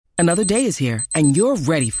Another day is here, and you're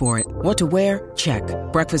ready for it. What to wear? Check.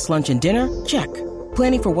 Breakfast, lunch, and dinner? Check.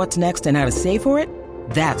 Planning for what's next and how to save for it?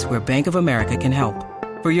 That's where Bank of America can help.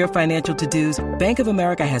 For your financial to-dos, Bank of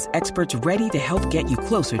America has experts ready to help get you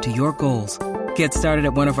closer to your goals. Get started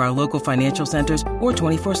at one of our local financial centers or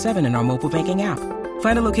 24/7 in our mobile banking app.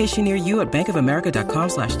 Find a location near you at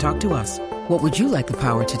bankofamerica.com/talktous. What would you like the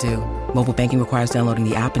power to do? Mobile banking requires downloading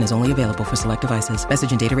the app and is only available for select devices.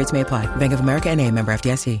 Message and data rates may apply. Bank of America N.A., member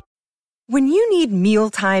FDIC. When you need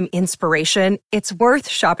mealtime inspiration, it's worth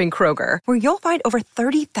shopping Kroger, where you'll find over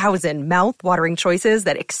 30,000 mouth-watering choices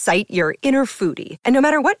that excite your inner foodie. And no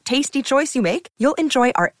matter what tasty choice you make, you'll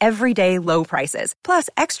enjoy our everyday low prices, plus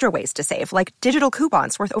extra ways to save, like digital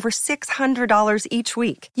coupons worth over $600 each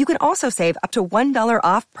week. You can also save up to $1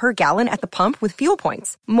 off per gallon at the pump with fuel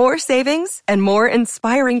points. More savings and more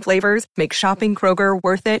inspiring flavors make shopping Kroger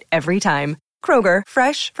worth it every time. Kroger,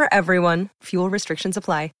 fresh for everyone. Fuel restrictions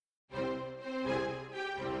apply.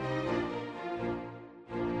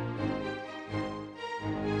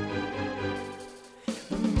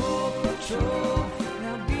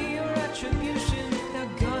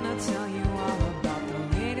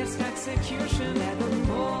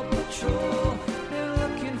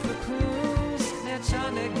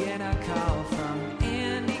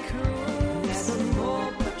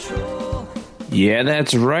 Yeah,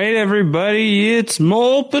 that's right, everybody. It's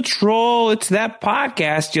Mole Patrol. It's that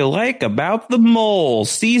podcast you like about the mole.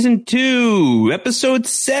 Season 2, episode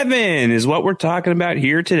 7 is what we're talking about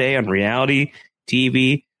here today on Reality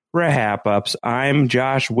TV Wrap-Ups. I'm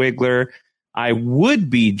Josh Wigler. I would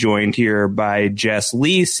be joined here by Jess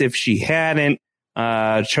Leese if she hadn't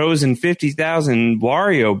chosen 50,000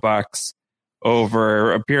 Wario bucks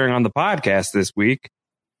over appearing on the podcast this week.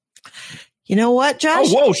 You know what, Josh?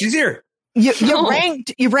 Oh, whoa, she's here. You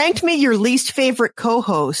ranked me your least favorite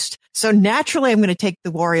co-host. So naturally, I'm going to take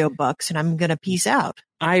the Wario bucks and I'm going to peace out.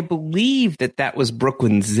 I believe that was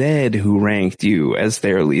Brooklyn Zed who ranked you as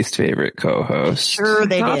their least favorite co-host. Sure,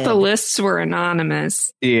 they thought did. The lists were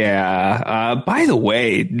anonymous. Yeah. By the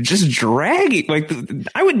way, just dragging,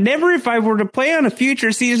 I would never, if I were to play on a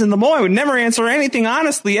future season of The Mole, I would never answer anything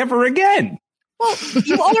honestly ever again. Well,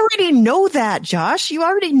 you already know that, Josh. You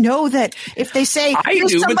already know that if they say, I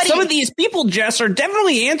do, but some of these people, Jess, are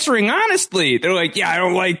definitely answering honestly. They're like, yeah, I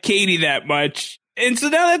don't like Katie that much. And so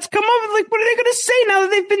now that's come up with, what are they going to say now that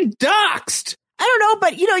they've been doxxed? I don't know,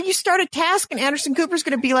 but you start a task and Anderson Cooper's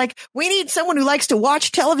going to be like, we need someone who likes to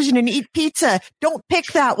watch television and eat pizza. Don't pick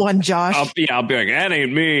that one, Josh. I'll be like, that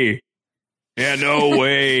ain't me. Yeah, no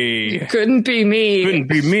way. It couldn't be me. Couldn't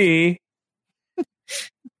be me.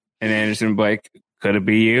 And Anderson would be like, could it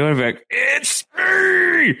be you? And I'd be like, it's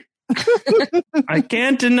me! I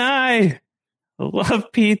can't deny. I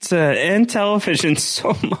love pizza and television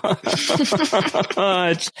so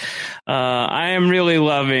much. I am really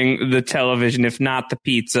loving the television, if not the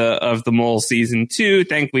pizza, of The Mole Season 2.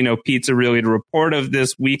 Thankfully, no pizza really to report of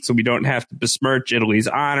this week, so we don't have to besmirch Italy's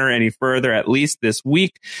honor any further, at least this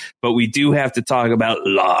week. But we do have to talk about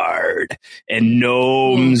lard and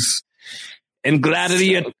gnomes. And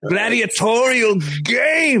gladiatorial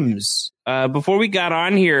games. Before we got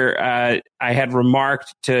on here, I had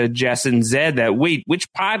remarked to Jess and Zed that, wait, which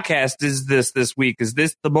podcast is this week? Is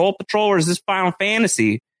this The Mole Patrol or is this Final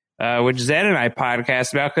Fantasy? Which Zed and I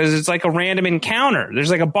podcast about because it's like a random encounter.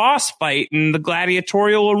 There's like a boss fight in the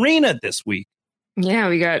gladiatorial arena this week. Yeah,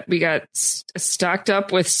 we got stocked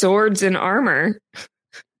up with swords and armor.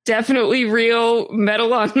 Definitely real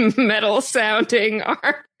metal on metal sounding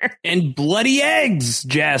armor. And bloody eggs,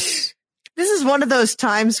 Jess. This is one of those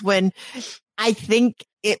times when I think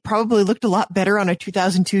it probably looked a lot better on a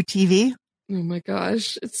 2002 TV. Oh my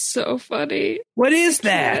gosh, it's so funny. What is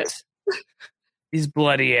that? These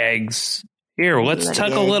bloody eggs. Here, let's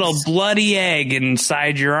tuck a little bloody egg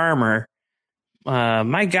inside your armor.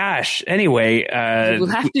 My gosh. Anyway, we'll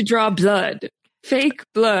have to draw blood. Fake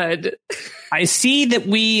blood. I see that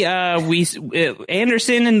we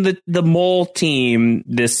Anderson and the Mole team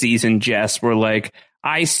this season, Jess, were like,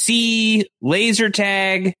 I see laser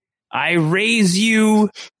tag, I raise you,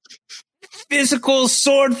 physical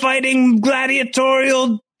sword fighting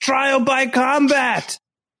gladiatorial trial by combat.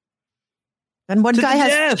 And one guy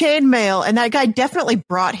has chainmail, and that guy definitely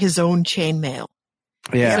brought his own chainmail.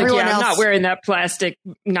 Yeah, I'm not wearing that plastic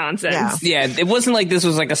nonsense. Yeah, it wasn't like this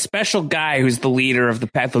was like a special guy who's the leader of the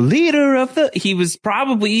pack. He's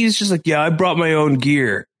just like, yeah, I brought my own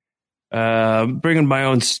gear. Bringing my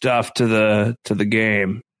own stuff to the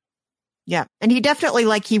game. Yeah. And he definitely,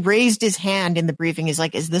 he raised his hand in the briefing. He's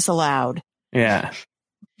like, is this allowed? Yeah.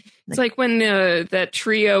 It's like when that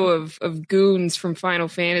trio of goons from Final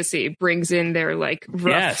Fantasy brings in their like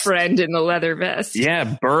rough friend in the leather vest.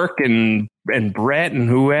 Yeah, Burke and Brett and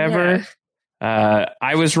whoever. Yeah.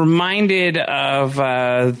 I was reminded of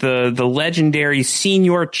the legendary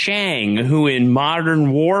Senior Chang, who in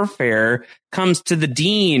Modern Warfare comes to the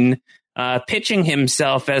Dean, pitching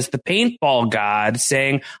himself as the paintball god,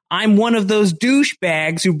 saying, "I'm one of those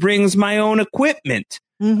douchebags who brings my own equipment."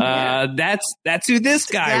 Mm-hmm. That's who this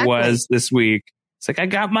guy was this week. It's like I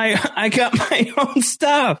got my own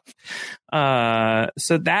stuff.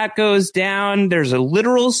 So that goes down. There's a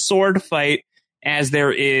literal sword fight as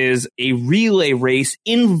there is a relay race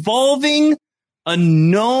involving a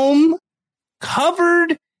gnome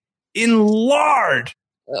covered in lard.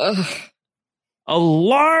 Ugh. A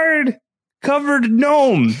lard covered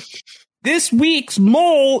gnome. This week's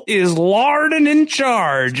mole is lard and in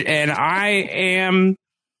charge, and I am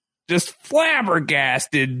just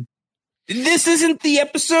flabbergasted. This isn't the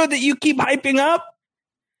episode that you keep hyping up?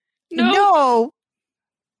 No.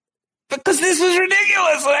 Because this was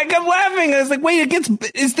ridiculous. And I kept laughing. I was like, wait, this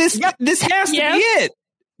has to be it.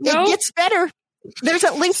 No. It gets better. There's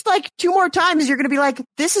at least like 2 more times you're going to be like,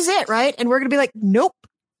 this is it, right? And we're going to be like, nope.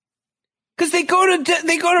 Because they go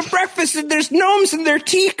to breakfast and there's gnomes in their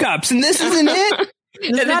teacups and this isn't it.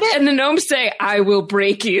 And the gnomes say, "I will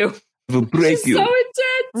break you." Will break you. So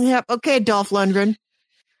intense. Yep. Okay, Dolph Lundgren.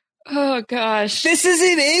 Oh gosh. This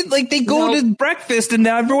isn't it. Like they go to breakfast and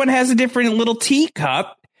now everyone has a different little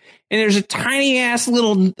teacup and there's a tiny ass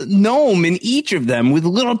little gnome in each of them with a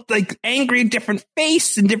little like angry different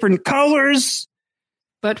face and different colors.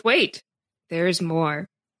 But wait, there's more.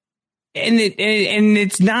 And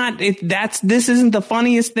it's not this isn't the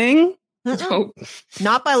funniest thing. No.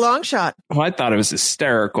 Not by long shot. Oh, I thought it was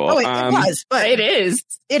hysterical. Oh, it was, but it is.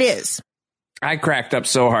 It is. I cracked up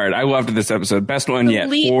so hard. I loved this episode. Best one yet,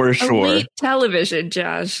 for sure. Elite television,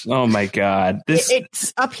 Josh. Oh my God.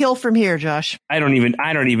 It's uphill from here, Josh. I don't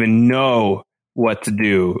even know what to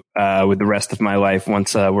do with the rest of my life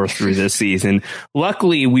once we're through this season.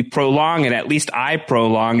 Luckily, we prolong it. At least I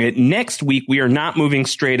prolong it. Next week, we are not moving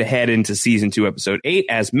straight ahead into season 2, episode 8.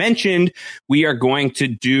 As mentioned, we are going to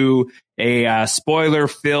do a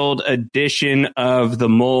spoiler-filled edition of The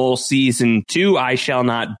Mole Season 2. I shall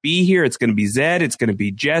not be here. It's going to be Zed. It's going to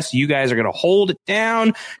be Jess. You guys are going to hold it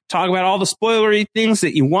down, talk about all the spoilery things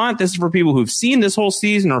that you want. This is for people who've seen this whole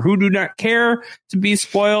season or who do not care to be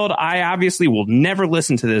spoiled. I obviously will never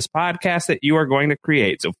listen to this podcast that you are going to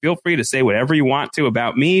create. So feel free to say whatever you want to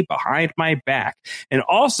about me behind my back. And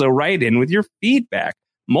also write in with your feedback.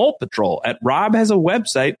 Mole Patrol at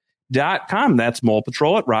robhasawebsite.com. That's Mole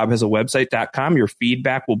Patrol at robhasawebsite.com. Your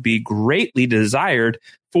feedback will be greatly desired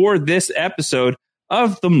for this episode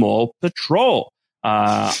of the Mole Patrol.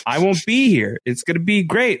 I won't be here. It's going to be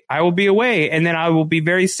great. I will be away, and then I will be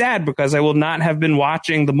very sad because I will not have been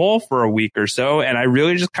watching The Mole for a week or so, and I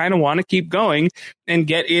really just kind of want to keep going and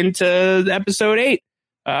get into episode 8.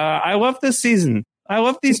 I love this season. I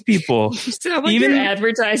love these people. You sound like you're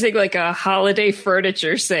advertising like a holiday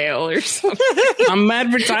furniture sale or something. I'm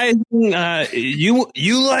advertising.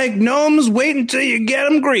 You like gnomes? Wait until you get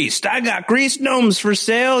them greased. I got greased gnomes for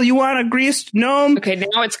sale. You want a greased gnome? Okay,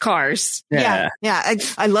 now it's cars. Yeah.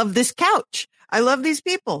 I love this couch. I love these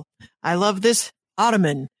people. I love this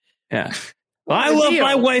ottoman. Yeah. Well, I love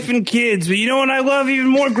my wife and kids, but you know what I love even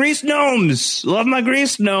more? Greased gnomes. Love my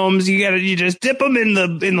greased gnomes. You just dip them in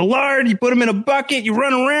the lard. You put them in a bucket. You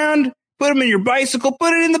run around. Put them in your bicycle.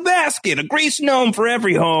 Put it in the basket. A greased gnome for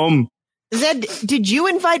every home. Zed, did you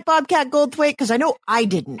invite Bobcat Goldthwait? Because I know I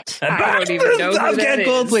didn't. I don't even know who that is.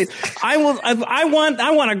 Goldthwait. I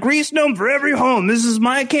want a greased gnome for every home. This is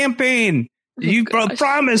my campaign. You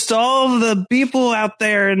promised all of the people out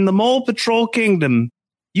there in the Mole Patrol Kingdom.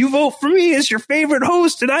 You vote for me as your favorite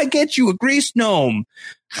host, and I get you a greased gnome.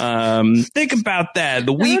 Think about that.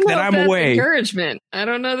 The week that I'm away. Encouragement. I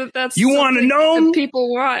don't know that that's. You want a gnome? People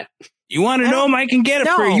want. You want a gnome? I can get it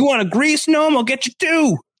for you. You want a greased gnome? I'll get you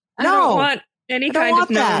 2. I don't want any kind of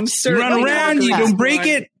gnome. You run around. You don't break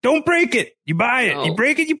it. Don't break it. You buy it. No. You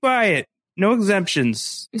break it. You buy it. No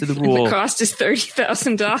exemptions to the rule. The cost is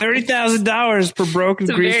 $30,000. $30,000 per broken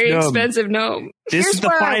greased gnome. It's a very expensive gnome. This is the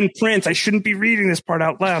fine print. I shouldn't be reading this part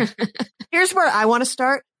out loud. Here's where I want to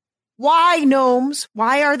start. Why gnomes?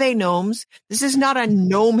 Why are they gnomes? This is not a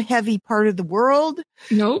gnome-heavy part of the world.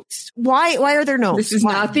 Nope. Why are there gnomes? This is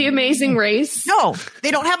not The Amazing Race. No,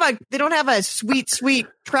 they don't have a sweet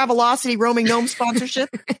Travelocity roaming gnome sponsorship.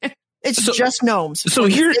 It's just gnomes. So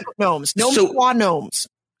here's gnomes. Gnomes.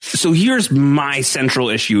 So here's my central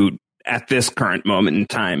issue at this current moment in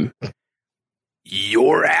time.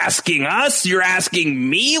 You're asking us? You're asking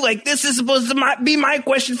me? Like, this is supposed to be my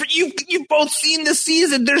question for you. You've both seen this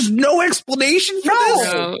season. There's no explanation for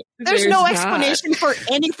this. No, There's no not. explanation for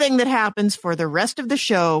anything that happens for the rest of the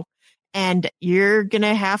show, and you're going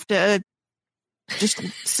to have to just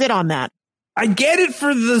sit on that. I get it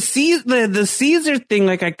for the Caesar thing.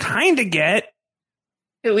 Like, I kind of get.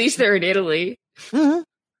 At least they're in Italy. Mhm.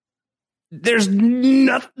 There's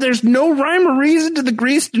no rhyme or reason to the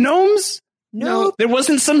greased gnomes. No. There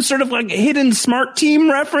wasn't some sort of like hidden smart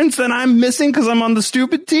team reference that I'm missing because I'm on the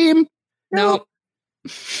stupid team. No.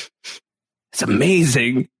 It's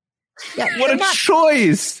amazing. Yeah, What a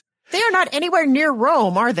choice. they are not anywhere near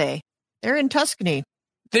Rome, are they? They're in Tuscany.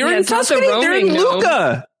 They're Yeah, in it's not the Tuscany. They're in roaming gnome.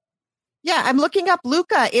 Lucca. Yeah, I'm looking up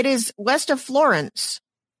Lucca. It is west of Florence.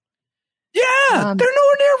 Yeah, they're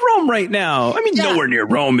nowhere near Rome right now. I mean, Yeah. nowhere near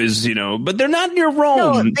Rome is, but they're not near Rome.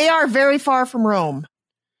 No, they are very far from Rome.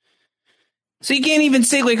 So you can't even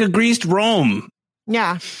say like a greased Rome.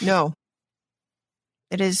 Yeah, no.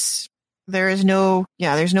 There's no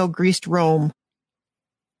greased Rome.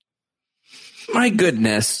 My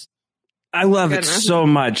goodness. I love it Goodness. so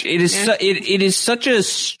much. It is Yeah. it is such a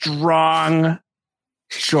strong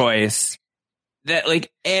choice that like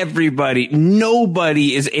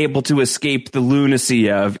nobody is able to escape the lunacy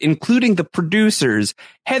of, including the producers.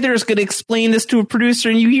 Heather's going to explain this to a producer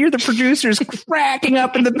and you hear the producers cracking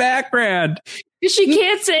up in the background. She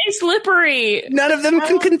can't say slippery. None of them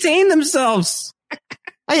can contain themselves.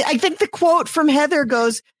 I think the quote from Heather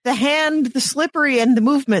goes, "The hand, the slippery, and the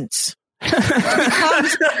movements."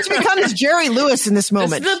 It becomes Jerry Lewis in this The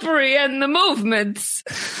moment. slippery and the movements.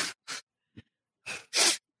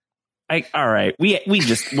 All right. We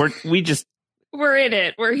just We're in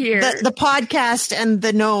it. We're here. The podcast and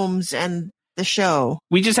the gnomes and the show.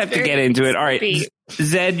 we just have to Very get into it. All right. sweet.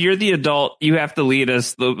 Zed, you're the adult. You have to lead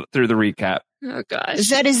us through the recap. Oh gosh.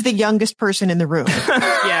 Zed is the youngest person in the room.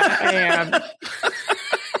 Yeah, I am.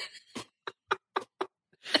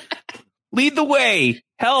 Lead the way.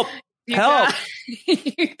 Help. You Help. got-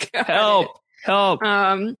 you got Help. it. Help.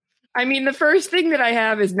 I mean, the first thing that I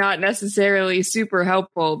have is not necessarily super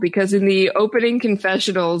helpful because in the opening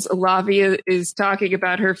confessionals, Olavia is talking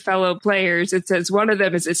about her fellow players. It says one of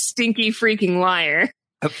them is a stinky freaking liar,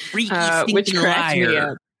 A freaky which stinking cracked me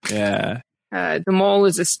liar. up. Yeah. The mole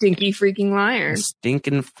is a stinky freaking liar. A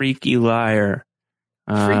stinking freaky liar.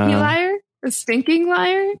 Freaky liar? A stinking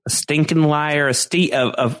liar? A stinking liar. A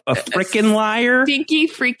frickin' liar. Stinky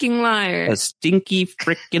freaking liar. A stinky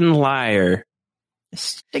frickin' liar.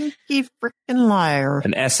 Stinky frickin' liar.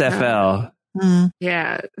 An SFL.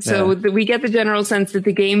 Yeah. So we get the general sense that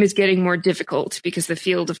the game is getting more difficult because the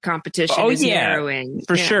field of competition is narrowing.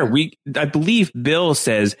 For Yeah. sure. I believe Bill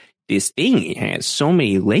says this thing has so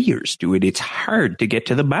many layers to it, it's hard to get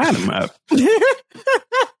to the bottom of.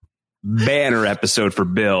 Banner episode for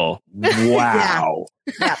Bill. Wow.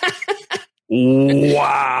 Yeah.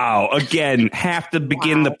 Wow. Again, have to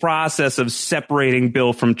begin the process of separating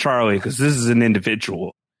Bill from Charlie because this is an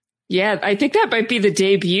individual. Yeah, I think that might be the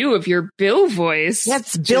debut of your Bill voice.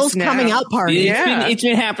 That's just Bill's now. coming out party. It's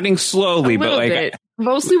been happening slowly, A but little like, bit.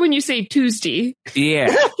 Mostly when you say Tuesday.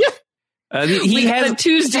 yeah. He We has had a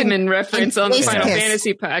Tuesdayman reference on the Kiss Final Kiss.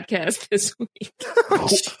 Fantasy podcast this week.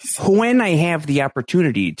 when I have the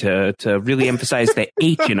opportunity to really emphasize the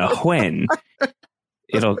H in a when,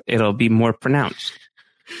 it'll be more pronounced.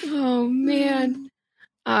 Oh man.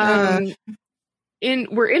 We're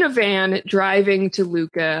in a van driving to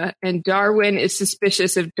Lucca, and Darwin is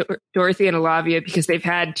suspicious of Dorothy and Olavia because they've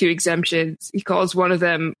had 2 exemptions. He calls one of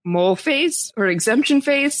them mole face or exemption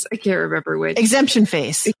face. I can't remember which. Exemption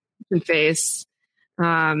face. Face.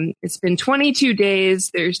 It's been 22 days.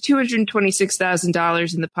 There's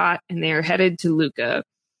 $226,000 in the pot, and they are headed to Lucca.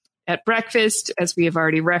 At breakfast, as we have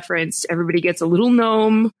already referenced, everybody gets a little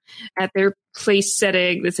gnome at their place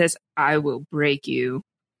setting that says, "I will break you."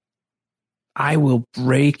 I will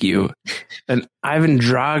break you. An Ivan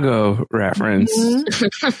Drago reference.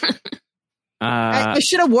 I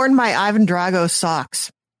should have worn my Ivan Drago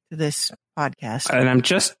socks to this podcast. And I'm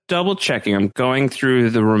just double checking. I'm going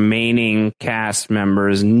through the remaining cast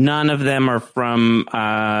members. None of them are from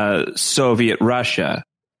Soviet Russia.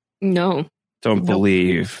 No. Don't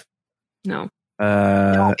believe. No.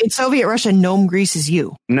 No, in Soviet Russia, gnome greases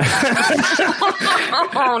you. No.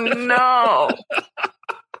 Oh, no.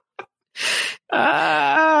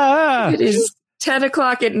 It is 10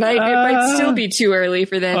 o'clock at night. It might still be too early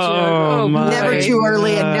for that joke. Oh, my Never too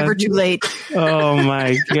early and God. never too late. Oh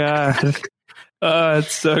my God.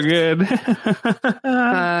 It's so good.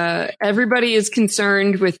 Everybody is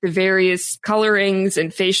concerned with the various colorings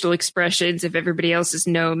and facial expressions of everybody else's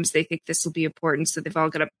gnomes. They think this will be important, so they've all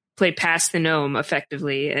got to play past the gnome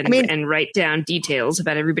effectively and write down details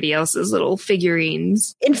about everybody else's little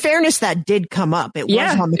figurines. In fairness, that did come up. It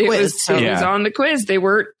was on the quiz. It was on the quiz. They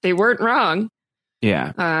weren't wrong.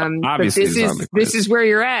 Yeah. Obviously, this is where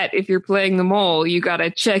you're at. If you're playing the mole, you got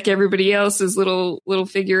to check everybody else's little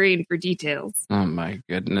figurine for details. Oh my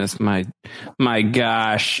goodness, my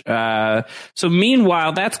gosh. So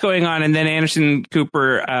meanwhile, that's going on, and then Anderson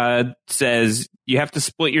Cooper says you have to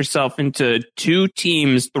split yourself into 2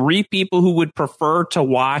 teams, 3 people who would prefer to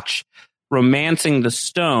watch Romancing the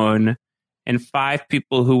Stone, and 5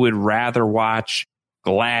 people who would rather watch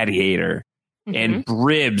Gladiator. Mm-hmm. And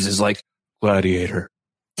Bribs is like, Gladiator.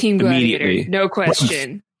 Team Gladiator. No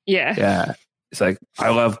question. Yeah. Yeah. It's like, I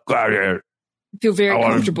love Gladiator. I feel very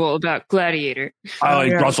comfortable about Gladiator. I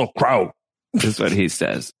like Russell Crowe. That's what he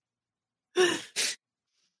says.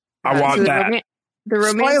 I want that. The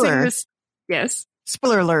romancing. Yes.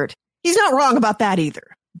 Spoiler alert. He's not wrong about that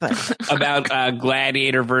either. But about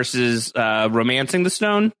Gladiator versus Romancing the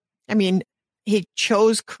Stone? I mean, he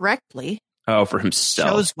chose correctly. Oh, for himself.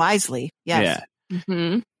 Chose wisely. Yes. Yeah.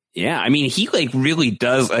 Mm-hmm. Yeah, I mean, he really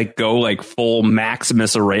does go full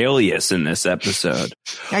Maximus Aurelius in this episode.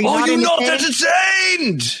 Are you not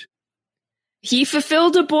entertained? He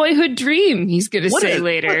fulfilled a boyhood dream, he's going to say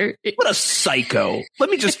later. What a psycho. Let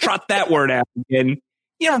me just trot that word out again.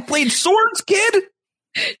 You ever played swords, kid?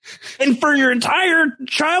 And for your entire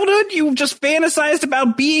childhood, you just fantasized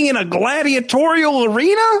about being in a gladiatorial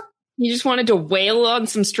arena? He just wanted to wail on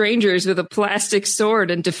some strangers with a plastic sword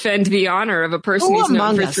and defend the honor of a person he's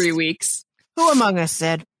known for 3 weeks. Who among us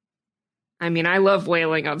said? I mean, I love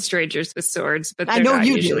wailing on strangers with swords, but they're not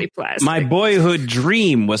you usually do. plastic. My boyhood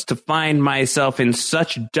dream was to find myself in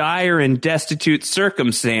such dire and destitute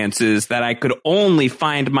circumstances that I could only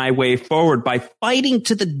find my way forward by fighting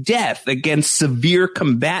to the death against severe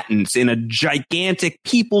combatants in a gigantic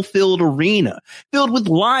people-filled arena filled with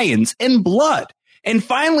lions and blood. And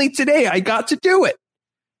finally today, I got to do it.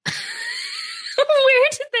 Where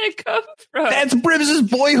did that come from? That's Bribs'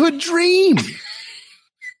 boyhood dream.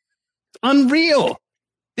 Unreal.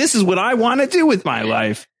 This is what I want to do with my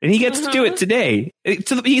life. And he gets to do it today.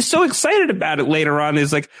 He's so excited about it later on.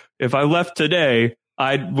 He's like, if I left today,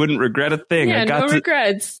 I wouldn't regret a thing. Yeah, no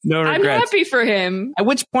regrets. I'm happy for him. At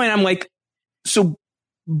which point I'm like, so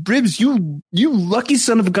Bribs, you lucky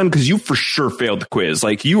son of a gun, because you for sure failed the quiz.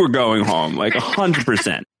 Like, you were going home, like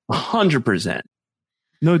 100%. 100%.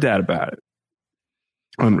 No doubt about it.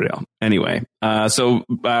 Unreal. Anyway, so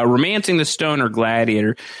Romancing the Stone or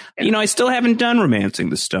Gladiator. You know, I still haven't done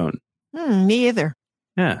Romancing the Stone. Me either.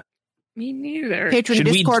 Yeah. Me neither. Patron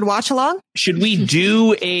Discord watch along? Should we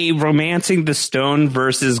do a Romancing the Stone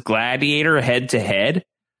versus Gladiator head to head?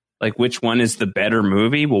 Like, which one is the better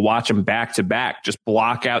movie? We'll watch them back to back. Just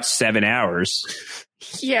block out 7 hours.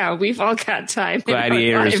 Yeah, we've all got time.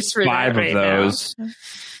 Gladiators, 5 of those.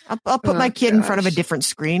 I'll put my kid in front of a different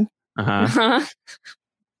screen. Uh-huh.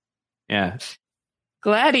 Yeah.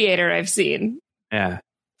 Gladiator, I've seen. Yeah.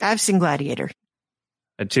 I've seen Gladiator.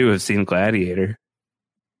 I, too, have seen Gladiator.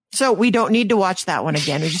 So we don't need to watch that one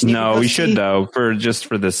again. We just need we should, though, for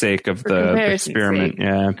the sake of the experiment. Sake.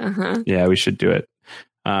 Yeah. Uh-huh. Yeah, we should do it.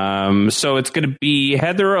 So it's going to be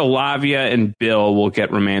Heather, Olavia, and Bill will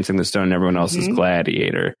get Romancing the Stone, and everyone else is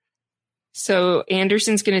Gladiator. So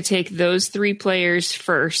Anderson's going to take those 3 players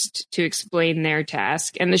first to explain their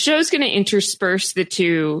task, and the show's going to intersperse the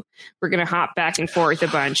 2. We're going to hop back and forth a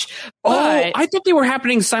bunch. But I thought they were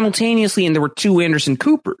happening simultaneously, and there were 2 Anderson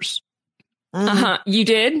Coopers. You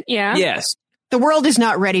did? Yeah. Yes. The world is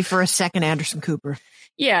not ready for a second Anderson Cooper.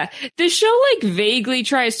 Yeah, the show vaguely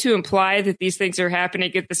tries to imply that these things are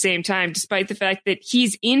happening at the same time, despite the fact that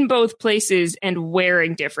he's in both places and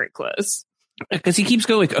wearing different clothes. Because he keeps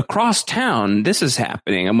going across town. This is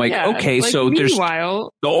happening. I'm like, okay, so there's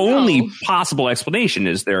the only possible explanation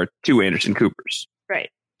is there are 2 Anderson Coopers.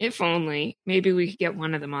 Right. If only. Maybe we could get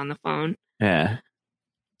one of them on the phone. Yeah.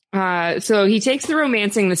 So he takes the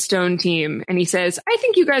Romancing the Stone team and he says, I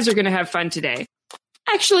think you guys are going to have fun today.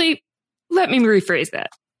 Actually, let me rephrase that.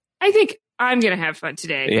 I think I'm going to have fun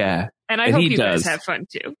today. Yeah. And I hope you guys have fun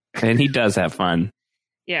too. And he does have fun.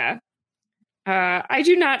 Yeah. I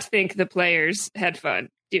do not think the players had fun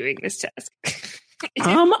doing this task.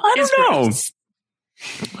 I don't know. I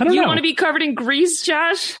don't know. You want to be covered in grease,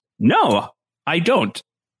 Josh? No, I don't.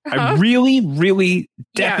 I really, really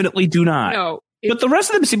definitely do not. No. But the rest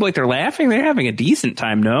of them seem like they're laughing. They're having a decent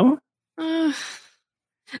time, no?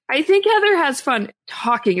 I think Heather has fun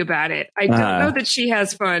talking about it. I don't know that she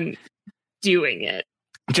has fun doing it.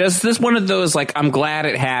 Just this one of those, like, I'm glad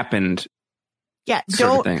it happened. Yeah,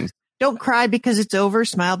 don't cry because it's over.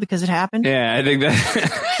 Smile because it happened. Yeah, I think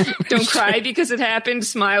that. Don't cry because it happened.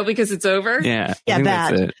 Smile because it's over. Yeah,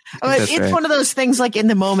 that. It's one of those things, like, in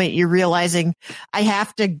the moment you're realizing I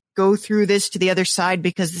have to go through this to the other side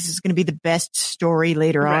because this is going to be the best story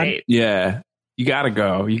later on. Yeah, you got to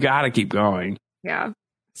go. You got to keep going. Yeah.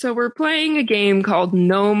 So we're playing a game called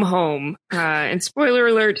Gnome Home. And spoiler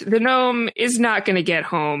alert, the gnome is not going to get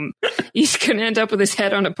home. He's going to end up with his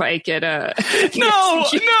head on a pike at No,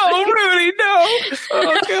 Rudy, no.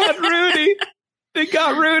 Oh, God, Rudy. They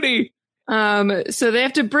got Rudy. So they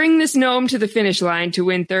have to bring this gnome to the finish line to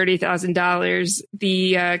win $30,000.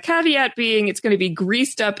 The caveat being it's going to be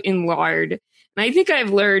greased up in lard. And I think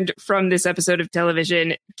I've learned from this episode of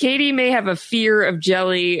television, Katie may have a fear of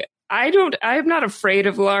jelly. I'm not afraid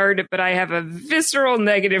of lard, but I have a visceral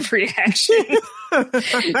negative reaction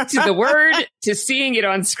to the word, to seeing it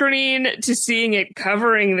on screen, to seeing it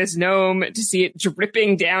covering this gnome, to see it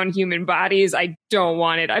dripping down human bodies. I don't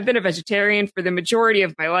want it. I've been a vegetarian for the majority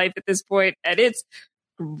of my life at this point, and it's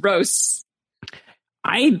gross.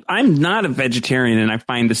 I'm not a vegetarian, and I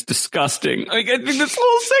find this disgusting. Like, I think this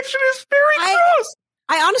whole section is very gross.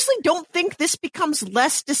 I honestly don't think this becomes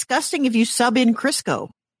less disgusting if you sub in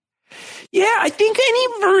Crisco. Yeah, I think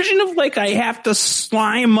any version of, like, I have to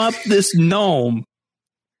slime up this gnome.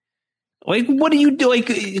 Like, what do you do? Like,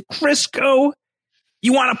 Crisco?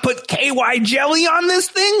 You want to put KY jelly on this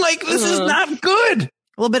thing? Like, this is not good. A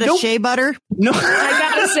little bit of shea butter? No.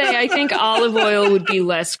 I gotta say, I think olive oil would be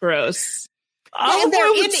less gross. And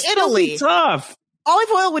they're in Italy. Tough.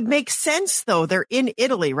 Olive oil would make sense, though. They're in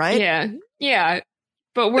Italy, right? Yeah.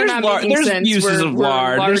 But we're not making there's sense. Uses of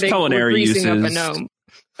lard. There's culinary uses. Up a gnome.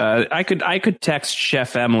 I could text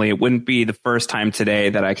Chef Emily. It wouldn't be the first time today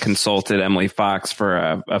that I consulted Emily Fox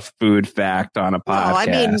for a food fact on a podcast. Well, I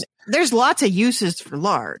mean, there's lots of uses for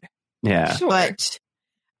lard. Yeah. Sure. But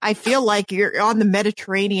I feel like you're on the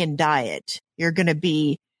Mediterranean diet. You're going to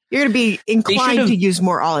be inclined to use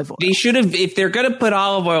more olive oil. They should have, if they're going to put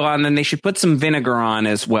olive oil on, then they should put some vinegar on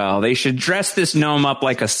as well. They should dress this gnome up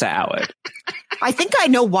like a salad. I think I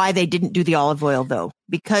know why they didn't do the olive oil, though,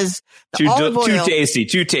 because olive oil,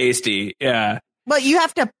 too tasty. Yeah. But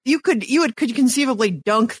you could conceivably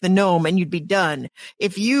dunk the gnome and you'd be done.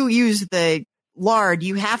 If you use the lard,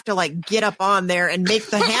 you have to, like, get up on there and make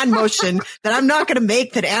the hand motion that I'm not going to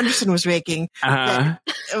make, that Anderson was making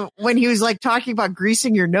when he was, like, talking about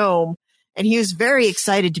greasing your gnome, and he was very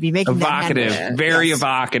excited to be making evocative, that hand very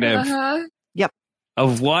evocative. Yep.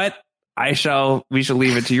 Of what? We shall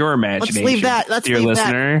leave it to your imagination. Let's leave that. Let's dear leave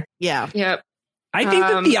listener. That. Yeah. Yep. I think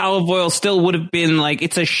that the olive oil still would have been, like,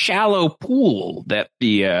 it's a shallow pool that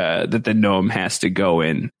the gnome has to go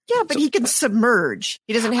in. Yeah, but he can submerge.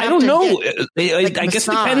 He doesn't have to. I don't know. Get, I guess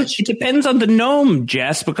it depends on the gnome,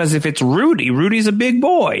 Jess, because if it's Rudy's a big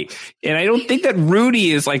boy. And I don't think that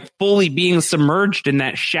Rudy is, like, fully being submerged in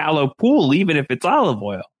that shallow pool, even if it's olive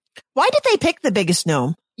oil. Why did they pick the biggest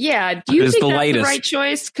gnome? Yeah, do you think that's the right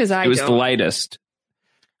choice? Because I don't. It was the lightest.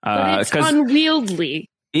 But it's unwieldy.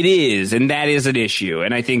 It is, and that is an issue.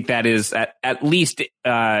 And I think that is at least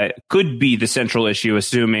could be the central issue,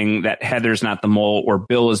 assuming that Heather's not the mole or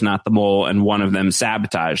Bill is not the mole, and one of them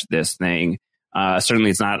sabotaged this thing. Certainly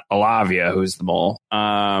it's not Olavia who's the mole.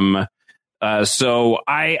 So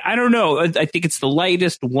I don't know. I think it's the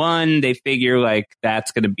lightest one. They figure, like,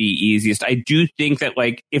 that's going to be easiest. I do think that,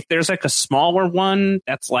 like, if there's, like, a smaller one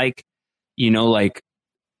that's, like, you know, like,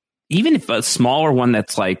 even if a smaller one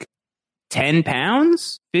that's, like, 10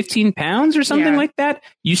 pounds, 15 pounds or something like that,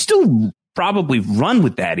 you still probably run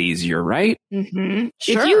with that easier, right? Mm-hmm.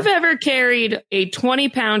 Sure. If you've ever carried a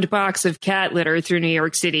 20-pound box of cat litter through New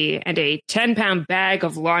York City and a 10-pound bag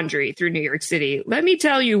of laundry through New York City, let me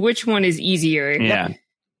tell you which one is easier. Yeah.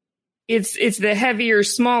 It's the heavier,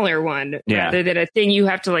 smaller one, rather than a thing you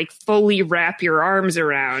have to, like, fully wrap your arms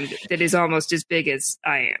around that is almost as big as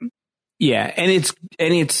I am. Yeah, and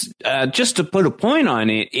it's just to put a point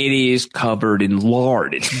on it, it is covered in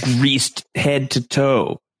lard. It's greased head to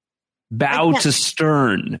toe, bow to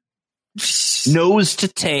stern, nose to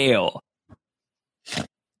tail,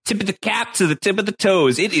 tip of the cap to the tip of the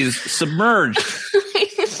toes. It is submerged.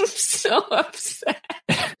 I'm so upset.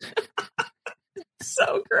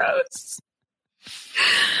 So gross.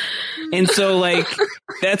 And so, like,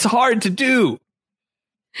 that's hard to do.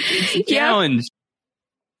 It's a challenge.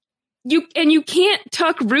 You can't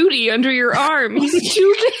tuck Rudy under your arm. He's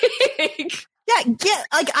too big. Yeah,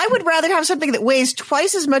 I would rather have something that weighs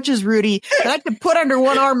twice as much as Rudy that I could put under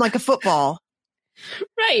one arm like a football.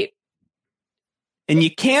 Right. And you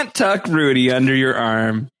can't tuck Rudy under your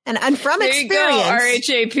arm. And from There experience,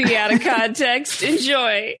 you go, RHAP out of context.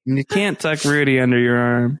 Enjoy. You can't tuck Rudy under your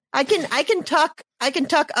arm. I can tuck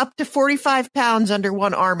up to 45 pounds under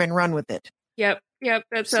one arm and run with it. Yep.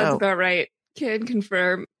 That sounds about right. Can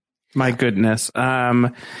confirm. My goodness.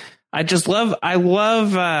 I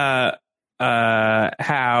love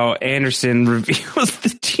how Anderson reveals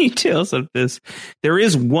the details of this. There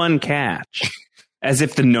is one catch. As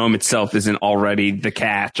if the gnome itself isn't already the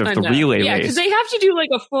catch of the relay race. Yeah, because they have to do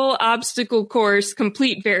like a full obstacle course,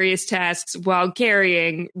 complete various tasks while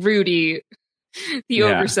carrying Rudy, the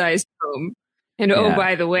oversized gnome. And oh,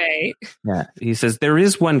 by the way. Yeah, he says, there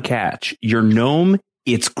is one catch. Your gnome,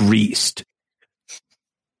 it's greased.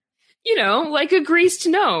 You know, like a greased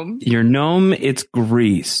gnome. Your gnome, it's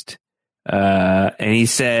greased. And he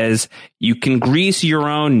says, you can grease your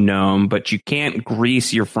own gnome, but you can't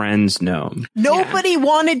grease your friend's gnome. Nobody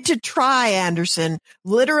wanted to try, Anderson.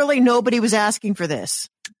 Literally nobody was asking for this.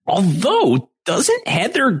 Although, doesn't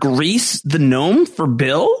Heather grease the gnome for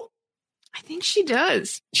Bill? I think she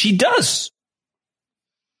does. She does.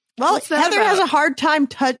 Well, Heather has a hard time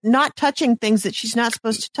not touching things that she's not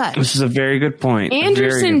supposed to touch. This is a very good point.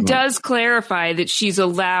 Anderson does clarify that she's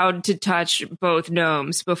allowed to touch both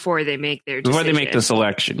gnomes before they make their decision. Before they make the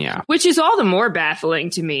selection, yeah. Which is all the more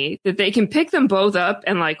baffling to me, that they can pick them both up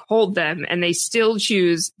and like hold them and they still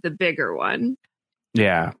choose the bigger one.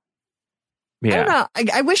 Yeah. I don't know.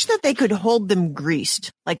 I wish that they could hold them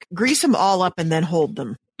greased. Like grease them all up and then hold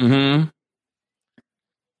them. Mm-hmm.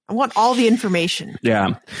 I want all the information.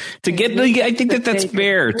 Yeah. To get I think that's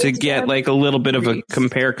fair to get like a little bit of a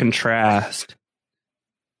compare contrast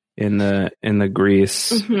in the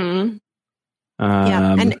grease. Mm-hmm.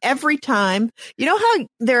 Yeah. And every time, you know how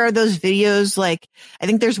there are those videos, like I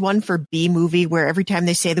think there's one for Bee Movie where every time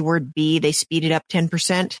they say the word bee, they speed it up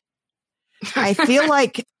 10%. I feel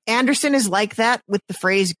like Anderson is like that with the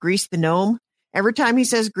phrase grease the gnome. Every time he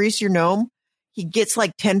says grease your gnome, he gets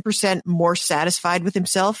like 10% more satisfied with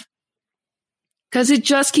himself. Because it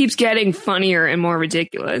just keeps getting funnier and more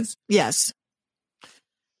ridiculous. Yes.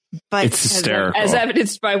 But it's hysterical. As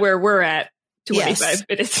evidenced by where we're at 25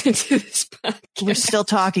 minutes into this podcast. We're still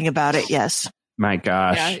talking about it, yes. My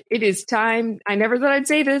gosh. Yeah, it is time. I never thought I'd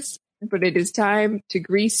say this, but it is time to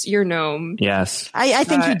grease your gnome. Yes. I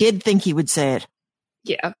think he did think he would say it.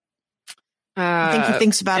 Yeah. I think he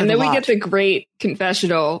thinks about it a lot. And then we get the great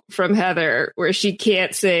confessional from Heather where she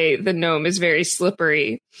can't say the gnome is very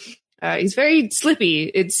slippery. He's very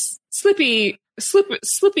slippy. It's slippier.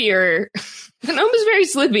 The gnome is very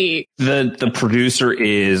slippy. The producer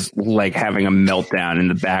is like having a meltdown in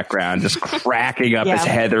the background, just cracking up as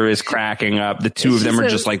Heather is cracking up. The two of them are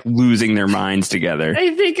just like losing their minds together.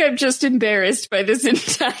 I think I'm just embarrassed by this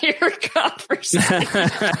entire conversation.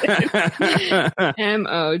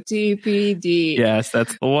 MOTPD. Yes,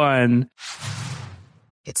 that's the one.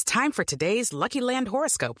 It's time for today's Lucky Land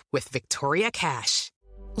horoscope with Victoria Cash.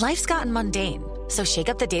 Life's gotten mundane, so shake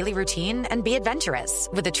up the daily routine and be adventurous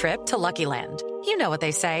with a trip to Lucky Land. You know what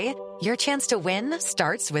they say, your chance to win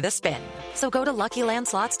starts with a spin. So go to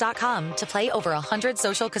LuckyLandSlots.com to play over 100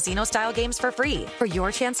 social casino-style games for free for your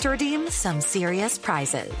chance to redeem some serious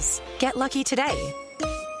prizes. Get lucky today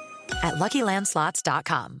at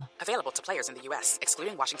LuckyLandSlots.com. Available to players in the U.S.,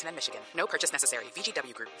 excluding Washington and Michigan. No purchase necessary.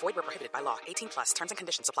 VGW Group. Void where prohibited by law. 18+. Terms and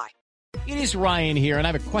conditions apply. It is Ryan here, and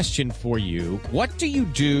I have a question for you. What do you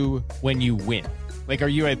do when you win? Like, are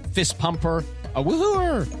you a fist pumper, a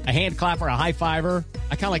woohooer, a hand clapper, a high fiver?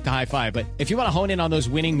 I kind of like the high five, but if you want to hone in on those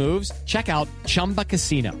winning moves, check out Chumba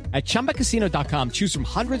Casino. At ChumbaCasino.com, choose from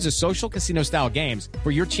hundreds of social casino-style games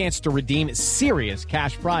for your chance to redeem serious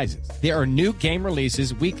cash prizes. There are new game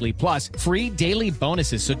releases weekly, plus free daily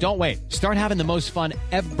bonuses. So don't wait. Start having the most fun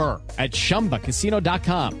ever at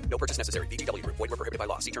ChumbaCasino.com. No purchase necessary. VGW Group. Void where prohibited by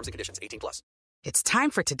law. See terms and conditions. 18+. It's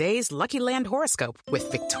time for today's Lucky Land horoscope with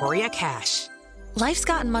Victoria Cash. Life's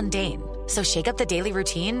gotten mundane, so shake up the daily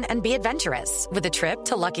routine and be adventurous with a trip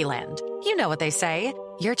to Lucky Land. You know what they say,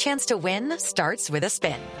 your chance to win starts with a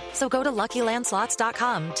spin. So go to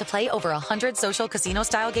LuckyLandSlots.com to play over 100 social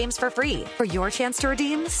casino-style games for free for your chance to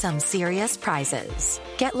redeem some serious prizes.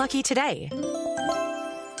 Get lucky today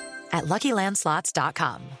at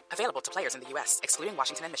LuckyLandSlots.com. Available to players in the U.S., excluding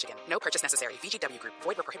Washington and Michigan. No purchase necessary. VGW Group.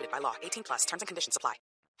 Void where prohibited by law. 18+. Terms and conditions apply.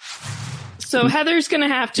 So Heather's going to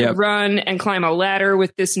have to run and climb a ladder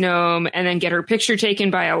with this gnome and then get her picture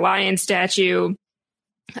taken by a lion statue.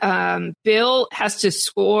 Bill has to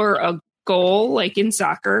score a goal like in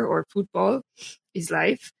soccer or football is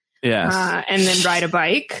life. Yes. And then ride a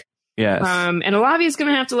bike. Yes. And Olavia's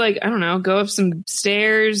going to have to, like, I don't know, go up some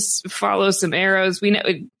stairs, follow some arrows. We know.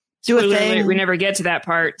 Do a thing. We never get to that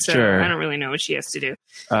part, so Sure. I don't really know what she has to do.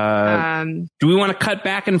 Do we want to cut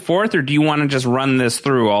back and forth, or do you want to just run this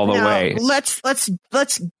through all the way? Let's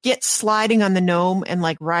get sliding on the gnome and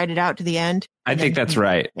like ride it out to the end. I think that's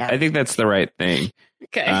right. Yeah. I think that's the right thing.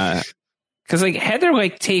 Okay. Because like Heather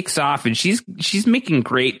like takes off and she's making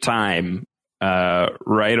great time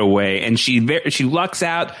right away, and she lucks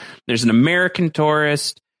out. There's an American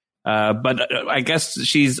tourist. But I guess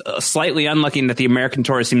she's slightly unlucky in that the American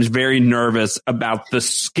tourist seems very nervous about the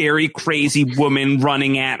scary, crazy woman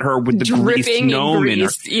running at her with the greased gnome in her,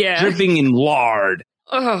 dripping in lard.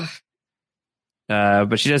 Ugh.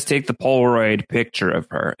 But she does take the Polaroid picture of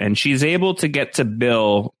her, and she's able to get to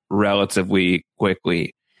Bill relatively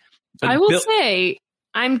quickly. But I will say,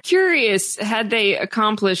 I'm curious, had they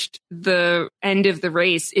accomplished the end of the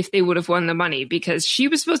race, if they would have won the money, because she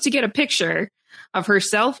was supposed to get a picture of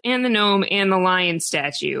herself and the gnome and the lion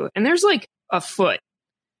statue. And there's like a foot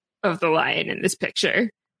of the lion in this picture,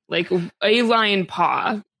 like a lion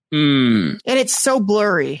paw. Mm. And it's so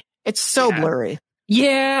blurry. It's so blurry.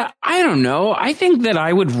 Yeah, I don't know. I think that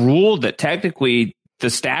I would rule that technically the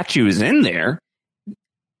statue is in there.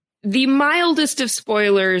 The mildest of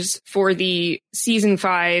spoilers for the season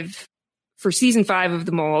 5 of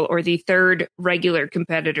The Mole, or the third regular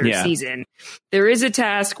competitor season, there is a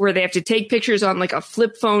task where they have to take pictures on like a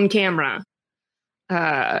flip phone camera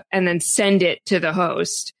and then send it to the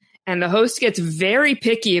host. And the host gets very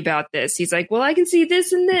picky about this. He's like, well, I can see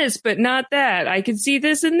this and this, but not that. I can see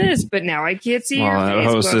this and this, but now I can't see your face.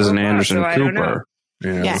 The host isn't Anderson so Cooper.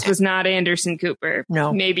 Yeah. This was not Anderson Cooper.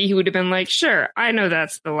 No. Maybe he would have been like, sure, I know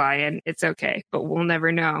that's the lion. It's okay. But we'll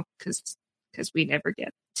never know because we never get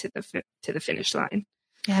to the finish line.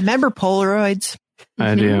 Yeah, remember Polaroids?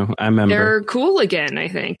 I do. I remember. They're cool again, I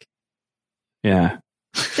think. Yeah.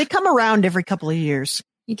 They come around every couple of years.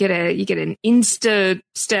 You get an Insta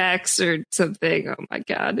Stacks or something. Oh my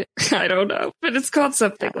God. I don't know. But it's called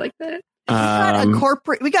something like that.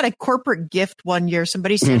 We got a corporate gift one year.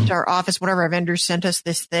 Somebody sent to our office, one of our vendors sent us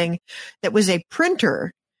this thing that was a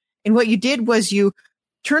printer. And what you did was you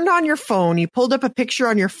turned on your phone, you pulled up a picture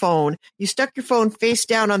on your phone, you stuck your phone face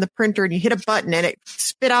down on the printer, and you hit a button, and it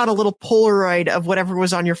spit out a little Polaroid of whatever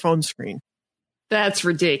was on your phone screen. That's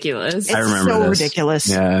ridiculous. It's I remember so this. ridiculous.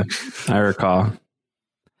 Yeah, I recall.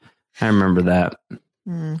 I remember that.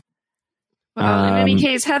 Well, in any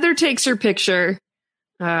case, Heather takes her picture,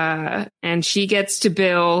 and she gets to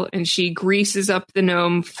Bill, and she greases up the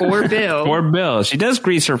gnome for Bill. For Bill. She does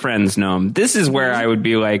grease her friend's gnome. This is where I would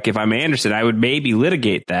be like, if I'm Anderson, I would maybe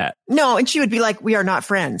litigate that. No, and she would be like, we are not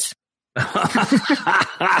friends. This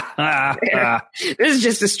is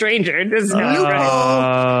just a stranger. This is not a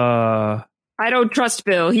friend. I don't trust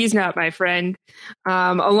Bill. He's not my friend.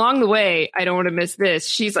 Along the way, I don't want to miss this.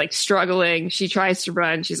 She's like struggling. She tries to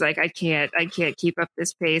run. She's like, I can't keep up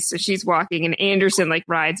this pace. So she's walking, and Anderson like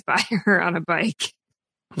rides by her on a bike.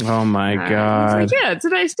 Oh my God. It's like, yeah, it's a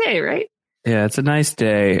nice day, right? Yeah, it's a nice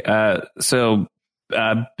day. So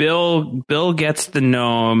Bill gets the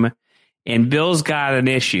gnome, and Bill's got an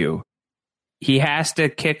issue. He has to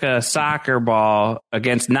kick a soccer ball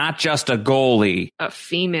against not just a goalie. A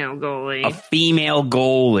female goalie. A female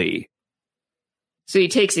goalie. So he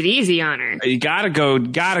takes it easy on her. You gotta go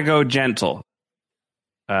gentle.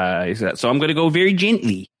 He said, so I'm gonna go very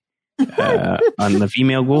gently on the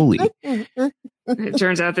female goalie. It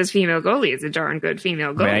turns out this female goalie is a darn good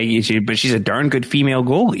female goalie. Right, but she's a darn good female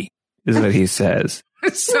goalie, is what he says.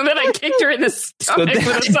 So then I kicked her in the stomach with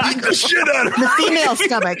a soccer ball. Shit out of her. The female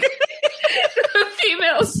stomach. The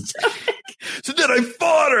female stomach. So then I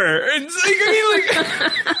fought her. And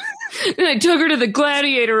And I took her to the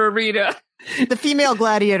gladiator arena. The female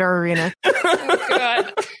gladiator arena. Oh,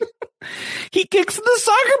 God. He kicks the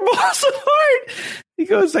soccer ball so hard. He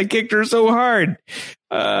goes, I kicked her so hard.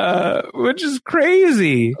 Which is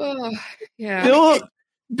crazy. Oh, yeah.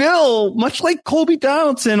 Bill, much like Colby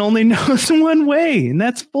Donaldson, only knows one way, and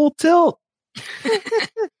that's full tilt.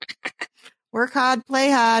 Work hard, play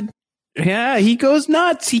hard. Yeah, he goes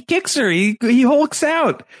nuts. He kicks her. He hulks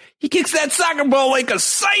out. He kicks that soccer ball like a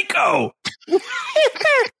psycho. He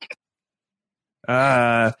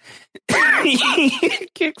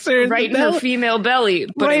kicks her right in her female belly,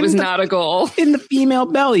 but right, it was not a goal. In the female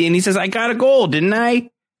belly, and he says, I got a goal, didn't I?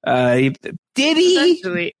 Did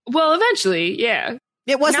he? Eventually, yeah.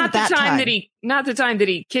 It wasn't not the time that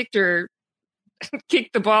he kicked the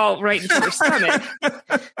ball right into her stomach.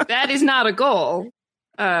 That is not a goal.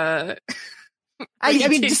 I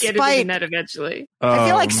mean, despite get it in the net eventually. I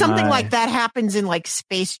feel like something like that happens in like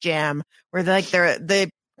Space Jam, where the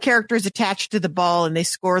character is attached to the ball and they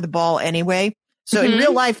score the ball anyway. So in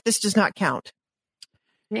real life, this does not count.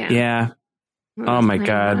 Yeah. Well, Oh my playing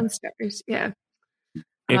God. Monsters. Yeah.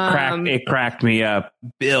 It cracked me up.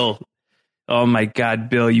 Bill. Oh my God,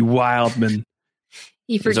 Bill, you wildman.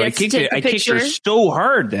 He forgets to take the I kicked her picture so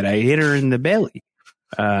hard that I hit her in the belly.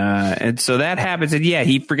 And so that happens. And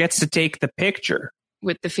he forgets to take the picture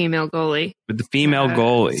with the female goalie.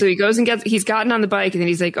 So he goes and he's gotten on the bike and then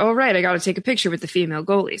he's like, oh, right, I got to take a picture with the female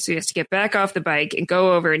goalie. So he has to get back off the bike and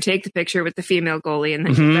go over and take the picture with the female goalie and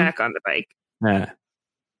then get back on the bike. Yeah.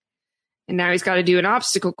 And now he's got to do an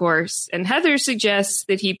obstacle course. And Heather suggests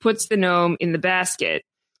that he puts the gnome in the basket.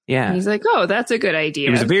 Yeah. And he's like, oh, that's a good idea.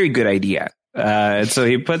 It was a very good idea. And so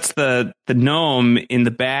he puts the gnome in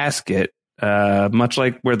the basket, much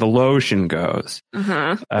like where the lotion goes.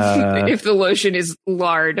 If the lotion is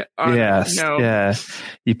lard on the gnome. Yeah.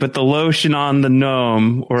 You put the lotion on the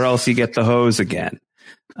gnome or else you get the hose again.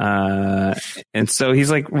 And so he's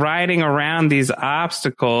like riding around these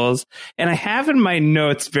obstacles. And I have in my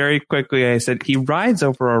notes very quickly, I said, he rides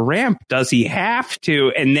over a ramp. Does he have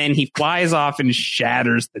to? And then he flies off and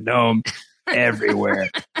shatters the gnome everywhere.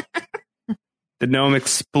 The gnome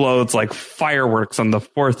explodes like fireworks on the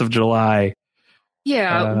 4th of July.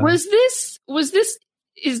 Yeah. Is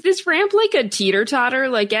this ramp like a teeter totter?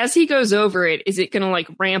 Like as he goes over it, is it going to like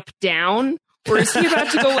ramp down? Or is he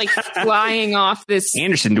about to go like flying off this?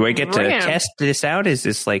 Anderson, do I get ramp? to test this out? Is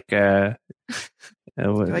this like Do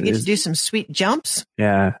I get to do some sweet jumps?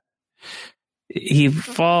 Yeah. He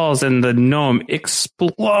falls and the gnome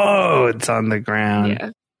explodes on the ground.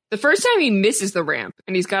 Yeah. The first time he misses the ramp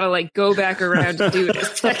and he's got to like go back around to do it a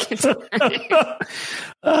second time.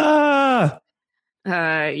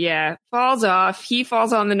 Yeah. Falls off. He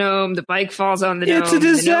falls on the gnome. The bike falls on the gnome. It's a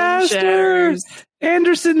disaster.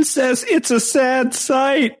 Anderson says it's a sad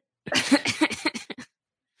sight.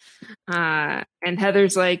 And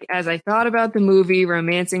Heather's like, as I thought about the movie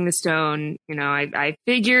Romancing the Stone, I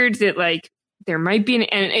figured that like there might be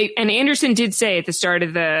and Anderson did say at the start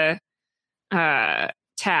of the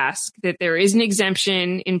task that there is an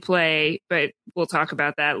exemption in play, but we'll talk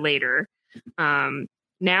about that later.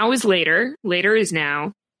 Now is later. Later is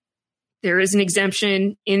now. There is an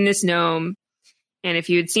exemption in this gnome. And if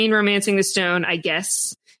you had seen Romancing the Stone, I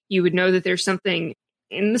guess you would know that there's something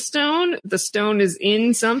in the stone. The stone is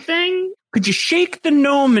in something. Could you shake the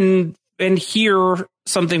gnome and hear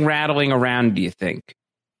something rattling around, do you think?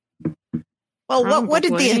 Well, what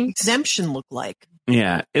did the exemption look like?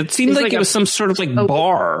 Yeah, it seemed like it was some sort of like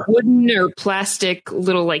bar. Wooden or plastic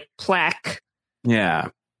little like plaque. Yeah.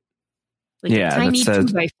 Like a tiny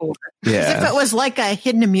 2x4. Yeah. If it was like a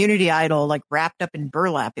hidden immunity idol, like wrapped up in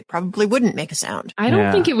burlap, it probably wouldn't make a sound. I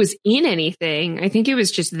don't think it was in anything. I think it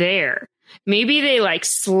was just there. Maybe they like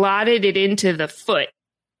slotted it into the foot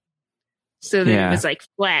so that it was like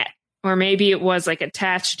flat. Or maybe it was like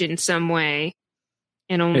attached in some way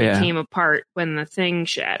and only came apart when the thing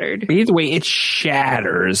shattered. Either way, it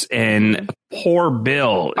shatters, and poor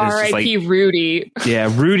Bill is R.I.P. like, Rudy.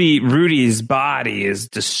 Yeah, Rudy's body is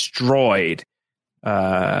destroyed.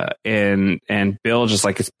 And Bill just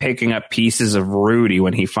like is picking up pieces of Rudy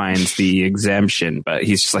when he finds the exemption, but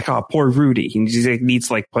he's just like, oh, poor Rudy. He needs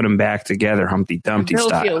to like put him back together, Humpty Dumpty Bill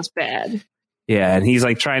style. feels bad. Yeah, and he's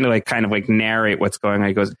like trying to like kind of like narrate what's going on.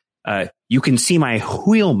 He goes, you can see my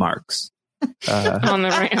wheel marks. On the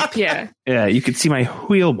ramp, yeah. Yeah, you can see my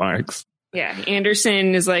wheel marks. Yeah,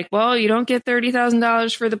 Anderson is like, well, you don't get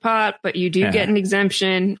 $30,000 for the pot, but you do get an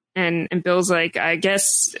exemption. And Bill's like, I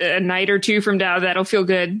guess a night or two from now, that'll feel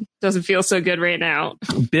good. Doesn't feel so good right now.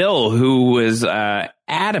 Bill, who was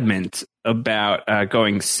adamant about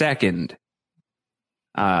going second,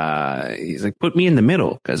 he's like, put me in the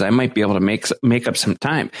middle because I might be able to make up some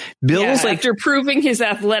time. Bill's like, after proving his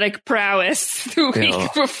athletic prowess the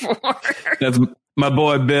week before. That's my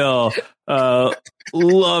boy Bill.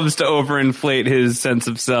 Loves to overinflate his sense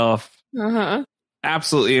of self.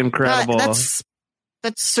 Absolutely incredible. That's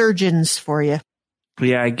surgeons for you.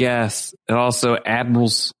 Yeah, I guess. And also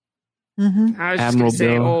admirals. Mm-hmm. I was just going to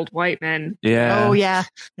say old white men. Yeah. Oh, yeah.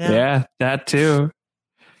 Yeah, that too.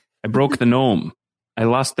 I broke the gnome. I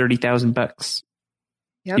lost $30,000.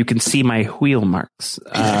 Yep. You can see my wheel marks.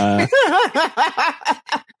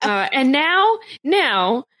 And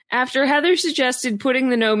now, after Heather suggested putting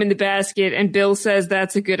the gnome in the basket and Bill says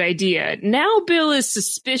that's a good idea, now Bill is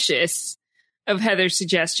suspicious of Heather's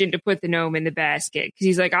suggestion to put the gnome in the basket. Because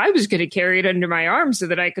he's like, I was going to carry it under my arm so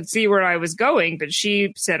that I could see where I was going, but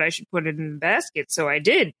she said I should put it in the basket, so I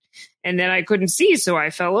did. And then I couldn't see, so I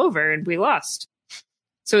fell over and we lost.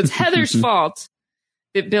 So it's Heather's fault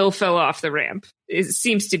that Bill fell off the ramp. It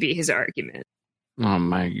seems to be his argument. Oh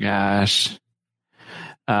my gosh.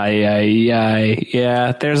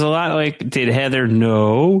 Yeah, there's a lot like, did Heather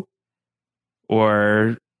know?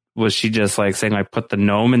 Or was she just like saying, I put the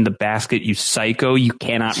gnome in the basket, you psycho, you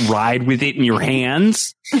cannot ride with it in your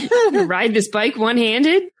hands? Ride this bike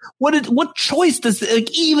one-handed? What choice does, like,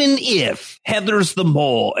 even if Heather's the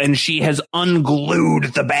mole and she has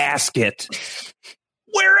unglued the basket,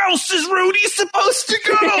 where else is Rudy supposed to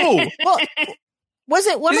go? Well, was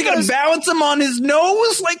it one is of he going those? to balance him on his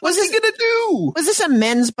nose? Like, what's he going to do? Was this a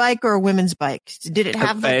men's bike or a women's bike? Did it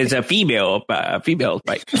have? It's a female bike.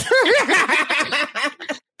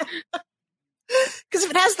 Because if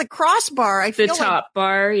it has the crossbar, I feel The top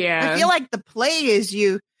bar, yeah. I feel like the play is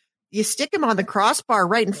you stick him on the crossbar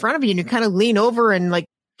right in front of you, and you kind of lean over and like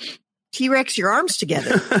T-Rex your arms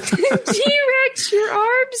together. T-Rex your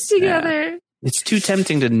arms together. Yeah. It's too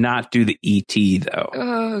tempting to not do the ET though.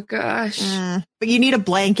 Oh gosh. But you need a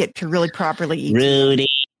blanket to really properly eat. Rudy,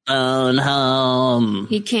 phone home.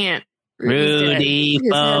 He can't. Rudy,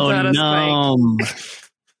 phone home.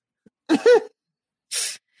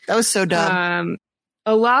 That was so dumb.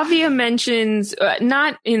 Olavia mentions,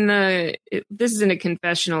 not in the, this is in a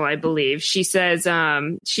confessional, I believe. She says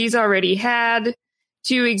she's already had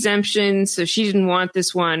 2 exemptions, so she didn't want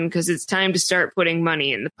this one because it's time to start putting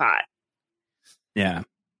money in the pot. Yeah.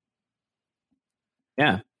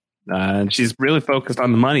 Yeah. She's really focused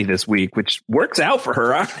on the money this week, which works out for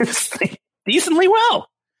her, honestly, decently well.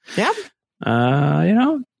 Yeah.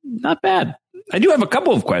 Not bad. I do have a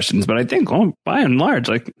couple of questions, but I think, by and large,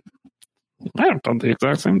 like, I don't done the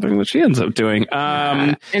exact same thing that she ends up doing.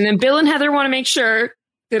 And then Bill and Heather want to make sure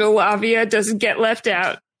that Olavia doesn't get left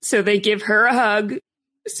out, so they give her a hug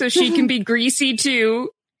so she can be greasy too.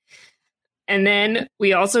 And then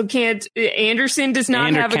we also can't. Anderson does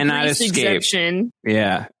not have a grease exemption.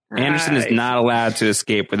 Yeah, Anderson is not allowed to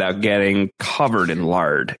escape without getting covered in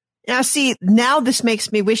lard. Now, see, now this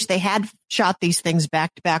makes me wish they had shot these things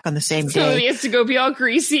back to back on the same day. So he has to go be all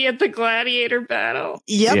greasy at the gladiator battle.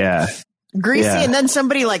 Yep. Yeah. Greasy, Yeah. and then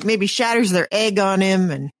somebody like maybe shatters their egg on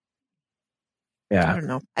him, and I Yeah. don't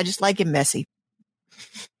know. I just like him messy.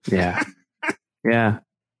 Yeah. Yeah.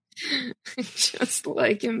 Just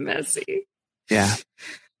like him messy. Yeah.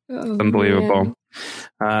 Oh, Unbelievable.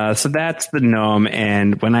 So that's the gnome.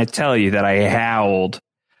 And when I tell you that I howled,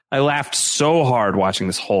 I laughed so hard watching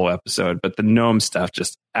this whole episode, but the gnome stuff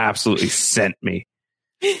just absolutely sent me.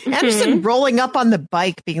 Anderson rolling up on the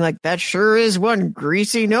bike, being like, "That sure is one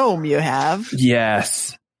greasy gnome you have."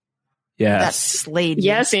 Yes. Yes. That slayed me.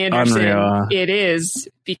 Yes, Anderson, Unreal. it is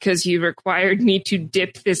because you required me to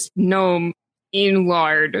dip this gnome in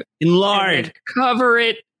lard. In lard. And then cover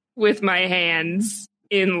it with my hands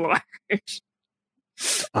in lard.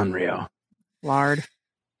 Unreal. Lard.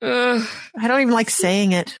 Ugh. I don't even like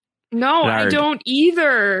saying it. No, Lard. I don't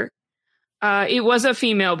either. It was a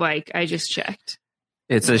female bike. I just checked.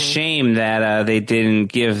 It's a shame that they didn't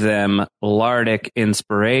give them lardic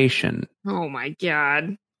inspiration. Oh my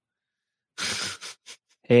God.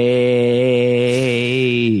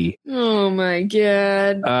 Hey. Oh my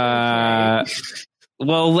God. Okay.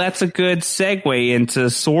 Well, that's a good segue into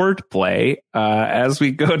sword play as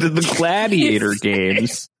we go to the gladiator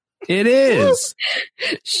games. It is.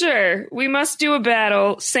 Sure. We must do a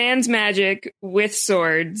battle. Sans magic with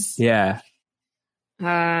swords. Yeah.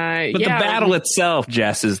 But the battle itself,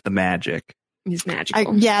 Jess, is the magic. Is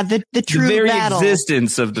magical. The true the very battle.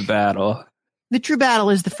 existence of the battle. The true battle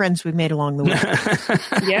is the friends we made along the way.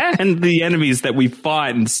 Yeah. And the enemies that we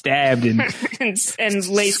fought and stabbed and, and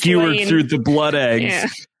lay skewered slain. through the blood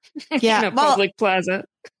eggs. Yeah. Yeah, In a well- public plaza.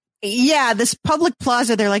 Yeah, this public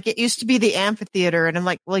plaza, they're like, it used to be the amphitheater. And I'm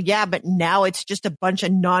like, well, yeah, but now it's just a bunch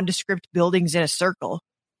of nondescript buildings in a circle.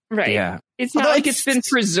 Right. Yeah. It's not Although like it's been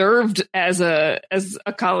preserved as a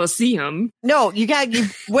coliseum. No, you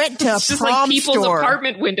went to a It's just prom like people's store.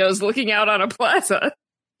 apartment windows looking out on a plaza.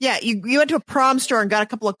 Yeah, you went to a prom store and got a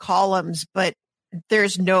couple of columns, but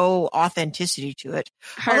there's no authenticity to it.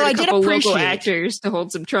 Although I Hired a did couple local appreciate- actors to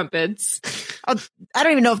hold some trumpets. I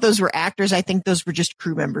don't even know if those were actors. I think those were just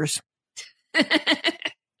crew members.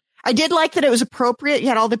 I did like that it was appropriate. You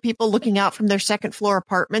had all the people looking out from their second floor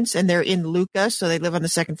apartments, and they're in Lucca, so they live on the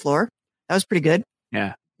second floor. That was pretty good.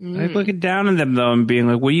 Yeah. Mm. Like looking down at them, though, and being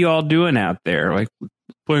like, what are you all doing out there? Like,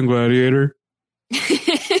 playing gladiator.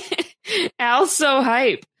 Al's so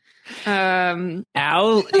hype. Al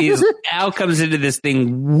comes into this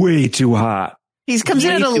thing way too hot. He comes in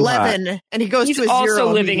Way at too 11, and he goes He's to a also zero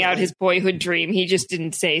living out immediately. his boyhood dream. He just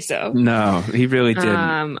didn't say so. No, he really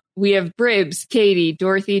didn't. We have Bribs, Katie,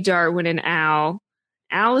 Dorothy, Darwin, and Al.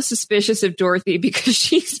 Al is suspicious of Dorothy because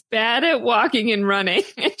she's bad at walking and running.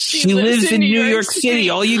 And she lives in New York City.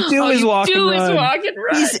 All you do is walk and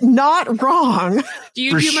run. He's not wrong. Do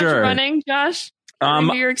you do much running, Josh? In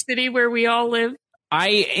New York City, where we all live? I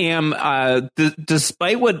am,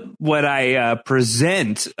 despite what I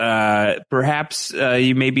present, perhaps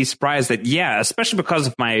you may be surprised that, yeah, especially because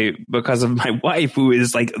of my wife, who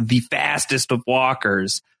is like the fastest of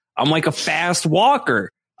walkers. I'm like a fast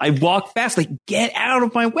walker. I walk fast. Like, get out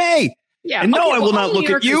of my way. Yeah. And no, I will not look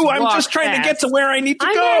at you. I'm just trying to get to where I need to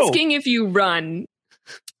go. I'm asking if you run.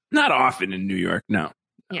 Not often in New York, no.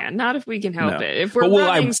 Yeah, not if we can help it. If we're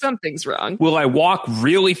running, something's wrong. Will I walk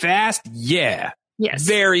really fast? Yeah. Yes.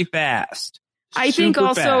 Very fast. I think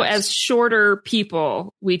also fast. As shorter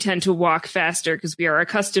people, we tend to walk faster because we are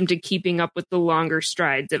accustomed to keeping up with the longer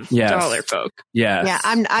strides of taller folk. Yes. Yeah,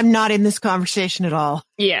 I'm not in this conversation at all.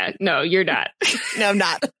 Yeah, no, you're not. No, I'm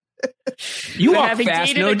not. You walk having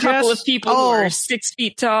fast, dated a couple of people who are 6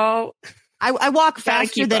 feet tall. I walk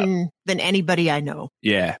faster than anybody I know.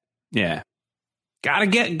 Yeah. Yeah.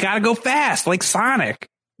 Gotta go fast, like Sonic.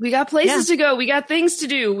 We got places to go. We got things to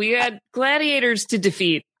do. We got gladiators to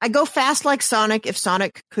defeat. I go fast like Sonic if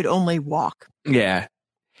Sonic could only walk. Yeah.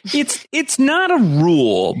 It's not a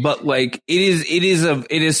rule, but like it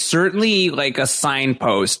is certainly like a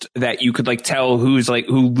signpost that you could like tell who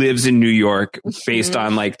lives in New York based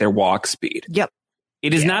on like their walk speed. Yep.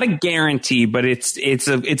 It is not a guarantee, but it's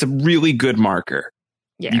a really good marker.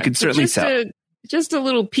 Yeah. You can certainly tell. Just a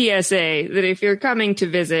little PSA that if you're coming to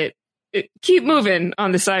visit, keep moving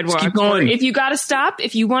on the sidewalk. Keep going. If you got to stop,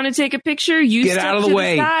 if you want to take a picture, get out of the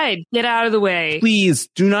way. Get out of the way. Please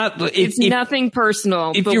do not. It's nothing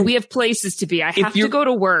personal, but we have places to be. I have to go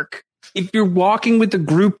to work. If you're walking with a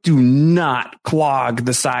group, do not clog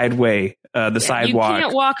the sidewalk. You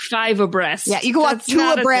can't walk 5 abreast. Yeah, you can walk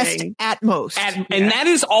 2 abreast at most. And that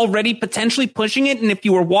is already potentially pushing it. And if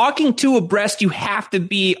you are walking 2 abreast, you have to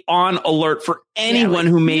be on alert for anyone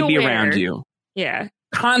who may be around you. Yeah.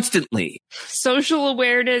 Constantly. Social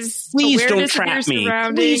awareness. Please don't trap me.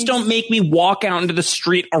 Please don't make me walk out into the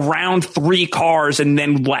street around 3 cars and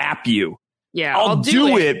then lap you. Yeah, I'll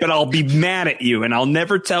do it, but I'll be mad at you and I'll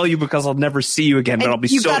never tell you because I'll never see you again, but I'll be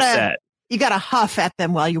so upset. You got to huff at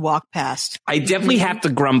them while you walk past. I definitely have to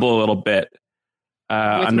grumble a little bit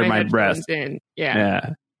under my breath.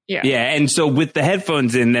 Yeah. And so with the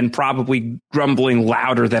headphones in, then probably grumbling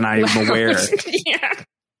louder than I am aware. Yeah.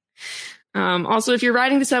 Also, if you're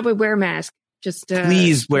riding the subway, wear a mask. Just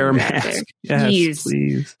please wear a mask. Yes,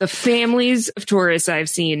 please. The families of tourists I've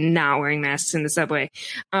seen not wearing masks in the subway.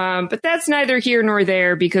 But that's neither here nor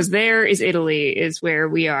there because there is Italy, is where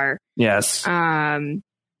we are. Yes.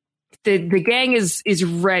 The gang is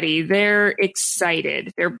ready. They're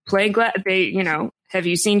excited. They're playing have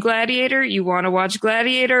you seen Gladiator? You want to watch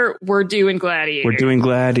Gladiator? We're doing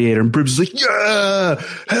Gladiator. And Brib's like, yeah,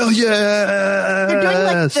 hell yeah. They're doing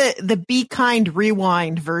like the Be Kind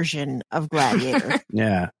Rewind version of Gladiator.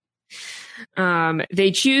 Yeah.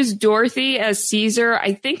 They choose Dorothy as Caesar,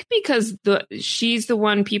 I think because she's the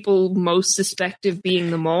one people most suspect of being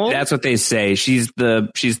the mole. That's what they say. She's the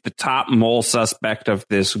top mole suspect of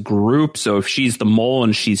this group. So if she's the mole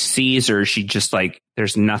and she's Caesar, she just like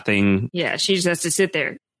there's nothing. Yeah, she just has to sit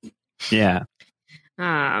there. Yeah.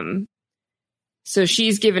 So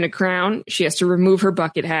she's given a crown. She has to remove her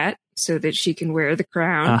bucket hat so that she can wear the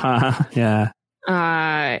crown. Yeah.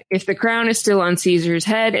 If the crown is still on Caesar's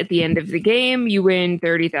head at the end of the game, you win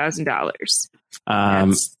 $30,000.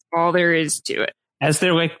 That's all there is to it. As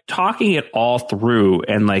they're like talking it all through,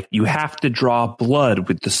 and like you have to draw blood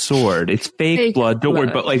with the sword. It's fake blood. Don't worry.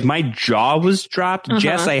 But like my jaw was dropped.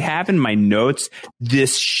 Jess, I have in my notes.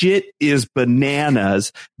 This shit is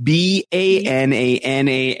bananas. BANANAS.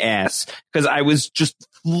 Because I was just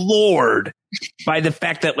floored by the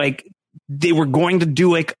fact that like they were going to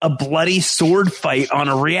do like a bloody sword fight on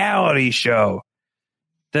a reality show.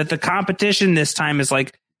 That the competition this time is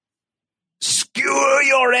like skewer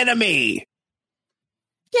your enemy.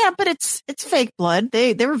 Yeah, but it's fake blood.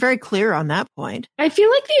 They were very clear on that point. I feel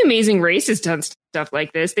like The Amazing Race has done stuff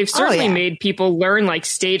like this. They've certainly made people learn like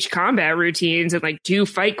stage combat routines and like do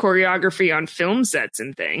fight choreography on film sets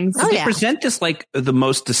and things. They present this like the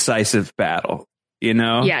most decisive battle, you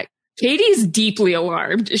know? Yeah. Katie's deeply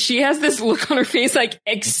alarmed. She has this look on her face like,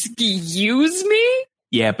 excuse me?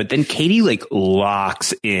 Yeah, but then Katie like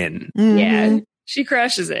locks in. Mm-hmm. Yeah, she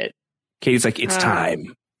crushes it. Katie's like, it's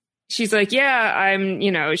time. She's like, yeah,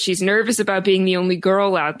 she's nervous about being the only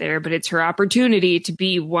girl out there, but it's her opportunity to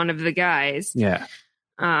be one of the guys. Yeah.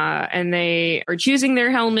 And they are choosing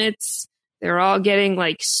their helmets. They're all getting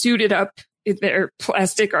like suited up their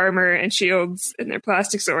plastic armor and shields and their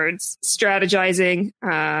plastic swords, strategizing,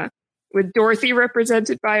 with Dorothy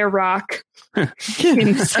represented by a rock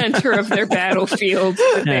in the center of their battlefield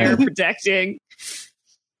that they are protecting.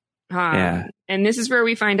 And this is where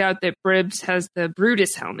we find out that Bribs has the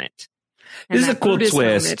Brutus helmet. And this is a cool Brutus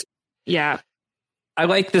twist. Helmet, yeah. I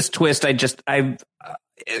like this twist.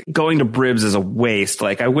 Going to Bribs is a waste.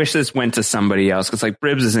 Like, I wish this went to somebody else, because like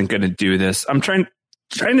Bribs isn't going to do this. I'm trying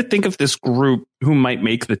to think of this group who might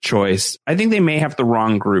make the choice. I think they may have the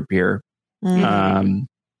wrong group here. I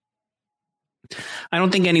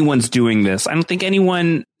don't think anyone's doing this. I don't think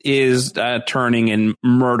anyone is turning and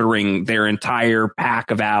murdering their entire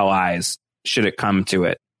pack of allies, should it come to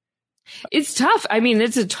it. It's tough. I mean,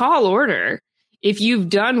 it's a tall order. If you've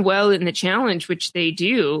done well in the challenge, which they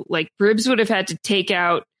do, like Bribs would have had to take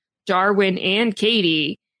out Darwin and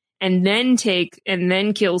Katie and then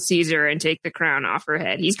kill Caesar and take the crown off her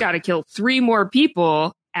head. He's got to kill 3 more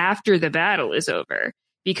people after the battle is over,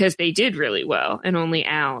 because they did really well and only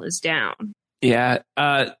Al is down. Yeah.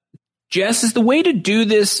 Jess, is the way to do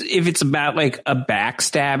this, if it's about like a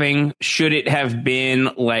backstabbing, should it have been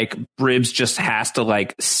like Bribs just has to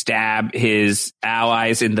like stab his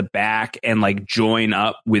allies in the back and like join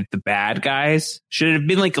up with the bad guys? Should it have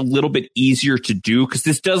been like a little bit easier to do? Because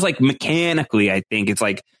this does like mechanically, I think it's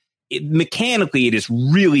like mechanically it is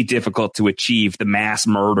really difficult to achieve the mass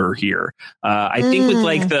murder here. I think with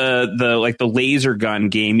like the laser gun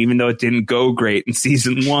game, even though it didn't go great in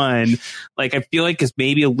season 1, like I feel like it's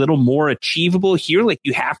maybe a little more achievable here. Like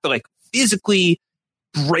you have to like physically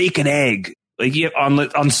break an egg, like you have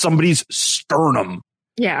on somebody's sternum.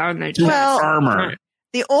 Yeah, on their armor.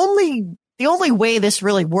 The only way this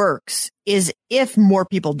really works is if more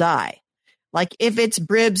people die. Like if it's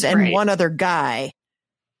Bribs and one other guy.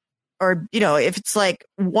 Or, if it's like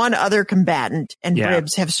one other combatant and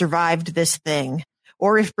Bribs have survived this thing,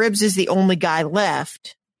 or if Bribs is the only guy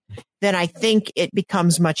left, then I think it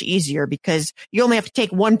becomes much easier, because you only have to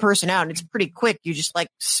take one person out and it's pretty quick. You just like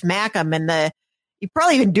smack them, and you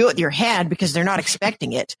probably even do it with your hand because they're not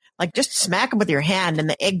expecting it. Like just smack them with your hand and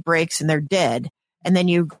the egg breaks and they're dead. And then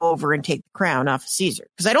you go over and take the crown off of Caesar.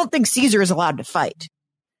 Because I don't think Caesar is allowed to fight.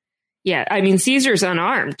 Yeah, I mean, Caesar's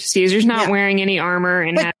unarmed. Caesar's not wearing any armor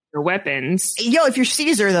and has no weapons. If you're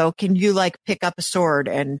Caesar, though, can you like pick up a sword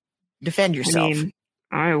and defend yourself? I mean,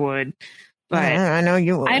 I would, but I know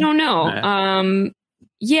you would. I don't know.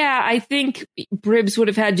 Yeah, I think Bribs would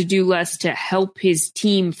have had to do less to help his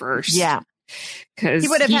team first. Yeah, because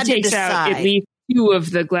he takes out at least 2 of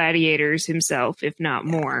the gladiators himself, if not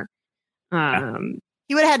more.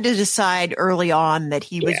 He would have had to decide early on that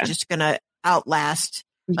he was just going to outlast.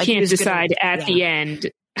 You can't decide at the end,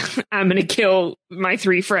 I'm going to kill my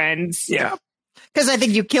 3 friends. Yeah. Because I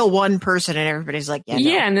think you kill one person and everybody's like, yeah.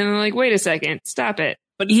 And then they're like, wait a second, stop it.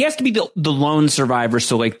 But he has to be the lone survivor,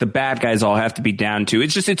 so like the bad guys all have to be down too.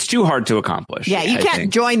 It's too hard to accomplish. Yeah, you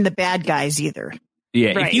can't join the bad guys either.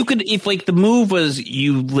 Yeah, right. if like the move was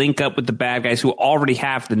you link up with the bad guys who already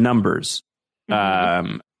have the numbers,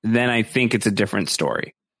 then I think it's a different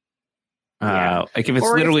story. Like if it's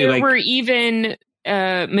or literally if there like were even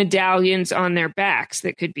medallions on their backs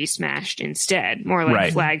that could be smashed instead, more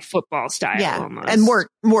like flag football style, almost, and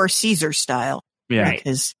more Caesar style. Yeah,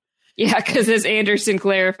 because as Anderson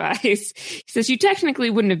clarifies, he says you technically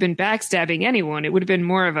wouldn't have been backstabbing anyone; it would have been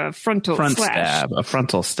more of a front stab.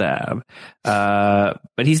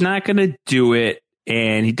 But he's not going to do it.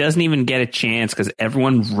 And he doesn't even get a chance because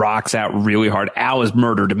everyone rocks out really hard. Al is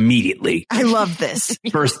murdered immediately. I love this.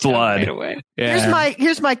 First blood. Yeah.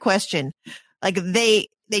 Here's my question. Like they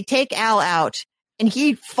take Al out and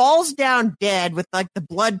he falls down dead with like the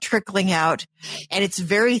blood trickling out, and it's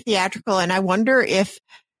very theatrical. And I wonder if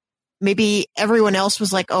maybe everyone else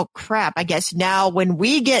was like, oh crap, I guess now when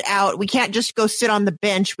we get out, we can't just go sit on the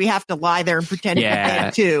bench. We have to lie there and pretend to be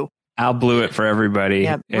dead too. Al blew it for everybody.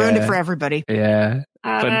 Yeah, ruined it for everybody. Yeah.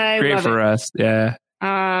 But great for us. Yeah.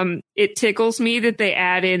 It tickles me that they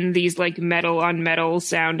add in these like metal on metal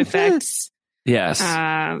sound effects. Yes.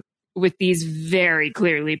 With these very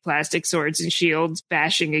clearly plastic swords and shields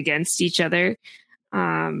bashing against each other.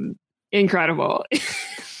 Incredible.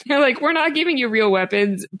 They're like, we're not giving you real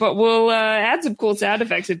weapons, but we'll add some cool sound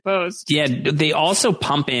effects in post. Yeah, they also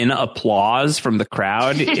pump in applause from the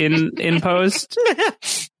crowd in post.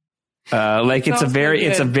 It's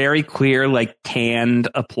a very clear, like canned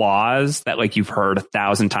applause that like you've heard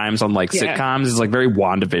 1,000 times on like sitcoms. It's like very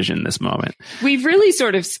WandaVision this moment. We've really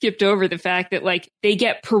sort of skipped over the fact that like they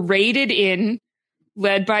get paraded in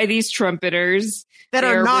led by these trumpeters that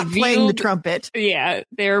are not playing the trumpet. Yeah,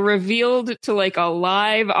 they're revealed to like a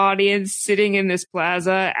live audience sitting in this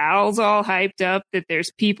plaza. Al's all hyped up that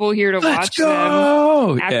there's people here to watch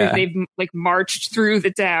them after they've like marched through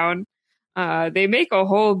the town. They make a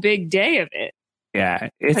whole big day of it. Yeah,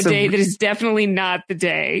 it's a day that is definitely not the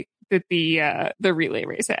day that the relay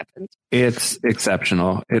race happened. It's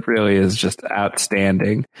exceptional. It really is just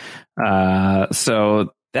outstanding.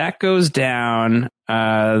 So that goes down.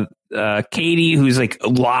 Katie, who's like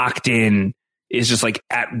locked in, is just like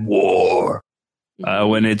at war.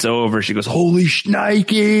 When it's over, she goes, "Holy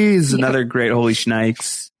shnikes!" Another great "Holy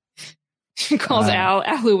shnikes." She calls Al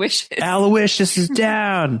Aloysius. Aloysius is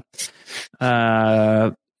down.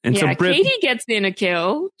 And so Katie gets in a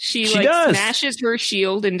kill. She does. Smashes her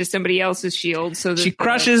shield into somebody else's shield, so that she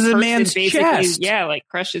crushes a man's chest. Yeah, like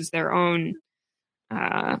crushes their own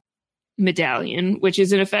medallion, which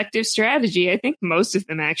is an effective strategy. I think most of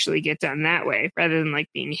them actually get done that way, rather than like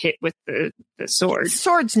being hit with the sword. The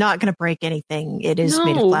sword's not going to break anything. It is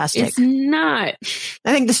made of plastic. It's not.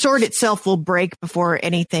 I think the sword itself will break before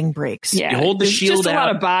anything breaks. Yeah, you hold the shield just out. A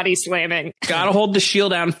lot of body slamming. Gotta hold the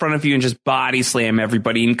shield out in front of you and just body slam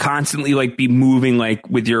everybody, and constantly like be moving like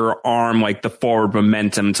with your arm, like the forward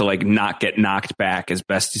momentum to like not get knocked back as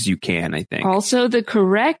best as you can. I think. Also, the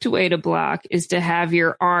correct way to block is to have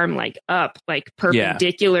your arm like up, like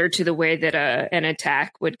perpendicular to the way that an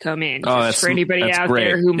attack would come in. Oh, that's for anybody out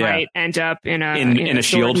there who might end up in a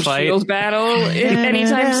shield fight, shield battle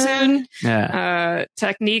anytime soon. Yeah,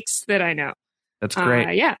 techniques that I know. That's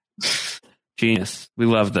great. Yeah, genius. We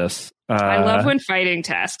love this. I love when fighting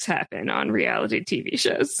tasks happen on reality TV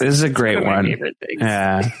shows. This is a great one. My favorite things.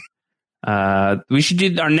 Yeah. We should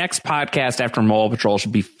do our next podcast after Mole Patrol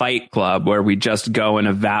should be Fight Club, where we just go and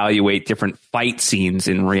evaluate different fight scenes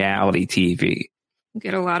in reality TV.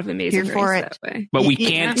 Get a lot of amazing things that way. But we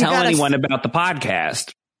can't tell anyone about the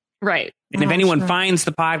podcast. Right. And if anyone finds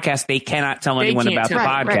the podcast, they cannot tell anyone about the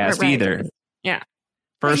podcast either. Yeah.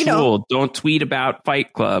 First rule, don't tweet about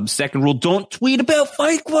Fight Club. Second rule, don't tweet about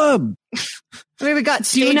Fight Club. I mean, we got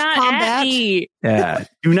stage combat. At me. Yeah.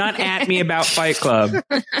 Do not at me about Fight Club.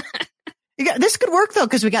 This could work, though,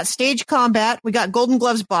 because we got stage combat. We got Golden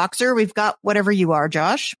Gloves boxer. We've got whatever you are,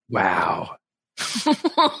 Josh. Wow.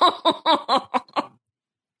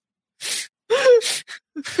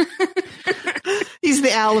 He's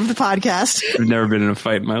the Al of the podcast. I've never been in a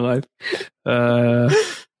fight in my life.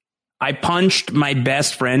 I punched my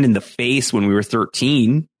best friend in the face when we were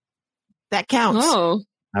 13. That counts. Oh.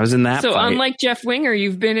 I was in that fight. So unlike Jeff Winger,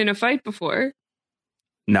 you've been in a fight before.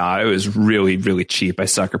 No, it was really, really cheap. I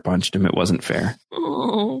sucker punched him. It wasn't fair.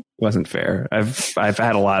 Oh. It wasn't fair. I've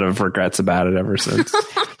had a lot of regrets about it ever since.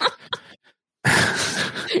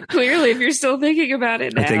 Clearly, if you're still thinking about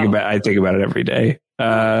it now. I think about it every day.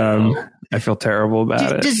 I feel terrible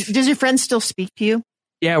about it. Does your friend still speak to you?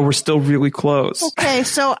 Yeah, we're still really close. Okay,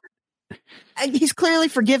 so he's clearly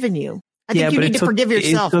forgiven you. I think you need to forgive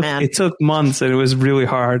yourself, man. It took months and it was really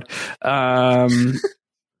hard.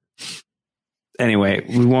 Anyway,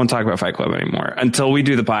 we won't talk about Fight Club anymore until we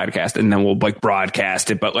do the podcast, and then we'll like broadcast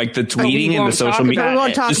it. But like the tweeting and the social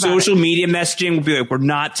media messaging will be like, we're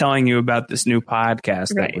not telling you about this new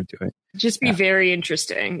podcast that we're doing. Just be very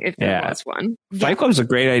interesting if there was one. Fight Club's a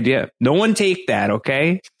great idea. No one take that,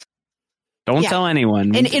 okay? Don't tell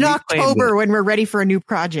anyone. And in October, when we're ready for a new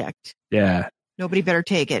project. Yeah. Nobody better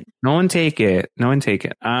take it. No one take it.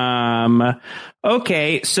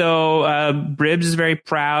 Okay, so Bribs is very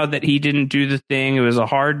proud that he didn't do the thing. It was a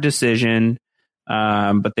hard decision,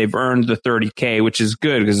 but they've earned the $30K, which is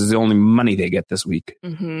good because it's the only money they get this week.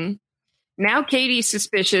 Mm-hmm. Now Katie's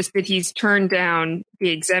suspicious that he's turned down the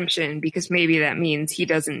exemption because maybe that means he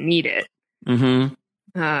doesn't need it.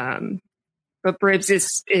 Mm-hmm. But Bribs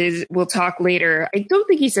is we'll talk later. I don't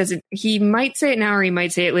think he says it. He might say it now or he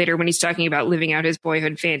might say it later when he's talking about living out his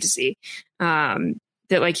boyhood fantasy. That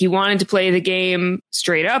like he wanted to play the game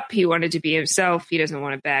straight up. He wanted to be himself. He doesn't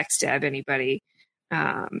want to backstab anybody.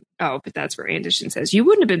 But that's where Anderson says you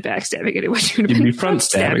wouldn't have been backstabbing anyone. You'd be front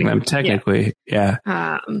stabbing them technically. Yeah.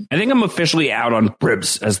 I think I'm officially out on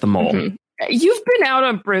Bribs as the mole. Mm-hmm. You've been out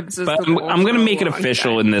on Bribs as the mole. I'm going to make it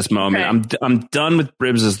official in this moment. Okay. I'm done with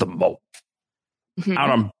Bribs as the mole. Mm-hmm. Out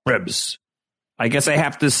on Bribs. I guess I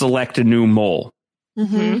have to select a new mole.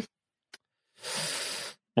 Mm-hmm.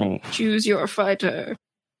 Choose your fighter.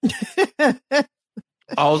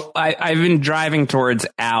 I've been driving towards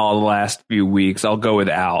Al the last few weeks. I'll go with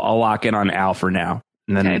Al. I'll lock in on Al for now.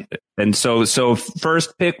 And then, so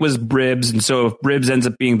first pick was Bribs. And so if Bribs ends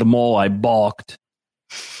up being the mole, I balked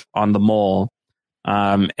on the mole.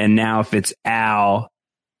 And now if it's Al,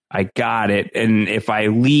 I got it. And if I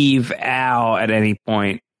leave Al at any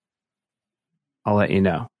point, I'll let you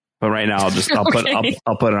know. But right now, I'll put it on Al. Okay.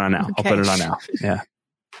 I'll put it on Al. Yeah.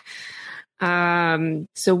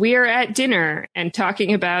 So we are at dinner and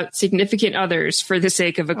talking about significant others for the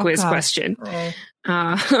sake of a quiz question.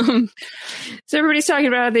 So everybody's talking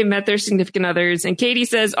about how they met their significant others, and Katie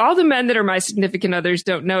says, all the men that are my significant others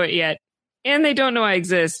don't know it yet, and they don't know I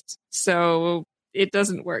exist, so it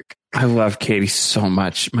doesn't work. I love Katie so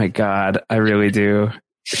much. My God, I really do.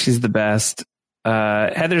 She's the best.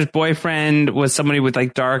 Heather's boyfriend was somebody with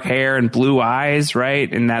like dark hair and blue eyes,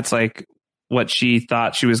 right? And that's like what she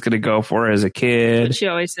thought she was going to go for as a kid. What she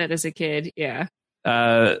always said as a kid, yeah.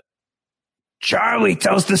 Charlie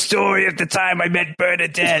tells the story of the time I met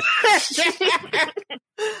Bernadette.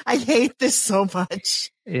 I hate this so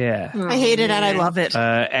much. Yeah. I hate it and I love it.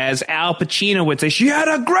 As Al Pacino would say, she had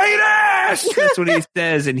a great ass. That's what he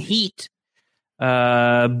says in Heat.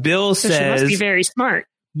 Bill So says, she must be very smart.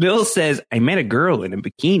 Bill says, I met a girl in a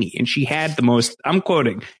bikini and she had the most, I'm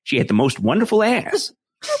quoting, she had the most wonderful ass.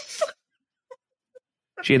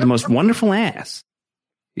 She had the most wonderful ass,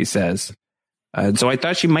 he says. So I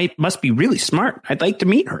thought she must be really smart. I'd like to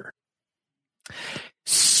meet her.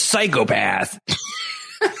 Psychopath.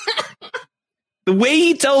 The way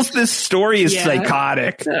he tells this story is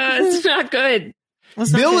psychotic. It's not good.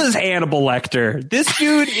 Bill is Hannibal Lecter. This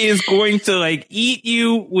dude is going to like eat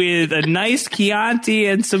you with a nice Chianti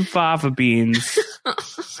and some fava beans.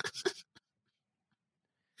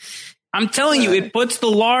 I'm telling you, it puts the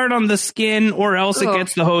lard on the skin or else it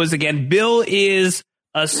gets the hose again. Bill is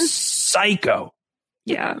a psycho.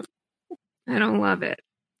 Yeah. I don't love it.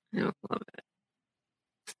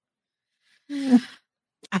 I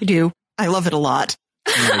do. I love it a lot.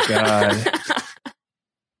 Oh my God.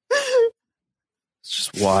 It's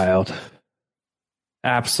just wild.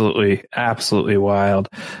 Absolutely wild.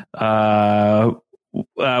 What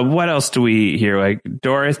else do we hear? Like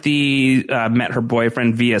Dorothy met her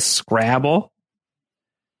boyfriend via Scrabble.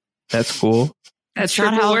 That's cool. That's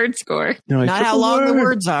triple word score. Like, not how long the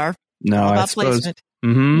words are. No, all I about suppose. placement.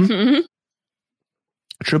 Mm-hmm.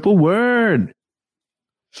 Triple word.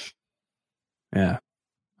 Yeah.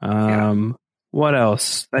 What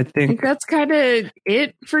else? I think that's kind of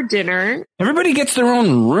it for dinner. Everybody gets their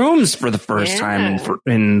own rooms for the first time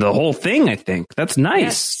in the whole thing. I think that's nice.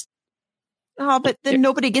 Yes. Oh, but then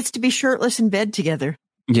nobody gets to be shirtless in bed together.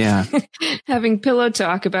 Yeah. Having pillow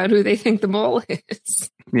talk about who they think the mole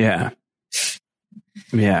is. Yeah.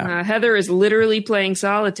 Yeah. Heather is literally playing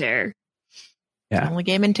solitaire. Yeah. Only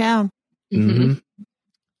game in town. Mm-hmm.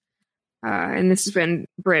 And this is when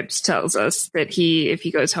Bribs tells us that if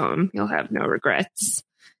he goes home, he'll have no regrets.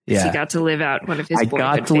 Yeah. He got to live out one of his boyhood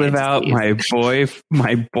I got to live out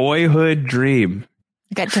my boyhood dream.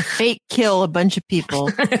 I got to fake kill a bunch of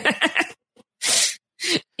people.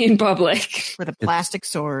 In public. With a plastic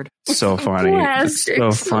sword. So funny.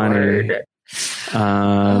 Plastic funny.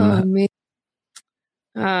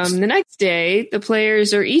 The next day, the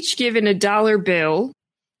players are each given a $1 bill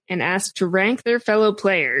and asked to rank their fellow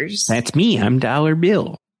players. That's me. I'm Dollar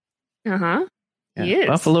Bill. Uh-huh. Yeah, He is.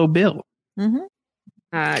 Buffalo Bill.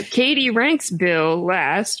 Mm-hmm. Katie ranks Bill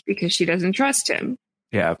last because she doesn't trust him.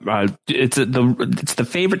 Yeah, it's the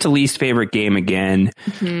favorite to least favorite game again,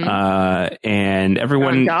 and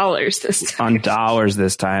everyone on dollars this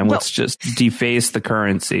time. Let's just deface the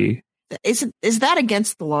currency. Is that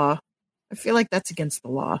against the law? I feel like that's against the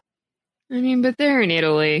law. I mean, but they're in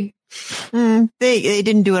Italy. They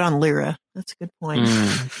didn't do it on lira. That's a good point.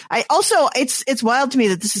 I also it's wild to me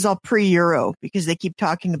that this is all pre-Euro because they keep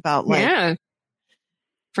talking about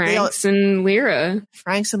francs and lira.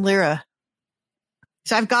 Francs and lira.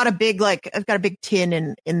 So I've got a big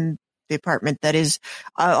tin in the apartment that is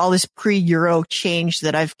all this pre-Euro change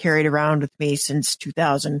that I've carried around with me since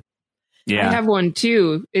 2000. Yeah, I have one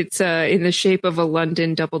too. It's in the shape of a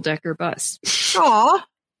London double-decker bus. Aw.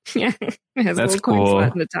 Yeah, it has That's a little coin cool.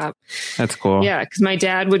 slot in the top. That's cool. Yeah, because my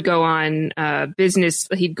dad would go on business.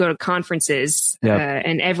 He'd go to conferences,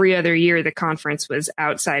 and every other year the conference was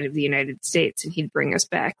outside of the United States, and he'd bring us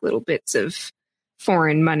back little bits of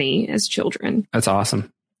foreign money as children. That's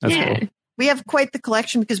awesome. That's cool. We have quite the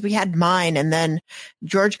collection because we had mine and then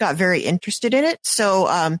George got very interested in it.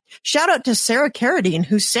 So shout out to Sarah Carradine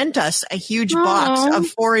who sent us a huge box of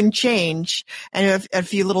foreign change and a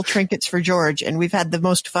few little trinkets for George. And we've had the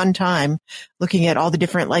most fun time looking at all the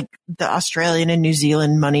different, like the Australian and New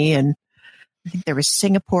Zealand money. And I think there was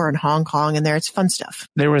Singapore and Hong Kong in there. It's fun stuff.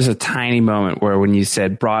 There was a tiny moment where when you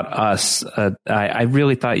said brought us, I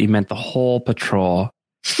really thought you meant the whole patrol.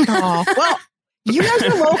 Oh, well. You guys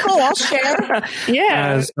are local. I'll share.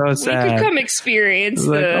 Yeah, so sad. we could come experience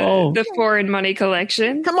the foreign money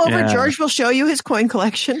collection. Come over, George. We'll show you his coin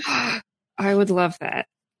collection. I would love that.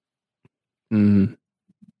 Mm.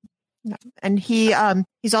 And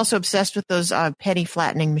he's also obsessed with those penny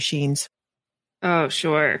flattening machines. Oh,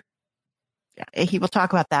 sure. Yeah, he will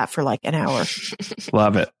talk about that for like an hour.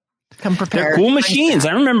 Love it. Come prepared. They're cool machines.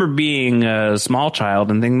 I remember being a small child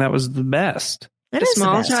and thinking that was the best. It is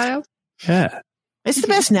small the best. child? Yeah. It's the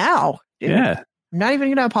best now. Dude. Yeah. I'm not even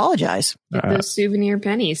going to apologize. Get those souvenir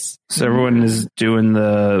pennies. So everyone is doing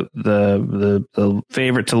the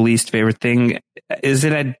favorite to least favorite thing. Is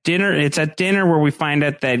it at dinner? It's at dinner where we find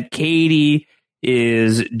out that Katie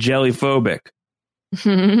is jellyphobic.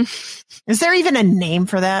 Is there even a name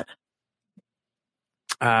for that?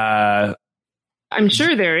 I'm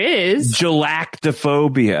sure there is.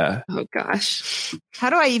 Galactophobia. Oh, gosh. How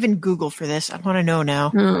do I even Google for this? I want to know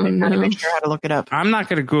now. Oh, I'm not no. even sure how to look it up. I'm not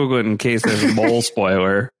going to Google it in case there's a mole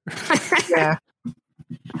spoiler. Yeah.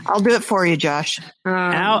 I'll do it for you, Josh.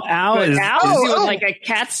 Al is doing like a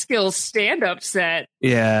Catskill stand-up set.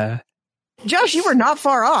 Yeah. Josh, you were not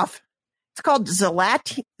far off. It's called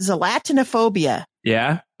Zelatinophobia.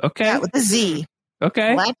 Yeah. Okay. Yeah, with a Z.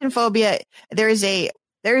 Okay. Zelatinophobia. There is a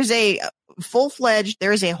full-fledged,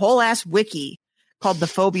 there is a whole ass wiki called the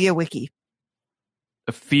Phobia Wiki.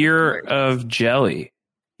 The fear of jelly.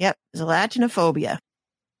 Yep. Zelatinophobia.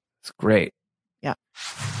 It's great. Yeah.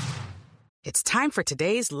 It's time for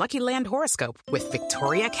today's Lucky Land horoscope with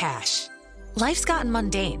Victoria Cash. Life's gotten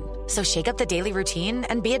mundane, so shake up the daily routine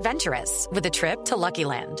and be adventurous with a trip to Lucky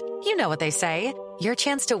Land. You know what they say. Your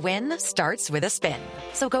chance to win starts with a spin.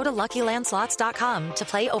 So go to LuckyLandSlots.com to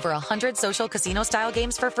play over 100 social casino-style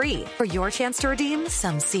games for free for your chance to redeem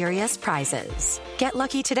some serious prizes. Get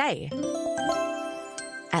lucky today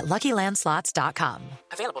at LuckyLandSlots.com.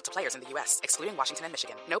 Available to players in the U.S., excluding Washington and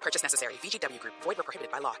Michigan. No purchase necessary. VGW Group. Void where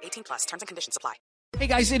prohibited by law. 18+. Terms and conditions apply. Hey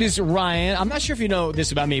guys, it is Ryan. I'm not sure if you know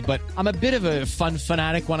this about me, but I'm a bit of a fun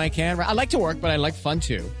fanatic when I can. I like to work, but I like fun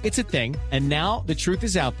too. It's a thing. And now the truth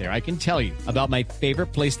is out there. I can tell you about my favorite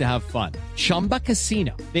place to have fun. Chumba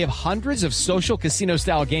Casino. They have hundreds of social casino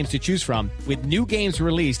style games to choose from with new games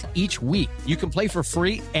released each week. You can play for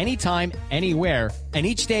free anytime, anywhere. And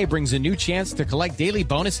each day brings a new chance to collect daily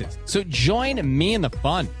bonuses. So join me in the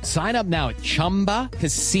fun. Sign up now at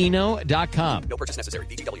ChumbaCasino.com. No purchase necessary.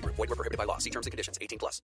 VGW Group. Void where prohibited by law. See terms and conditions.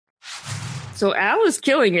 18+. So Al is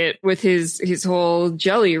killing it with his whole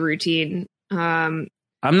jelly routine. I'm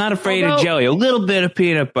not afraid of jelly. A little bit of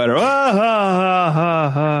peanut butter.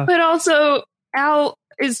 But also, Al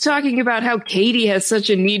is talking about how Katie has such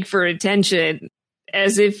a need for attention,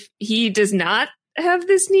 as if he does not have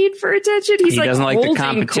this need for attention. He doesn't like the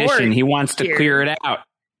competition. He wants to clear it out.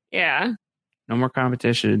 Yeah. No more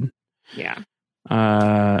competition. Yeah.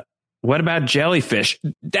 What about jellyfish?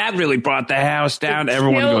 That really brought the house down.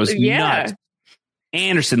 Everyone goes nuts.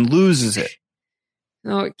 Anderson loses it.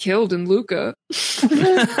 Oh, it killed in Luca.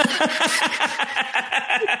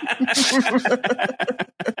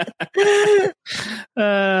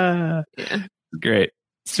 Great.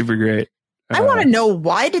 Super great. I want to know,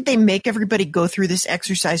 why did they make everybody go through this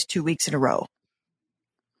exercise 2 weeks in a row?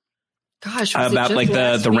 Gosh, about like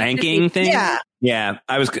the ranking thing? Yeah. Yeah.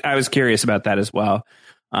 I was curious about that as well.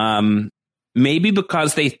 Maybe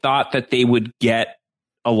because they thought that they would get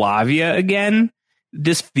Alavia again.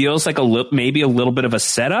 This feels like maybe a little bit of a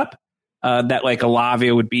setup, that like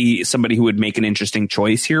Alavia would be somebody who would make an interesting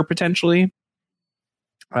choice here potentially.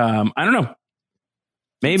 I don't know.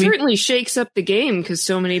 Maybe it certainly shakes up the game because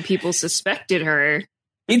so many people suspected her.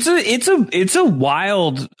 It's a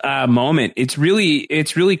wild moment. It's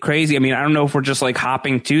really crazy. I mean, I don't know if we're just like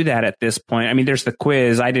hopping to that at this point. I mean, there's the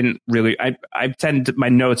quiz. I my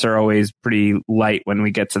notes are always pretty light when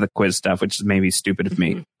we get to the quiz stuff, which is maybe stupid of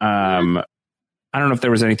me. I don't know if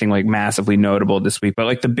there was anything like massively notable this week, but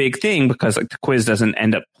like the big thing, because like the quiz doesn't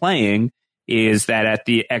end up playing, is that at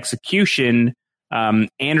the execution,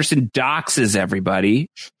 Anderson doxes everybody.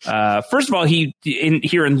 First of all,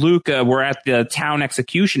 here in Luca, we're at the town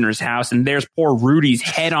executioner's house, and there's poor Rudy's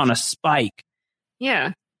head on a spike.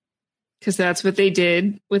 Yeah, because that's what they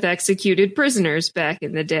did with executed prisoners back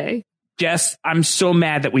in the day. Jess, I'm so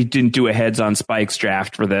mad that we didn't do a heads on spikes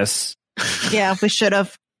draft for this. Yeah, we should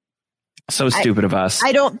have. So stupid of us.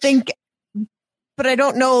 I don't think, but I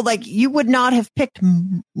don't know. Like, you would not have picked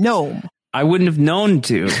Gnome. I wouldn't have known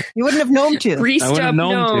to. You wouldn't have known to. Greased up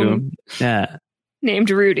gnome to. Yeah. Named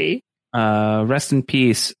Rudy. Rest in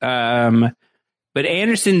peace. But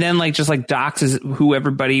Anderson then just doxes who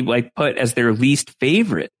everybody put as their least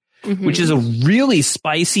favorite, which is a really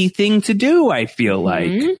spicy thing to do, I feel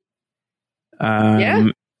like. Yeah.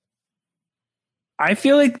 I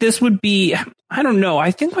feel like this would be, I don't know.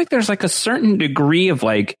 I think like there's like a certain degree of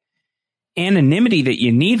like anonymity that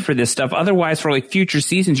you need for this stuff. Otherwise, for like future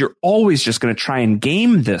seasons, you're always just going to try and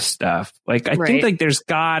game this stuff. Like, I think like there's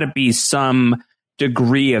got to be some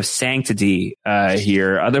degree of sanctity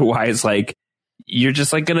here. Otherwise, like you're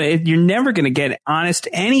just like you're never going to get honest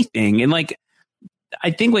anything. And like,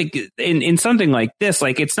 I think like in something like this,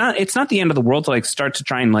 like it's not the end of the world to like start to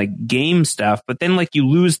try and like game stuff, but then like you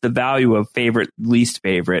lose the value of favorite, least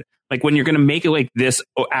favorite. Like when you're going to make it like this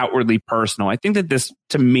outwardly personal, I think that this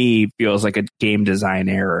to me feels like a game design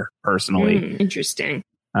error personally. Interesting.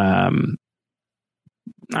 I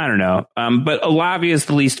don't know. But Olavia is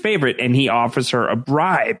the least favorite and he offers her a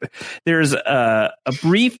bribe. There's a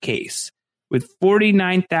briefcase with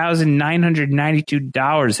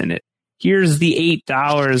 $49,992 in it. Here's the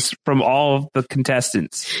 $8 from all of the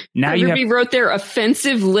contestants. Now Everybody wrote their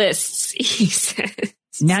offensive lists, he says.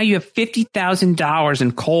 Now you have $50,000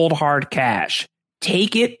 in cold hard cash.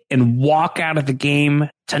 Take it and walk out of the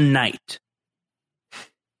game tonight.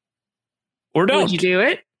 Or don't. Would you do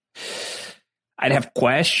it? I'd have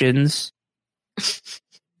questions.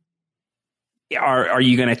 Are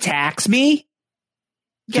you going to tax me?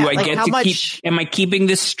 Yeah, Do I like get how to much? am I keeping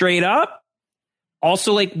this straight up?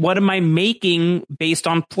 Also, like, what am I making based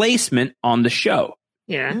on placement on the show?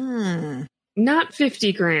 Yeah. Not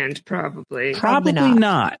 50 grand, probably. Probably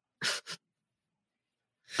not.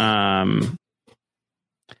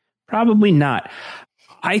 Probably not.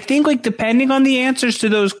 I think, like, depending on the answers to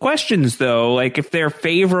those questions, though, like, if they're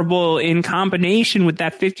favorable in combination with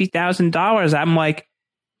that $50,000, I'm like,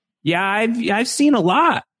 yeah, I've seen a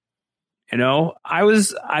lot. You know,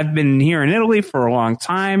 I've been here in Italy for a long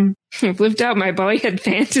time. I've lived out my boyhood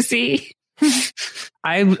fantasy.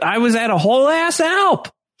 I was at a whole ass Alp,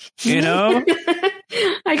 you know.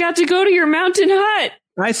 I got to go to your mountain hut.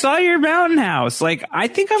 I saw your mountain house. Like, I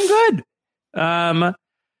think I'm good.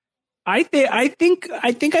 I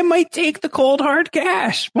think I might take the cold hard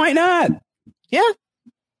cash. Why not? Yeah.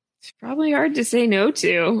 It's probably hard to say no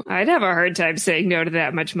to. I'd have a hard time saying no to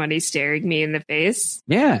that much money staring me in the face.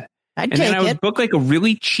 Yeah. I'd And take then I would it. book like a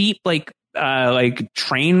really cheap like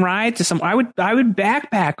train ride to some. I would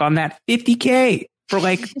backpack on that $50K for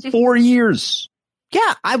like 4 years.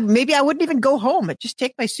 Yeah, maybe I wouldn't even go home. I'd just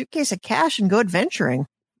take my suitcase of cash and go adventuring.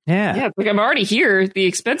 Yeah, like I'm already here. The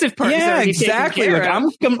expensive part is already exactly. taken care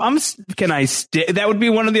Like of. Can I stay? That would be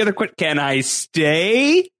one of the other quick. Can I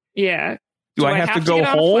stay? Yeah. Do I have to go get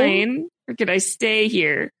on a home? plane, or can I stay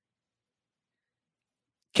here?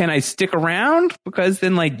 Can I stick around? Because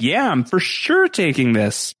then, like, yeah, I'm for sure taking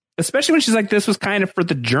this. Especially when she's like, this was kind of for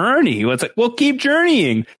the journey. It's like, well, keep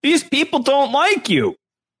journeying. These people don't like you.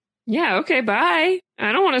 Yeah, okay, bye.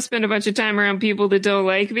 I don't want to spend a bunch of time around people that don't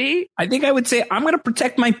like me. I think I would say, I'm going to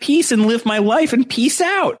protect my peace and live my life and peace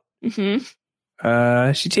out.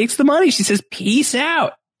 Mm-hmm. She takes the money. She says, peace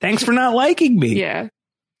out. Thanks for not liking me. Yeah.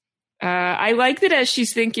 I like that as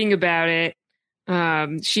she's thinking about it,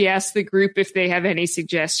 she asks the group if they have any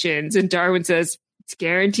suggestions, and Darwin says, it's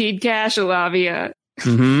guaranteed cash, Olavia.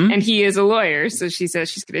 Mm-hmm. And he is a lawyer, so she says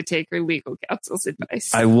she's going to take her legal counsel's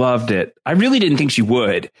advice. I loved it. I really didn't think she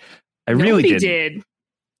would. Nobody did.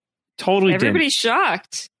 Totally did. Everybody's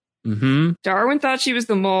shocked. Mm-hmm. Darwin thought she was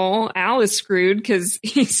the mole. Al is screwed because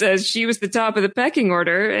he says she was the top of the pecking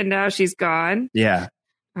order, and now she's gone. Yeah.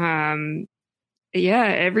 Yeah,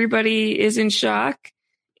 everybody is in shock.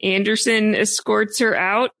 Anderson escorts her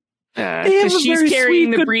out because she's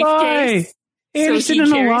carrying the briefcase. Anderson so and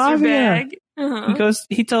he carries her Olavia. bag.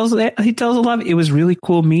 He tells Olavia, it was really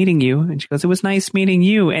cool meeting you, and she goes, it was nice meeting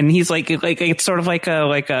you. And he's like it's sort of like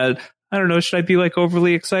a I don't know, should I be like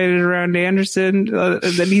overly excited around Anderson? And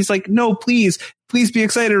then he's like, no, please be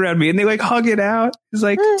excited around me. And they like hug it out. He's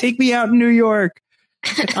like, take me out in New York.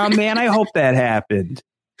 Oh man, I hope that happened.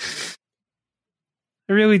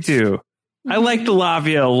 I really do. I liked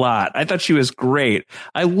Olavia a lot. I thought she was great.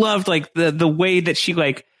 I loved like the way that she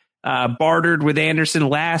like bartered with Anderson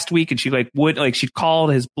last week, and she like she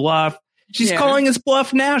called his bluff. She's calling his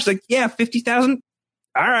bluff now. She's like, yeah, 50,000.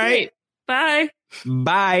 All right. Great.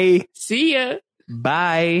 Bye. See ya.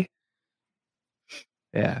 Bye.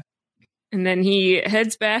 Yeah. And then he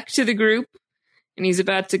heads back to the group, and he's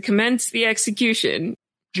about to commence the execution.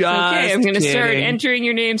 Okay, I'm going to start entering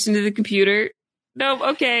your names into the computer. Nope.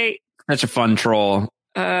 Okay. Such a fun troll.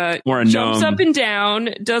 Or a jumps gnome. up and down,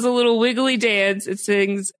 does a little wiggly dance. It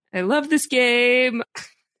sings, I love this game.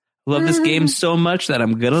 Love this game so much that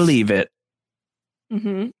I'm going to leave it.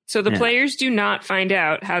 Mm-hmm. So the players do not find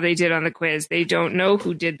out how they did on the quiz. They don't know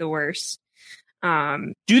who did the worst.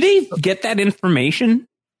 Do they get that information?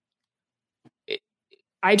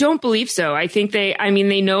 I don't believe so. I think they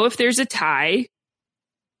know if there's a tie,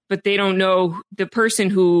 but they don't know the person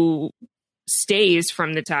who stays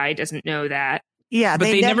from the tie doesn't know that. Yeah, but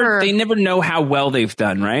they never know how well they've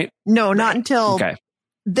done, right? No, not until okay.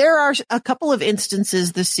 There are a couple of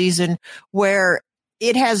instances this season where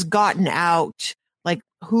it has gotten out, like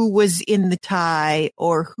who was in the tie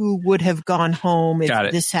or who would have gone home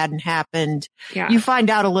if this hadn't happened. Yeah. You find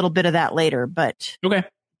out a little bit of that later, but okay.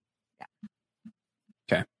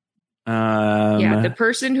 Yeah. Okay. The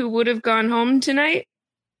person who would have gone home tonight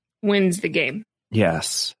wins the game.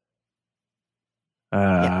 Yes.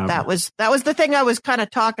 That was the thing I was kind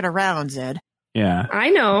of talking around, Zed. Yeah.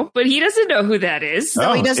 I know, but he doesn't know who that is.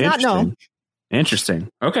 No, he does not know. Interesting.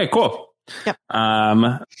 Okay, cool. Yep.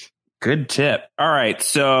 Good tip. All right,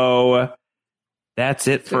 so that's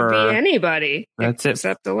it for Could be anybody. That's it.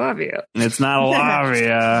 Except Olavia. It's not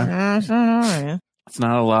Olavia. It's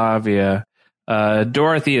not Olavia.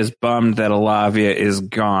 Dorothy is bummed that Olavia is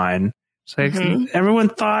gone. It's like everyone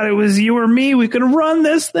thought it was you or me. We could run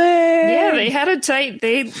this thing. Yeah, they had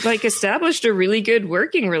they established a really good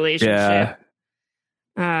working relationship.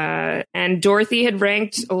 Yeah. And Dorothy had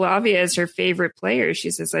ranked Olavia as her favorite player.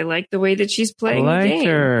 She says, I like the way that she's playing the game.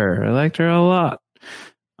 I liked her a lot.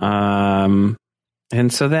 And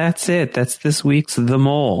so that's it. That's this week's The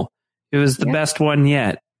Mole. It was the best one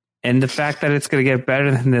yet. And the fact that it's going to get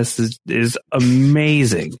better than this is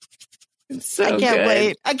amazing. So I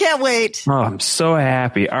can't wait. Oh, I'm so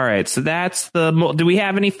happy. All right. So that's the Mole. Do we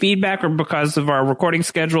have any feedback or because of our recording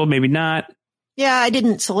schedule? Maybe not. Yeah, I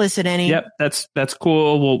didn't solicit any. Yep, that's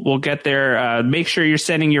cool. We'll get there. Make sure you're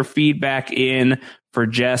sending your feedback in for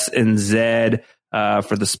Jess and Zed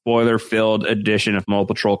for the spoiler-filled edition of Mole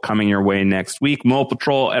Patrol coming your way next week. Mole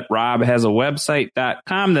Patrol at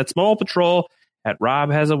robhasawebsite.com. That's Mole Patrol at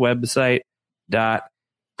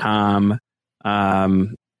robhasawebsite.com.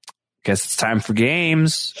 Guess it's time for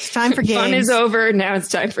games. It's time for games. Fun is over. Now it's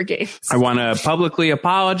time for games. I want to publicly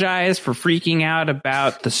apologize for freaking out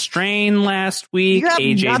about the strain last week.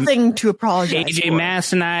 You have nothing to apologize AJ for.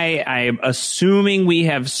 Mass and I'm assuming we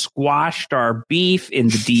have squashed our beef in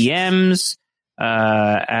the DMs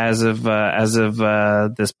as of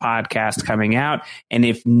this podcast coming out. And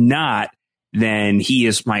if not, then he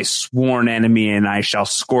is my sworn enemy and I shall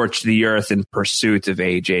scorch the earth in pursuit of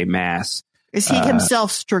AJ Mass. Is he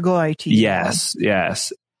himself Strigoi to you? Yes.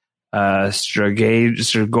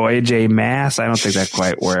 Strigoi J Mass. I don't think that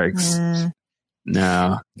quite works.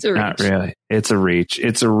 No, not really. It's a reach.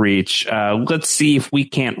 Let's see if we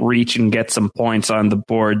can't reach and get some points on the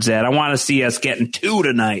board, Zed. I want to see us getting 2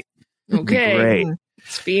 tonight. Okay. Great.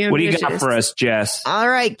 What do you got for us, Jess? All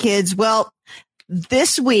right, kids. Well,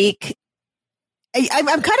 this week, I'm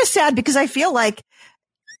kind of sad because I feel like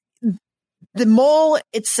the Mole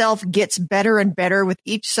itself gets better and better with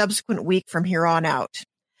each subsequent week from here on out.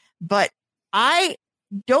 But I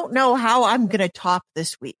don't know how I'm going to top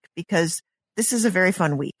this week because this is a very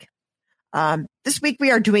fun week. This week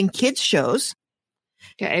we are doing kids shows.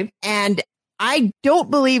 Okay. And I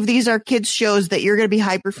don't believe these are kids shows that you're going to be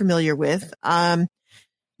hyper familiar with.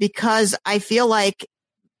 Because I feel like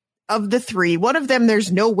of the 3, one of them,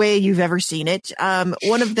 there's no way you've ever seen it.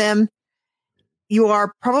 One of them, you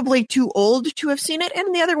are probably too old to have seen it.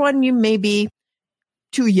 And the other one, you may be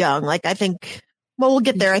too young. Like, I think, well, we'll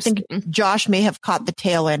get there. I think Josh may have caught the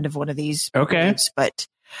tail end of one of these. Okay. Games, but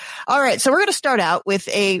all right. So we're going to start out with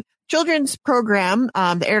a children's program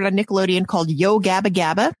that aired on Nickelodeon called Yo Gabba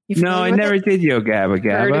Gabba. No, I never did Yo Gabba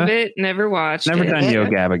Gabba. Heard of it, never watched never it. Never done Yo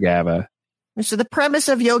Gabba Gabba. So the premise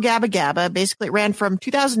of Yo Gabba Gabba basically ran from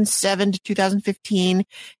 2007 to 2015,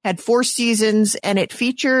 had 4 seasons, and it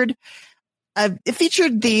featured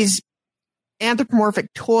these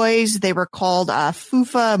anthropomorphic toys. They were called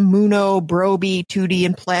Fufa, Muno, Broby, Tootie,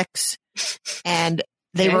 and Plex. And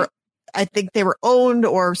I think they were owned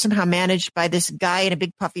or somehow managed by this guy in a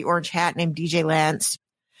big puffy orange hat named DJ Lance.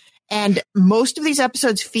 And most of these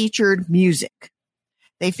episodes featured music.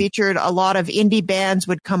 They featured a lot of indie bands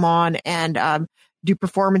would come on and do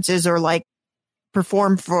performances or like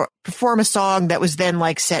perform a song that was then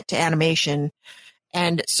like set to animation.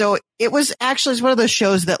 And so it was one of those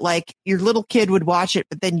shows that like your little kid would watch it,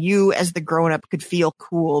 but then you as the grown up could feel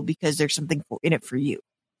cool because there's something in it for you.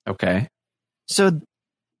 Okay. So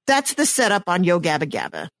that's the setup on Yo Gabba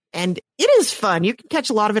Gabba. And it is fun. You can catch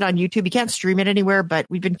a lot of it on YouTube. You can't stream it anywhere, but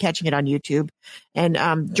we've been catching it on YouTube. And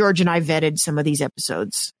George and I vetted some of these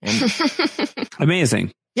episodes. And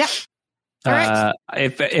amazing. Yeah. All right.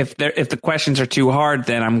 If the questions are too hard,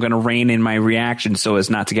 then I'm going to rein in my reaction so as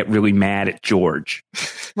not to get really mad at George.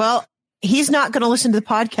 Well, he's not going to listen to the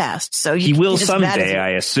podcast. So he will someday,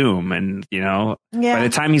 I assume. And, by the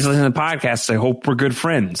time he's listening to the podcast, I hope we're good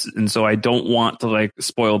friends. And so I don't want to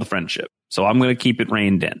spoil the friendship. So I'm going to keep it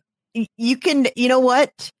reined in. You know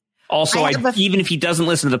what? Also, even if he doesn't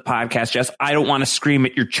listen to the podcast, Jess, I don't want to scream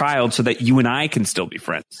at your child so that you and I can still be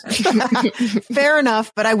friends. Fair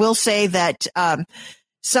enough. But I will say that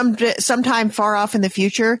sometime far off in the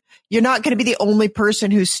future, you're not going to be the only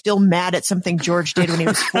person who's still mad at something George did when he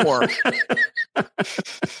was 4.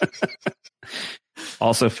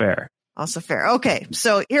 Also fair. Okay,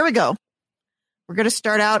 so here we go. We're going to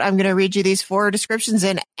start out. I'm going to read you these 4 descriptions,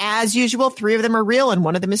 and as usual, 3 of them are real and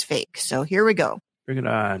 1 of them is fake. So here we go. Bring it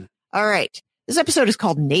on. All right. This episode is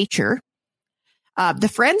called Nature. The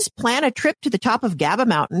friends plan a trip to the top of Gaba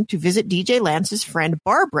Mountain to visit DJ Lance's friend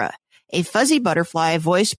Barbara, a fuzzy butterfly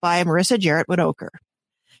voiced by Marissa Jarrett Winokur.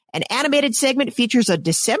 An animated segment features a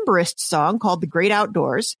Decemberist song called The Great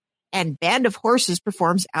Outdoors, and Band of Horses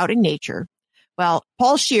performs Out in Nature, while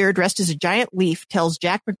Paul Scheer, dressed as a giant leaf, tells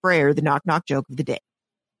Jack McBrayer the knock-knock joke of the day.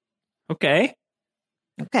 Okay.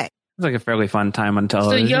 It's like a fairly fun time on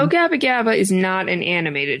television. So Yo Gabba Gabba is not an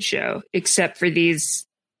animated show, except for these.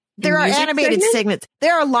 There are animated segments.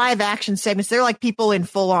 There are live action segments. They're like people in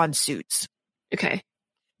full on suits. Okay.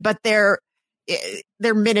 But they're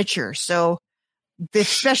miniature. So the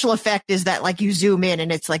special effect is that you zoom in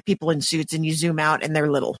and it's like people in suits, and you zoom out and they're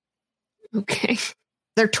little. Okay.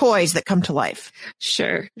 They're toys that come to life.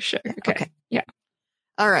 Sure. Okay. Yeah.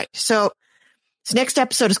 All right. So this next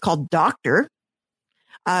episode is called Doctor.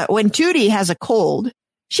 When Tootie has a cold,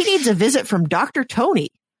 she needs a visit from Dr. Tony,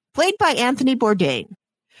 played by Anthony Bourdain,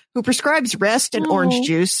 who prescribes rest and orange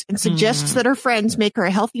juice and suggests that her friends make her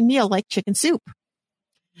a healthy meal like chicken soup.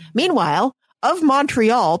 Meanwhile, Of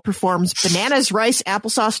Montreal performs Bananas Rice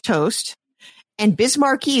Applesauce Toast, and Biz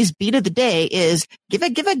Marquis's beat of the day is Give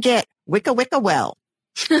a Get, Wicca Wicca Well.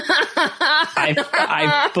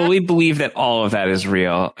 I fully believe that all of that is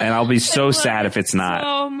real, and I'll be so sad if it's not.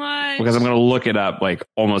 So much. Because I'm going to look it up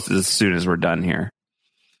almost as soon as we're done here.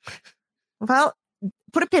 Well,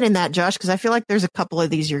 put a pin in that, Josh, because I feel like there's a couple of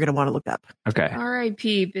ththese you're going to want to look up. Okay.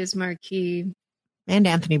 R.I.P. Biz Marquis. And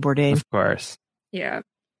Anthony Bourdain. Of course. Yeah.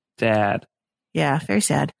 Sad. Yeah, very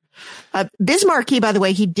sad. Biz Marquis, by the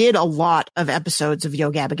way, he did a lot of episodes of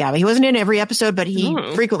Yo Gabba Gabba. He wasn't in every episode, but he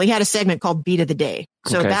frequently had a segment called Beat of the Day.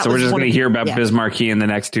 So we're just going to hear about Biz Marquis in the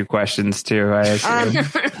next 2 questions, too, I assume.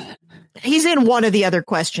 He's in one of the other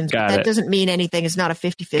questions, but that doesn't mean anything. It's not a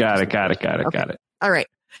 50-50. Got it. All right.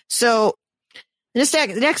 So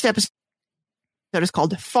the next episode is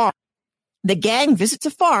called Farm. The gang visits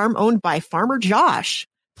a farm owned by Farmer Josh,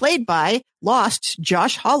 played by lost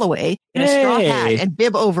Josh Holloway in a straw hat and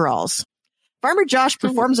bib overalls. Farmer Josh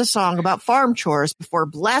performs a song about farm chores before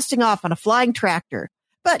blasting off on a flying tractor,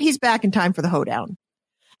 but he's back in time for the hoedown.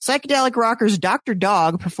 Psychedelic rockers Dr.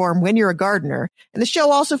 Dog perform When You're a Gardener, and the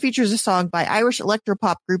show also features a song by Irish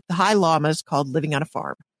electropop group The High Llamas called Living on a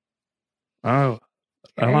Farm. Oh,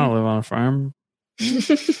 I want to live on a farm.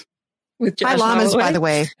 With Josh High Llamas, Holloway? by the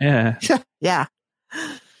way. Yeah. Yeah.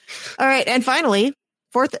 All right. And finally,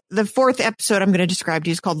 the fourth episode I'm going to describe to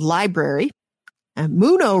you is called Library.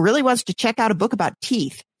 Muno really wants to check out a book about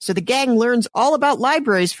teeth. So the gang learns all about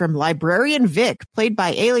libraries from Librarian Vic, played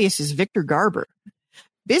by Alias's Victor Garber.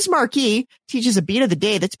 Biz Marquis teaches a beat of the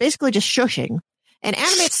day that's basically just shushing. An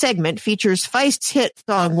animated segment features Feist's hit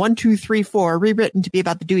song 1, 2, 3, 4, rewritten to be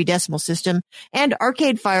about the Dewey Decimal System, and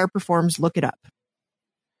Arcade Fire performs Look It Up.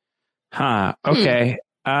 Okay.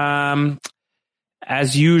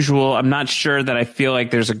 As usual, I'm not sure that I feel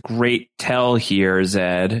like there's a great tell here,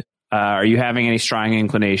 Zed. Are you having any strong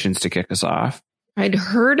inclinations to kick us off? I'd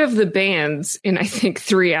heard of the bands in, I think,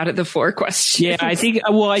 3 out of the 4 questions. Yeah, I think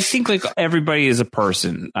everybody is a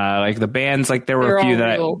person. The bands, there were a few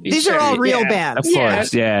that these are all real bands. Of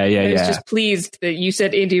course. Yeah. I was just pleased that you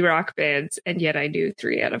said indie rock bands, and yet I knew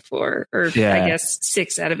 3 out of 4, or I guess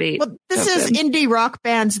 6 out of 8. Well, this is indie rock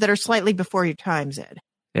bands that are slightly before your time, Zed.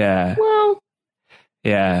 Yeah. Well,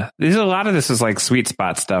 yeah. A lot of this is sweet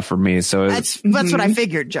spot stuff for me. So that's what I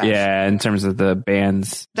figured, Josh. Yeah, in terms of the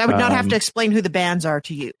bands. I would not have to explain who the bands are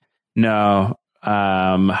to you. No.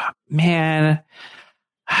 Man.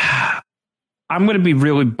 I'm going to be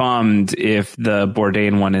really bummed if the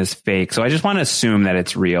Bourdain one is fake. So I just want to assume that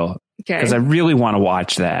it's real. Okay. Because I really want to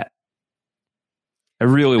watch that. I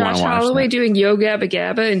really want to watch Holloway that. doing Yo Gabba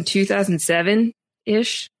Gabba in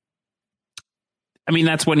 2007-ish? I mean,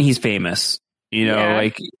 that's when he's famous.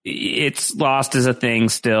 It's lost as a thing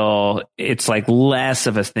still. It's less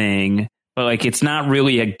of a thing, but it's not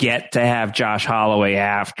really a get to have Josh Holloway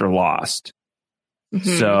after Lost.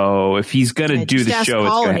 Mm-hmm. So if he's going to do the show,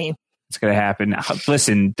 It's going to happen.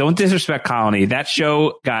 Listen, don't disrespect Colony. That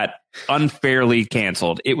show got unfairly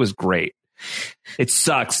canceled. It was great. It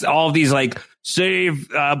sucks. All of these like save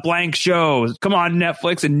blank shows. Come on,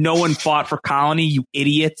 Netflix. And no one fought for Colony, you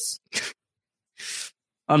idiots.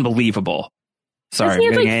 Unbelievable. Sorry.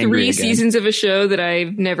 Doesn't he have like 3 seasons of a show that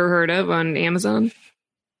I've never heard of on Amazon?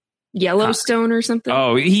 Yellowstone or something?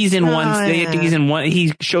 Oh, he's in one. He's in one.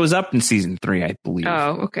 He shows up in season 3, I believe.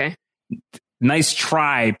 Oh, okay. Nice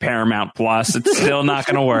try, Paramount Plus. It's still not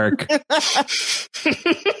going to work.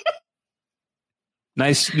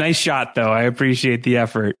 Nice shot, though. I appreciate the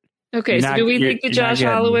effort. Okay, so do we think the Josh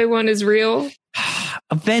Holloway one is real?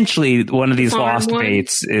 Eventually, one of these lost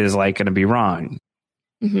debates is like going to be wrong.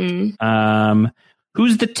 Mm-hmm.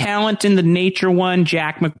 Who's the talent in the nature one?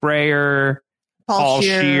 Jack McBrayer, Paul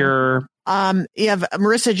Scheer. You have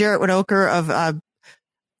Marissa Jarrett Winokur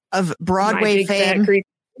of Broadway fame.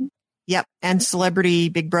 Yep, and Celebrity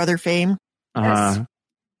Big Brother fame. Yes.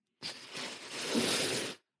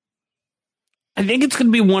 I think it's going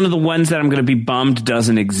to be one of the ones that I'm going to be bummed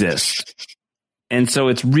doesn't exist. And so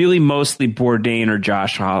it's really mostly Bourdain or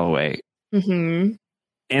Josh Holloway. Mm-hmm.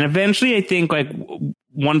 And eventually I think like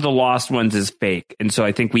one of the lost ones is fake. And so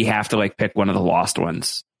I think we have to like pick one of the lost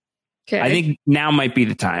ones. Okay. I think now might be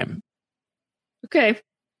the time. Okay.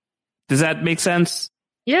 Does that make sense?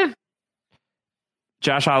 Yeah.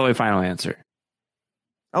 Josh Holloway, final answer.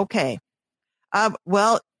 Okay.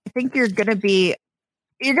 Well, I think you're going to be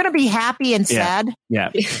happy and sad. Yeah.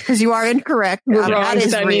 Because you are incorrect.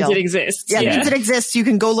 That means it exists. Yeah, it means it exists. You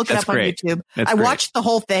can go look it up great. on YouTube. That's I great. watched the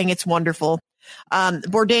whole thing. It's wonderful.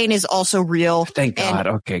 Bourdain is also real. Thank God.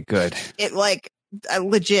 Okay, good. It like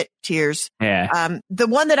legit tears. Yeah. The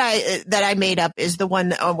one that I made up is the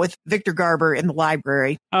one with Victor Garber in the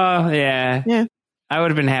library. Oh, yeah. Yeah. I would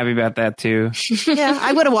have been happy about that too. Yeah,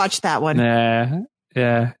 I would have watched that one.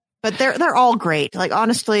 Yeah. But they're all great. Like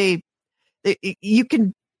honestly, you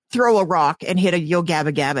can throw a rock and hit a Yo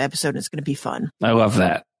Gabba Gabba episode and it's going to be fun. I love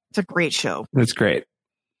that. It's a great show. That's great.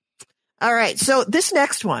 All right. So this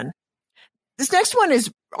next one is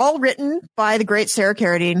all written by the great Sarah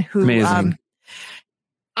Carradine, who Amazing.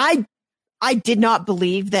 I did not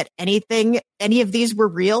believe that any of these were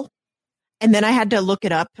real. And then I had to look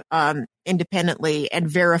it up independently and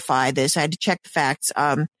verify this. I had to check the facts.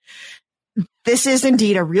 This is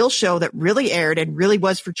indeed a real show that really aired and really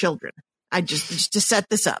was for children. I just to set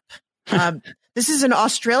this up. This is an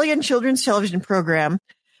Australian children's television program.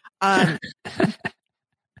 It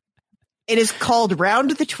is called Round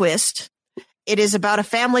the Twist. It is about a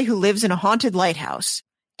family who lives in a haunted lighthouse,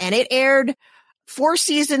 and it aired 4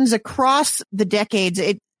 seasons across the decades.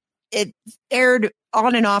 It aired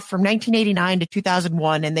on and off from 1989 to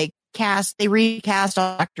 2001, and they recast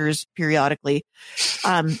actors periodically.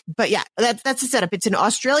 But yeah, that's the setup. It's an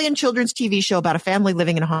Australian children's TV show about a family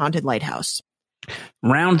living in a haunted lighthouse.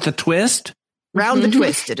 Round the Twist? Round the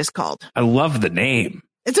Twist, it is called. I love the name.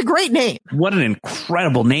 It's a great name. What an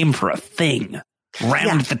incredible name for a thing.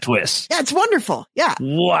 Round the Twist. Yeah, it's wonderful. Yeah.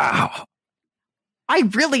 Wow. I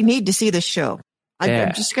really need to see this show.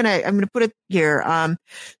 I'm gonna put it here.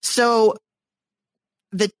 So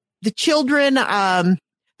the children,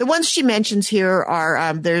 the ones she mentions here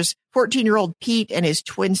are, there's 14-year-old Pete and his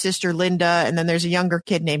twin sister Linda, and then there's a younger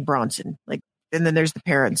kid named Bronson. And then there's the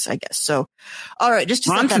parents, I guess. So, all right, just to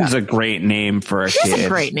Bronson's a great name for a kid. It's a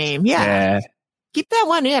great name, yeah. Keep that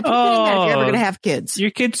one. Yeah, put that in there if you're ever going to have kids.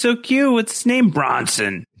 Your kid's so cute. What's his name?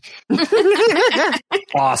 Bronson.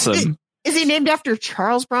 Awesome. Is he named after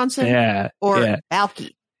Charles Bronson? Yeah. Or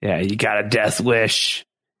Balky? Yeah, you got a death wish.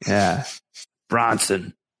 Yeah.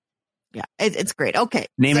 Bronson. Yeah, it's great. Okay.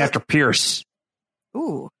 Named after Pierce.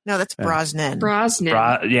 Ooh, no, that's Brosnan.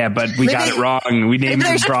 Yeah, but we got it wrong. We named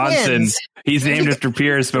him Bronson. Twins. He's named after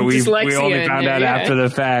Pierce, but we only found out after the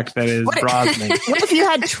fact that it's Brosnan. What if you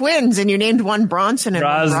had twins and you named one Bronson and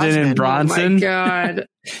Brosnan one Brosnan? and Bronson? Oh my God.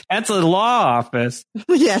 That's a law office.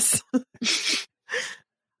 Yes.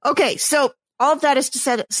 Okay, so all of that is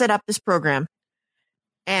to set up this program.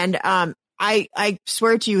 And I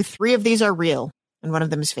swear to you, 3 of these are real and 1 of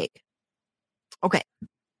them is fake. Okay,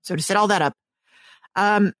 so to set all that up,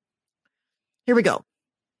 here we go.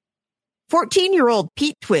 14-year-old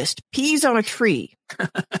Pete Twist pees on a tree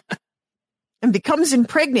and becomes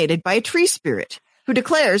impregnated by a tree spirit who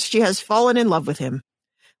declares she has fallen in love with him.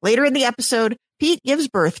 Later in the episode, Pete gives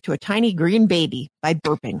birth to a tiny green baby by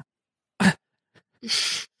burping.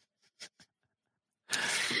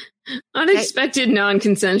 Unexpected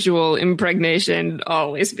non-consensual impregnation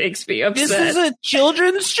always makes me upset. This is a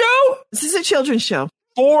children's show? This is a children's show.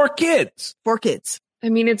 4 kids. 4 kids. I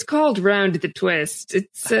mean, it's called Round the Twist.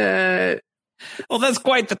 It's Well, that's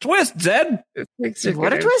quite the twist, Zed.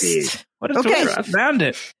 What a twist. What a twist. Found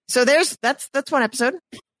it. So that's one episode.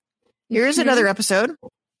 Here's another episode.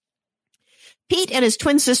 Pete and his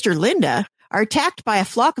twin sister Linda are attacked by a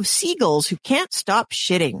flock of seagulls who can't stop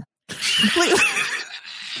shitting. Completely.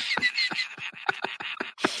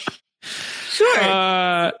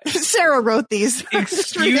 Sure. Sarah wrote these.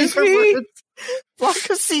 Excuse me? Flock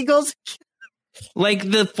of seagulls. Like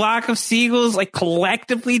the flock of seagulls, like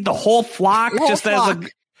collectively, the whole flock, as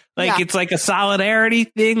it's like a solidarity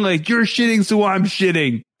thing. Like you're shitting, so I'm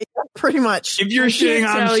shitting. Yeah, pretty much. If you're shitting,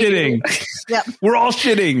 I'm shitting. Yep. We're all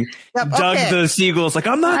shitting. Yep, Doug the seagulls, like,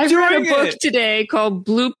 I'm not doing it. I read a book today called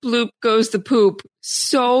Bloop Bloop Goes the Poop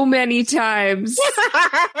so many times.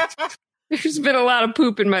 There's been a lot of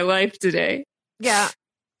poop in my life today. Yeah.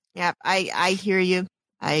 Yeah. I hear you.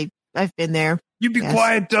 I've been there. You be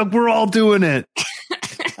quiet, Doug. We're all doing it.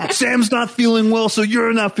 Sam's not feeling well, so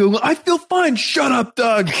you're not feeling well. I feel fine. Shut up,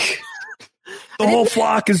 Doug. The whole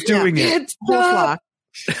flock is doing it. The whole flock.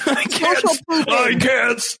 I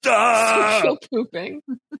can't stop. Social pooping.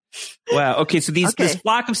 Wow. Okay. So this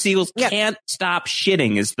flock of seagulls can't stop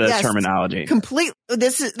shitting is the terminology. Complete.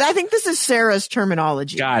 I think this is Sarah's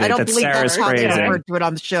terminology. Got it. I don't That's believe Sarah's that's how they phrasing. referred to it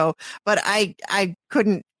on the show, but I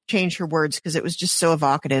couldn't change her words because it was just so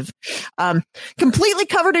evocative. Completely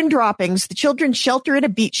covered in droppings, the children shelter in a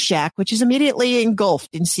beach shack, which is immediately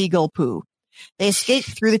engulfed in seagull poo. They escape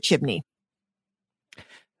through the chimney.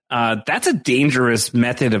 That's a dangerous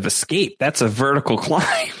method of escape. That's a vertical climb.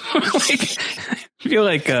 I feel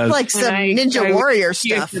like some Ninja Warrior stuff.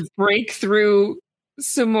 You have to break through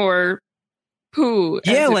some more poo.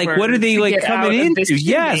 Yeah, like what are they like coming into?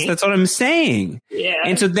 Yes, that's what I'm saying. Yeah.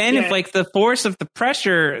 And so then if like the force of the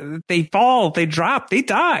pressure, they fall, they drop, they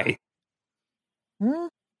die.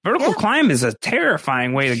 Vertical climb is a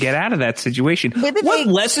terrifying way to get out of that situation. What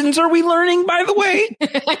lessons are we learning, by the way?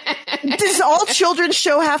 Does all children's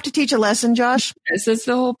show have to teach a lesson, Josh? Yes, that's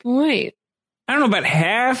the whole point. I don't know about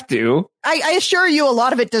have to. I assure you a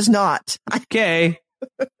lot of it does not. Okay.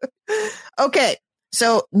 Okay.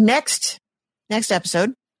 So next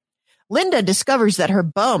episode, Linda discovers that her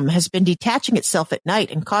bum has been detaching itself at night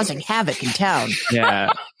and causing havoc in town.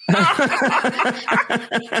 Yeah.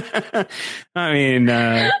 I mean,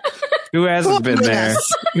 who hasn't been there?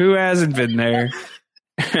 Who hasn't been there?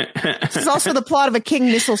 This is also the plot of a King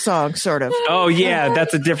Missile song, sort of. Oh, yeah.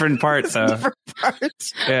 That's a different part, though. Different part.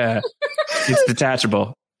 Yeah. It's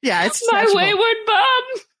detachable. Yeah, it's my detachable. wayward bum.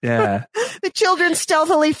 Yeah. The children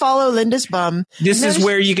stealthily follow Linda's bum. This is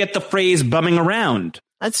where you get the phrase bumming around.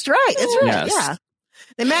 That's right. That's right. Yes. Yeah.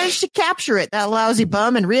 They manage to capture it, that lousy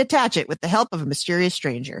bum, and reattach it with the help of a mysterious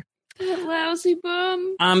stranger. That lousy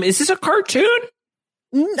bum. Is this a cartoon?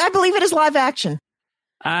 I believe it is live action.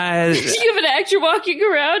 You have an actor walking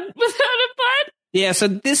around without a butt? Yeah, so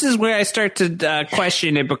this is where I start to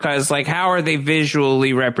question it because, like, how are they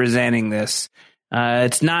visually representing this?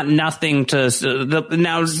 It's not nothing to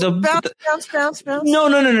bounce.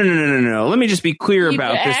 No. Let me just be clear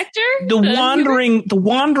about this. Actor? The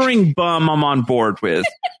wandering bum I'm on board with.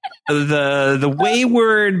 the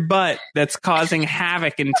wayward butt that's causing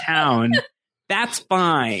havoc in town. That's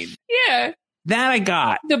fine. Yeah. That I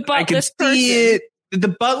got. The buttless I can see it. The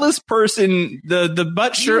buttless person, the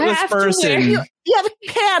butt shirtless person. You have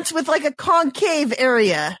pants with like a concave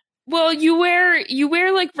area. Well, you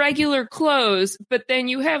wear like regular clothes, but then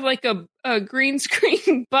you have like a green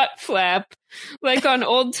screen butt flap, like on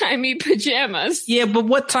old timey pajamas. Yeah, but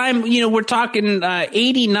what time? We're talking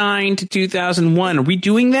 89 to 2001. Are we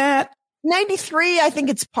doing that? 93, I think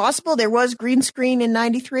it's possible. There was green screen in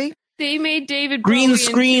 93. They made David green Bowie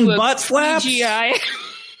screen into butt flaps. CGI.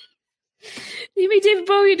 They made David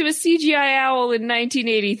Bowie into a CGI owl in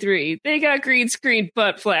 1983. They got green screen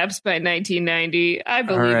butt flaps by 1990. I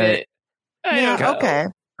believe it. Okay.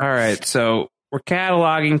 All right. So we're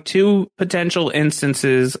cataloging 2 potential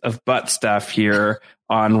instances of butt stuff here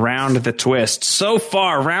on Round the Twist. So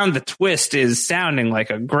far, Round the Twist is sounding like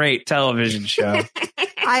a great television show.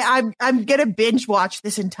 I'm gonna binge watch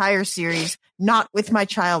this entire series, not with my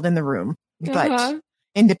child in the room, but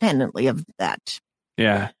independently of that.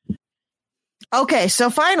 Yeah. Okay, so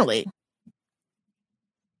finally,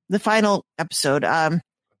 the final episode that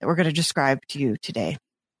we're going to describe to you today.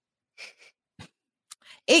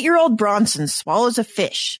 8-year-old Bronson swallows a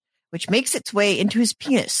fish, which makes its way into his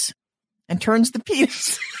penis and turns the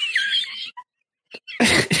penis.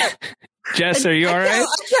 Jess, are you all right? I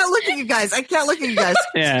can't look at you guys.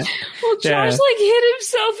 Yeah. Well, Josh like hit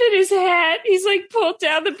himself in his hat. He's like pulled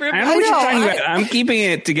down the brim. I know what you're talking about. I'm keeping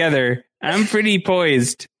it together. I'm pretty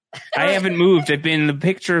poised. I haven't moved. I've been the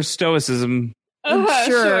picture of stoicism.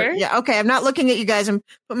 Sure. Yeah. Okay. I'm not looking at you guys. I'm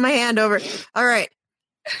putting my hand over. All right.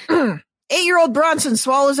 8-year-old Bronson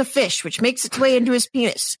swallows a fish, which makes its way into his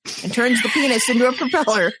penis and turns the penis into a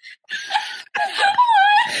propeller.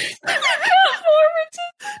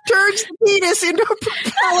 Turns the penis into a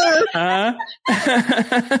propeller.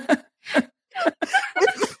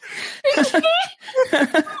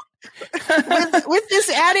 With this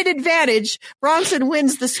added advantage, Bronson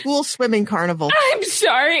wins the school swimming carnival. I'm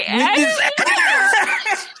sorry.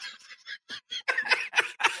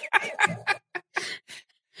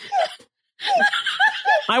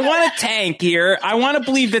 I want a tank here. I want to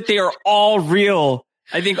believe that they are all real.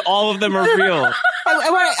 I think all of them are real.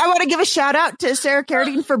 I want to give a shout out to Sarah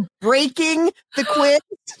Carradine for breaking the quiz.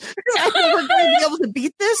 I think we're going to be able to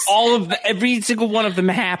beat this. Every single one of them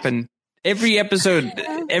happened. Every episode,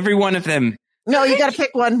 every one of them. No, you got to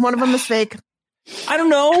pick one. One of them is fake. I don't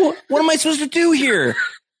know. What am I supposed to do here?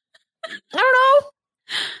 I don't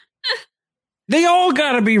know. They all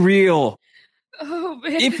got to be real. Oh,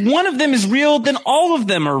 man. If one of them is real, then all of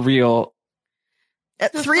them are real.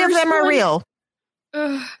 Three of them are real.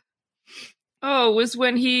 Was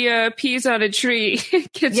when he pees on a tree,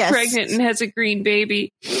 gets pregnant, and has a green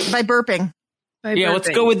baby. By burping. Let's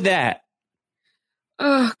go with that.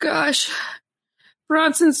 Oh, gosh.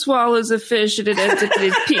 Bronson swallows a fish and it ends up in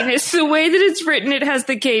his penis. The way that it's written, it has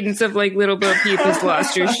the cadence of like Little Bo Peep has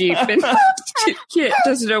lost her sheep and Kit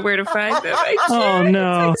doesn't know where to find them. Oh,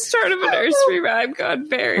 no. It's like the start of a nursery rhyme gone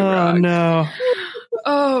very wrong. Oh, no.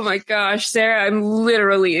 Oh, my gosh, Sarah, I'm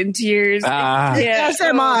literally in tears. Yes,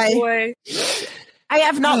 am I. Boy. I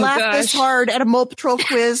have not laughed this hard at a Mole Patrol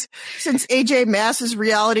quiz since AJ Mass's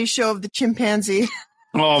reality show of the chimpanzee.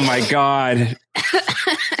 Oh, my God.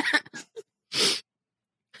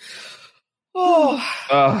 You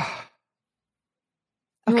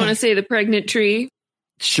want to say the pregnant tree?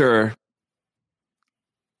 Sure.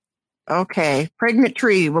 Okay. Pregnant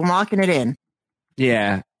tree. We're locking it in.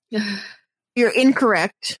 Yeah. You're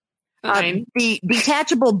incorrect. Fine. The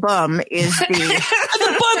detachable bum is the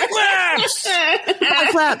the butt flaps. butt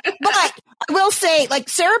flap. But I will say, like,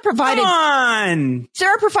 Sarah provided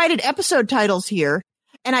episode titles here,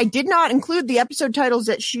 and I did not include the episode titles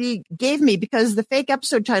that she gave me because the fake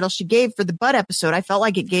episode title she gave for the butt episode, I felt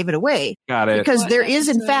like it gave it away. Got it. Because there is,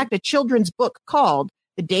 in fact, a children's book called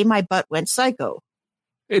 "The Day My Butt Went Psycho."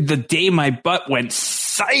 The Day My Butt Went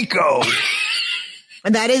Psycho.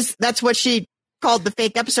 And that's what she called the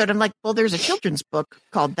fake episode. I'm like, well, there's a children's book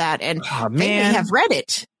called that, and they may have read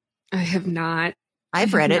it. I have not.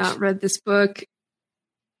 I've read it. Not read this book.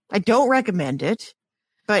 I don't recommend it,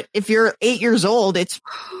 but if you're 8 years old, it's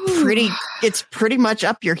pretty much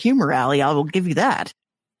up your humor alley. I will give you that.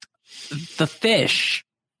 The fish.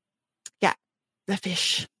 Yeah, the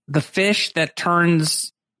fish. The fish that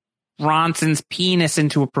turns Bronson's penis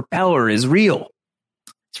into a propeller is real.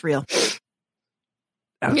 It's real.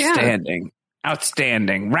 Outstanding. Yeah.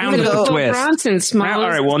 Outstanding. Round of the twist. Bronson all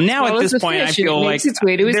right. Well, now at this point, I feel like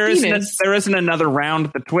there isn't another round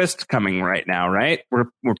of the twist coming right now, right? We're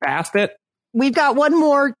past it. We've got one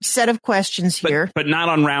more set of questions here, but not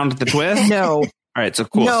on round of the twist. No. All right. So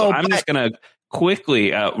cool. So I'm just gonna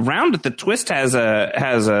quickly. Round of the twist has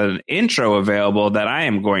an intro available that I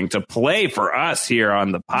am going to play for us here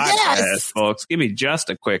on the podcast, folks. Give me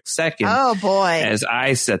just a quick second. Oh boy! As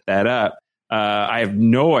I set that up. I have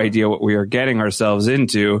no idea what we are getting ourselves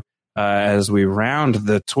into as we round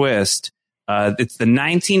the twist. It's the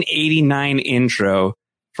 1989 intro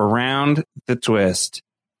for Round the Twist.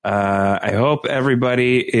 I hope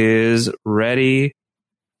everybody is ready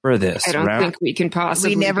for this. I don't think we can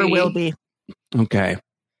possibly. We never will be. Okay.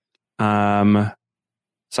 Silence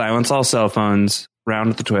all cell phones.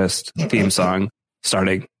 Round the Twist theme song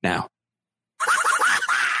starting now.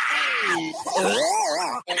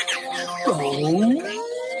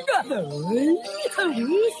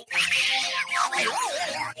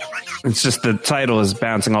 It's just the title is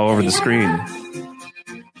bouncing all over the screen.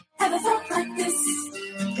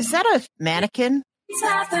 Is that a mannequin?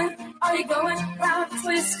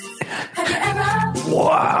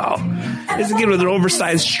 Wow. There's a kid with an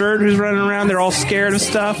oversized shirt who's running around. They're all scared of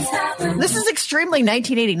stuff. This is extremely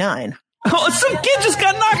 1989. Oh, some kid just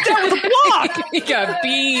got knocked out with a block. He got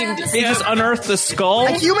beamed. They just unearthed the skull.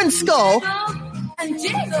 A human skull.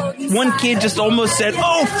 One kid just almost said,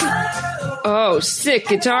 "Oh, sick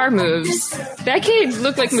guitar moves." That kid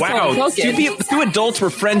looked like Macaulay Culkin. Two adults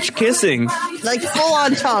were French kissing. Like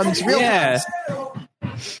full-on tongues. Real tongues.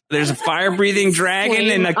 There's a fire-breathing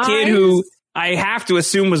dragon and a kid who I have to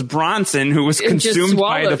assume was Bronson, who was consumed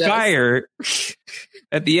by the fire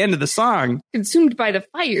at the end of the song. Consumed by the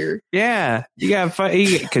fire. Yeah, you got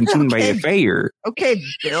consumed by the fire. Okay,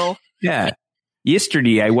 Bill. Yeah.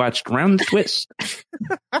 Yesterday, I watched Round the Twist.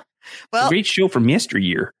 Well, great show from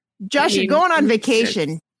yesteryear. Josh, you're going on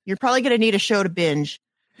vacation. You're probably going to need a show to binge.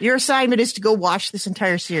 Your assignment is to go watch this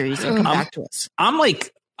entire series and come back to us.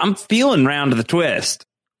 I'm feeling Round the Twist.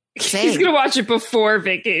 Same. He's going to watch it before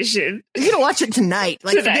vacation. You're going to watch it tonight.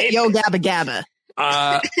 Like, forget Yo Gabba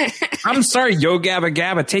Gabba. I'm sorry, Yo Gabba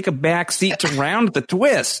Gabba. Take a back seat to Round the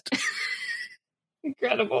Twist.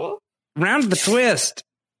 Incredible. Round the Twist.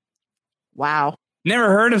 Wow. Never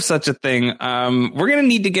heard of such a thing. We're going to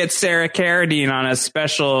need to get Sarah Carradine on a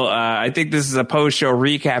special, I think this is a post-show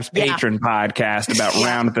recaps patron podcast about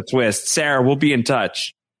Round the Twist. Sarah, we'll be in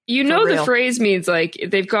touch. You know the phrase means like,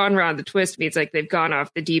 if they've gone round the twist means like they've gone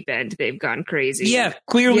off the deep end. They've gone crazy. Yeah,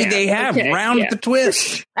 clearly they have. Okay. Round the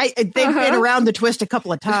twist. They've been around the twist a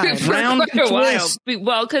couple of times. Round the twist.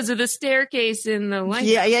 Well, because of the staircase in the light.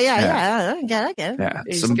 Yeah. I get it. Yeah.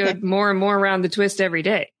 They just go more and more around the twist every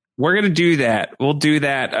day. We're going to do that. We'll do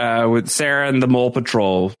that with Sarah and the Mole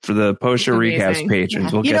Patrol for the post-show recaps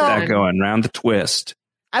patrons. We'll get that going. Round the Twist.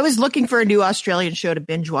 I was looking for a new Australian show to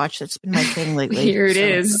binge watch. That's been my thing lately. Here it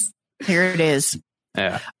is.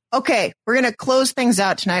 Yeah. Okay, we're going to close things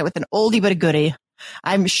out tonight with an oldie but a goodie.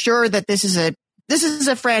 I'm sure that this is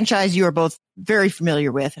a franchise you are both very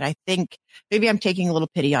familiar with, and I think maybe I'm taking a little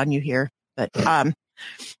pity on you here, but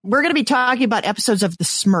we're going to be talking about episodes of The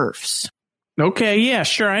Smurfs. Okay, yeah,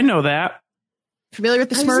 sure, I know that. Familiar with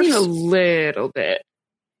The Smurfs? I've seen a little bit,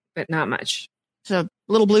 but not much. So,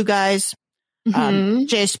 little blue guys.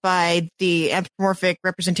 Chased by the anthropomorphic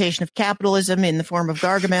representation of capitalism in the form of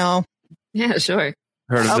Gargamel. Yeah, sure.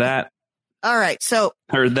 Heard of that. All right, so.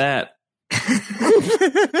 Heard that.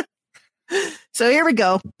 So here we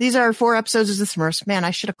go. These are 4 episodes of The Smurfs. Man,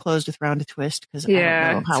 I should have closed with Round a Twist. Because I don't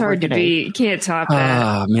know how it's hard to beat. You can't top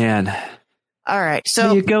that. Oh, man. All right,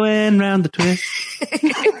 so. You going round the twist?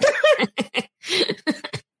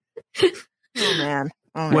 Oh, man.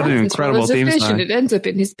 What an incredible theme song. And it ends up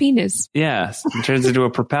in his penis. Yes. It turns into a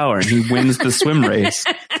propeller and he wins the swim race.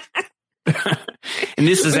 And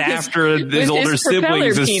this is after his older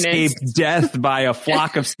siblings escaped death by a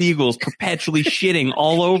flock of seagulls perpetually shitting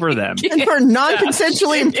all over them. And were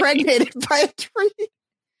non-consensually impregnated by a tree.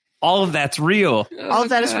 All of that's real. All of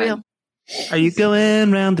that is real. Are you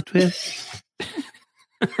going round the twist?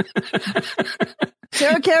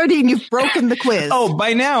 Sarah Carradine, you've broken the quiz. Oh,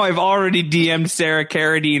 by now I've already DM'd Sarah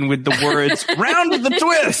Carradine with the words, round the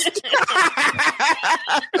twist.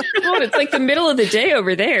 Well, it's like the middle of the day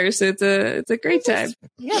over there, so it's a great time.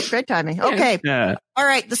 Yeah, it's great timing. Okay. Yeah. All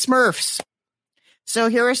right, The Smurfs. So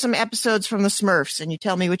here are some episodes from The Smurfs, and you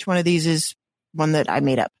tell me which one of these is one that I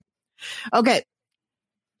made up. Okay.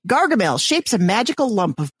 Gargamel shapes a magical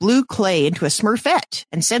lump of blue clay into a Smurfette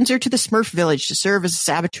and sends her to the Smurf village to serve as a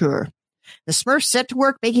saboteur. The Smurfs set to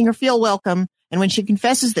work making her feel welcome, and when she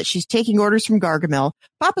confesses that she's taking orders from Gargamel,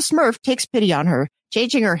 Papa Smurf takes pity on her,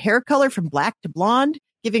 changing her hair color from black to blonde,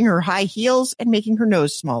 giving her high heels, and making her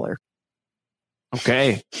nose smaller.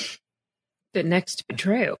 Okay. The next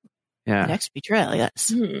betrayal. Yeah. Next betrayal,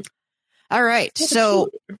 yes. All right, so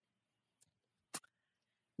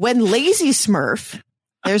when Lazy Smurf,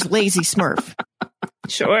 there's Lazy Smurf.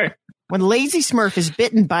 Sure. When Lazy Smurf is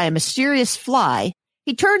bitten by a mysterious fly,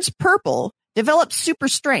 he turns purple, develops super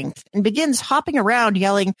strength, and begins hopping around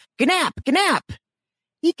yelling, "Gnap, gnap!"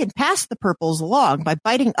 He can pass the purples along by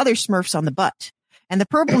biting other Smurfs on the butt, and the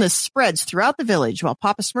purpleness spreads throughout the village while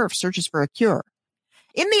Papa Smurf searches for a cure.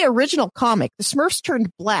 In the original comic, the Smurfs turned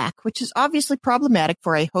black, which is obviously problematic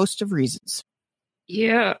for a host of reasons.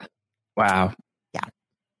 Yeah. Wow. Yeah.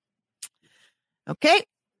 Okay.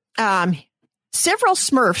 Several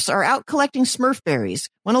Smurfs are out collecting Smurf berries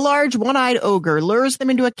when a large one-eyed ogre lures them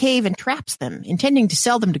into a cave and traps them, intending to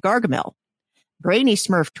sell them to Gargamel. Brainy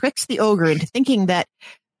Smurf tricks the ogre into thinking that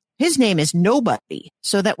his name is Nobody,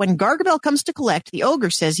 so that when Gargamel comes to collect, the ogre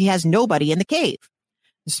says he has nobody in the cave.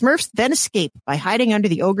 The Smurfs then escape by hiding under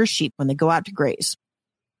the ogre's sheep when they go out to graze.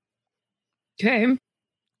 Okay.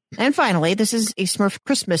 And finally, this is a Smurf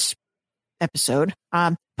Christmas episode.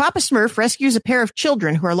 Papa Smurf rescues a pair of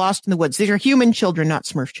children who are lost in the woods. These are human children, not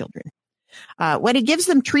Smurf children. When he gives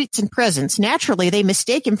them treats and presents, naturally they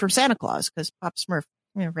mistake him for Santa Claus because Papa Smurf,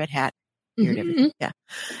 red hat, beard, everything. Yeah.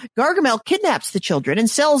 Gargamel kidnaps the children and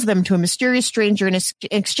sells them to a mysterious stranger in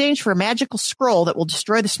exchange for a magical scroll that will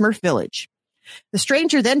destroy the Smurf village. The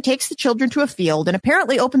stranger then takes the children to a field and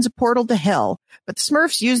apparently opens a portal to hell, but the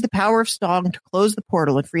Smurfs use the power of song to close the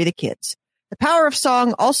portal and free the kids. The power of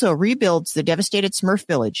song also rebuilds the devastated Smurf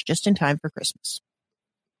village just in time for Christmas.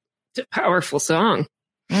 It's a powerful song.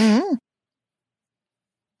 Mm-hmm.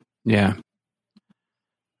 Yeah.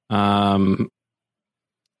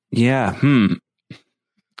 Yeah. I'm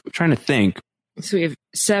trying to think. So we have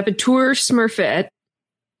Saboteur Smurfette.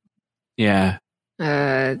 Yeah.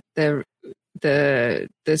 This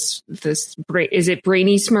is it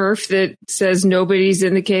Brainy Smurf that says nobody's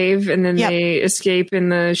in the cave and then they escape in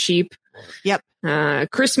the sheep? Yep.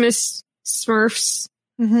 Christmas Smurfs.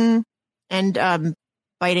 Mm-hmm. And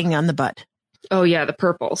biting on the butt. Oh yeah, the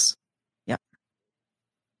purples. Yep.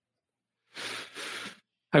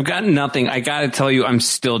 I've got nothing. I gotta tell you, I'm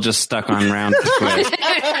still just stuck on Round the Twist.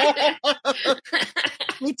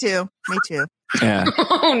 Me too. Yeah.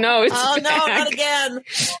 Oh no! Not again.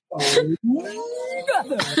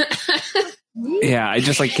 Yeah, I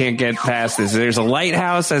just can't get past this. There's a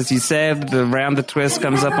lighthouse, as you said. The Round the Twist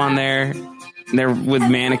comes up on there. They're with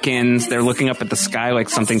mannequins. They're looking up at the sky like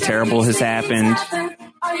something terrible has happened.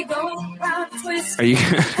 Are you?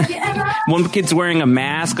 One kid's wearing a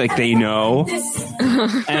mask, like they know.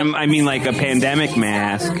 And I mean, like a pandemic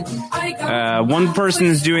mask. One person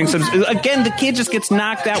is doing some. Again, the kid just gets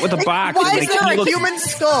knocked out with a box. Why is there a human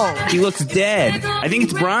skull? He looks dead. I think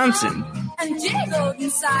it's Bronson. And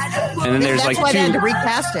then there's That's why they had to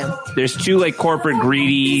recast him. There's two corporate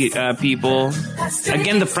greedy people.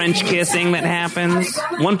 Again, the French kissing that happens.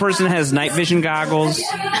 One person has night vision goggles.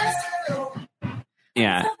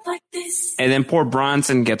 Yeah. And then poor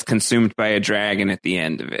Bronson gets consumed by a dragon at the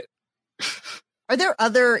end of it. Are there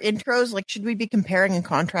other intros? Should we be comparing and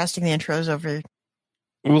contrasting the intros over?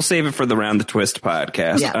 We'll save it for the Round the Twist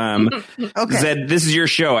podcast. Yeah. Okay. Zed, this is your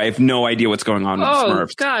show. I have no idea what's going on with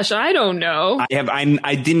Smurfs. Gosh, I don't know.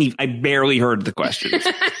 I barely heard the questions.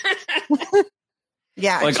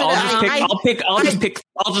 Yeah. I'll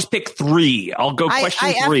just pick three. I'll go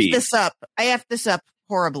question three. I effed this up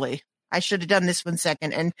horribly. I should have done this one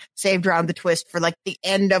second and saved Round the Twist for the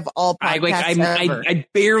end of all podcasts ever. I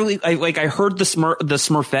barely heard the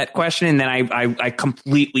Smurfette question and then I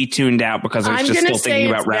completely tuned out because I was just still thinking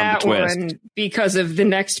about Round the Twist. One because of the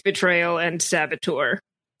next betrayal and Saboteur.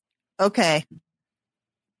 Okay.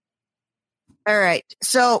 All right.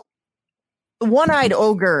 So the one-eyed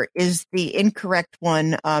ogre is the incorrect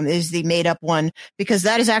one, is the made-up one, because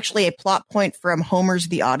that is actually a plot point from Homer's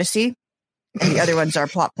The Odyssey. And the other ones are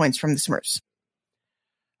plot points from the Smurfs.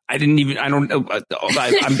 I did not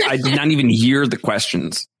even hear the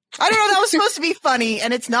questions. I don't know. That was supposed to be funny,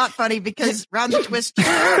 and it's not funny because Round the Twist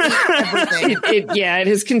everything. It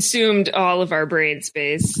has consumed all of our brain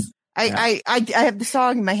space. I have the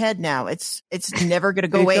song in my head now. It's never going to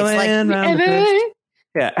go away.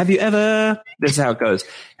 Yeah. Have you ever? This is how it goes.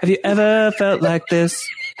 Have you ever felt like this?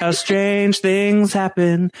 How strange things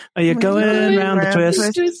happen. Are you going round the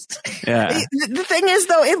twist? Yeah. The thing is,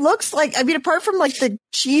 though, it looks like, apart from the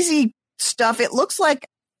cheesy stuff, it looks like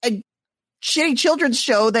a shitty children's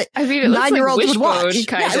show that 9-year-olds would watch.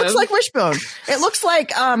 It looks like Wishbone. It looks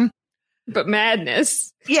like, but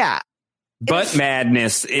madness. Yeah. But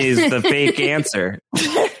madness is the fake answer.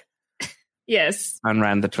 Yes. On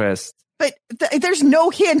Round the Twist. But there's no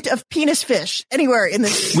hint of penis fish anywhere in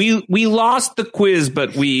this. We lost the quiz,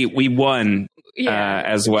 but we won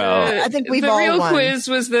as well. I think we've all real won. Quiz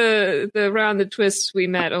was the Round the Twist we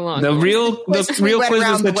met along. The real quiz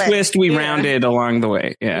was the twist we rounded along the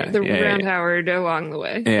way. Yeah, Round Howard along the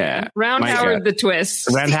way. Yeah, Round Howard the twist.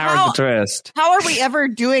 Round Howard the twist. How are we ever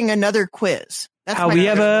doing another quiz? Have we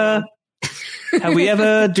ever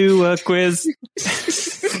do a quiz?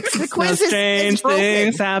 The quiz strange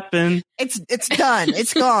things happen. It's done.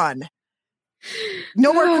 It's gone.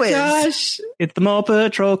 No more quiz. Gosh. It's the Mole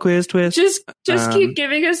Patrol quiz twist. Just keep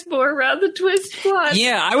giving us more Round the Twist plots.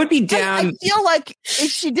 Yeah, I would be down. I feel like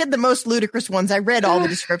if she did the most ludicrous ones, I read all the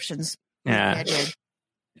descriptions. Yeah. I did.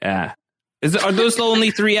 Yeah. Are those the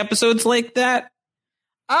only 3 episodes like that?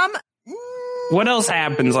 What else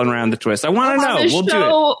happens on Round the Twist? I want to know. We'll do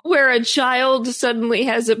it. Where a child suddenly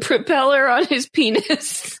has a propeller on his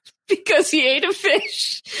penis because he ate a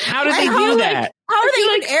fish. How did they do that? How are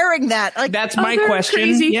they even airing that? That's my question.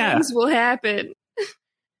 Crazy things will happen.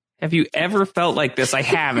 Have you ever felt like this? I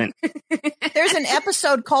haven't. There's an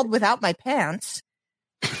episode called Without My Pants.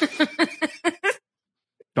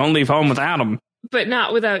 Don't leave home without them. But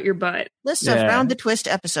not without your butt. List of Round the Twist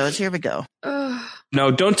episodes. Here we go. No,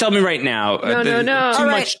 don't tell me right now. No. Too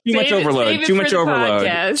much overload. Too much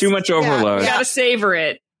overload. Too much overload. You gotta savor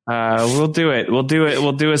it. We'll do it.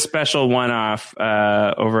 We'll do a special one-off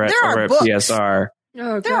over at PSR.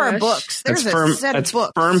 Oh, There are gosh. books. There's That's a firm, set that's of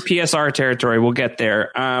books. firm PSR territory. We'll get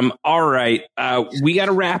there. All right. We got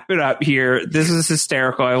to wrap it up here. This is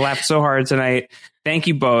hysterical. I laughed so hard tonight. Thank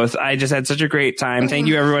you both. I just had such a great time. Thank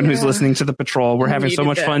you, everyone who's listening to The Patrol. We're having so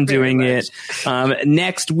much fun doing it.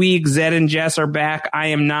 Next week, Zed and Jess are back. I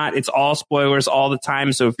am not. It's all spoilers all the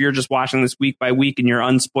time. So if you're just watching this week by week and you're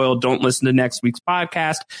unspoiled, don't listen to next week's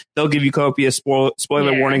podcast. They'll give you copious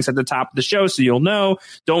spoiler warnings at the top of the show, so you'll know.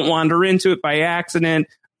 Don't wander into it by accident.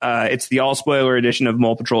 It's the all spoiler edition of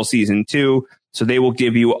Mole Patrol Season 2. So they will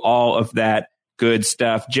give you all of that good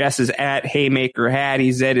stuff. Jess is at Haymaker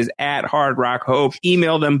Hattie. Zed is at Hard Rock Hope.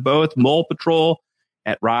 Email them both,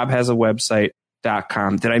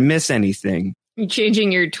 molepatrol@robhasawebsite.com. Did I miss anything? You're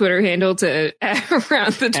changing your Twitter handle to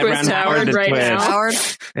Around the Twist Howard right now. Howard.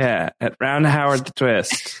 Yeah, at Round Howard the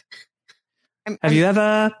Twist. Have you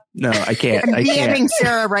ever? No, I can't. I'm I DMing can't.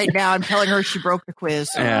 Sarah right now. I'm telling her she broke the quiz.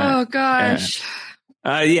 Yeah. Oh, gosh.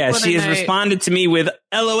 Yeah, What she a has night. responded to me with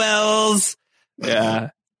LOLs. Yeah.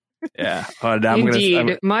 Yeah.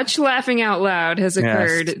 Indeed. Much laughing out loud has Yes.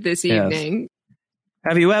 occurred this evening.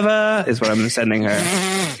 Have you ever, is what I'm sending her.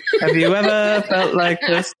 Have you ever felt like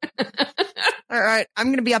this? All right. I'm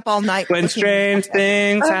going to be up all night. When strange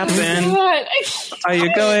things happen, God, are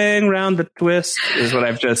you going round the twist? Is what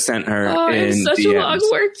I've just sent her I have in such DMs. a long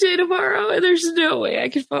work day tomorrow, and there's no way I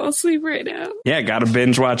can fall asleep right now. Yeah, gotta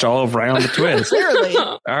binge watch all of Round the Twist. Clearly.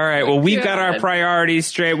 All right. Well, we've got our God. priorities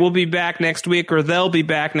straight. We'll be back next week, or they'll be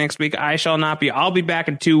back next week. I shall not be. I'll be back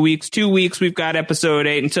in 2 weeks. 2 weeks. We've got episode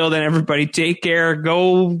 8. Until then, everybody take care.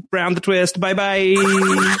 Go round the twist. Bye bye.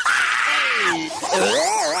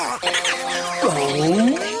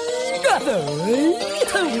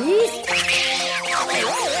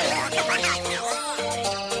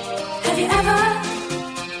 Have you ever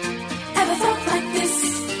felt like this?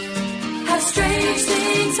 How strange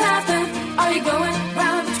things happen. Are you going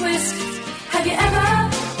round the twist? Have you ever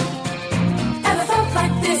felt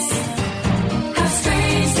like this? How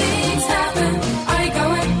strange things happen. Are you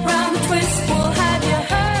going round the twist? Well, have you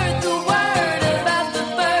heard the word about the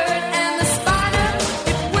bird and the spider?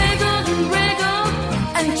 It wiggled and wriggled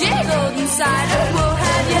and jiggled inside it. Well,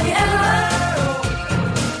 have you ever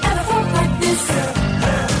felt like this?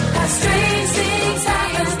 How strange things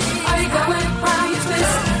happen. Are you going round the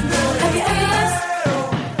twist? Have you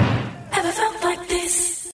ever felt like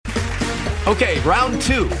this? Okay, round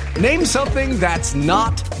 2. Name something that's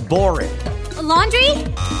not boring. A laundry?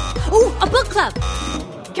 Ooh, a book club.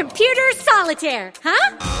 Computer solitaire,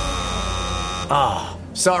 huh? Ah,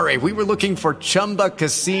 sorry, we were looking for Chumba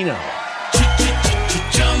Casino.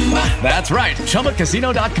 That's right,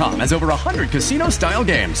 ChumbaCasino.com has over 100 casino-style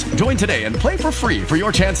games. Join today and play for free for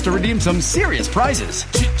your chance to redeem some serious prizes.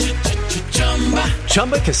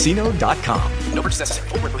 ChumbaCasino.com. No purchase necessary.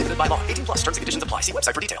 Void where prohibited by law. 18 plus terms and conditions apply. See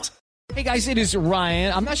website for details. Hey guys, it is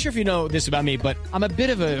Ryan. I'm not sure if you know this about me, but I'm a bit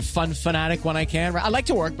of a fun fanatic when I can. I like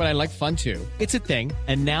to work, but I like fun too. It's a thing.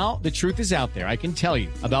 And now the truth is out there. I can tell you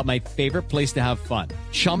about my favorite place to have fun.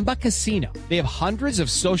 Chumba Casino. They have hundreds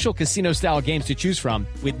of social casino style games to choose from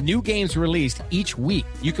with new games released each week.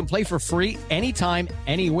 You can play for free anytime,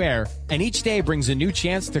 anywhere. And each day brings a new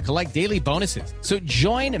chance to collect daily bonuses. So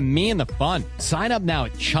join me in the fun. Sign up now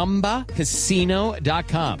at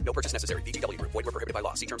ChumbaCasino.com. No purchase necessary. VGW Group. Void where prohibited by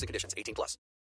law. See terms and conditions. 18 plus.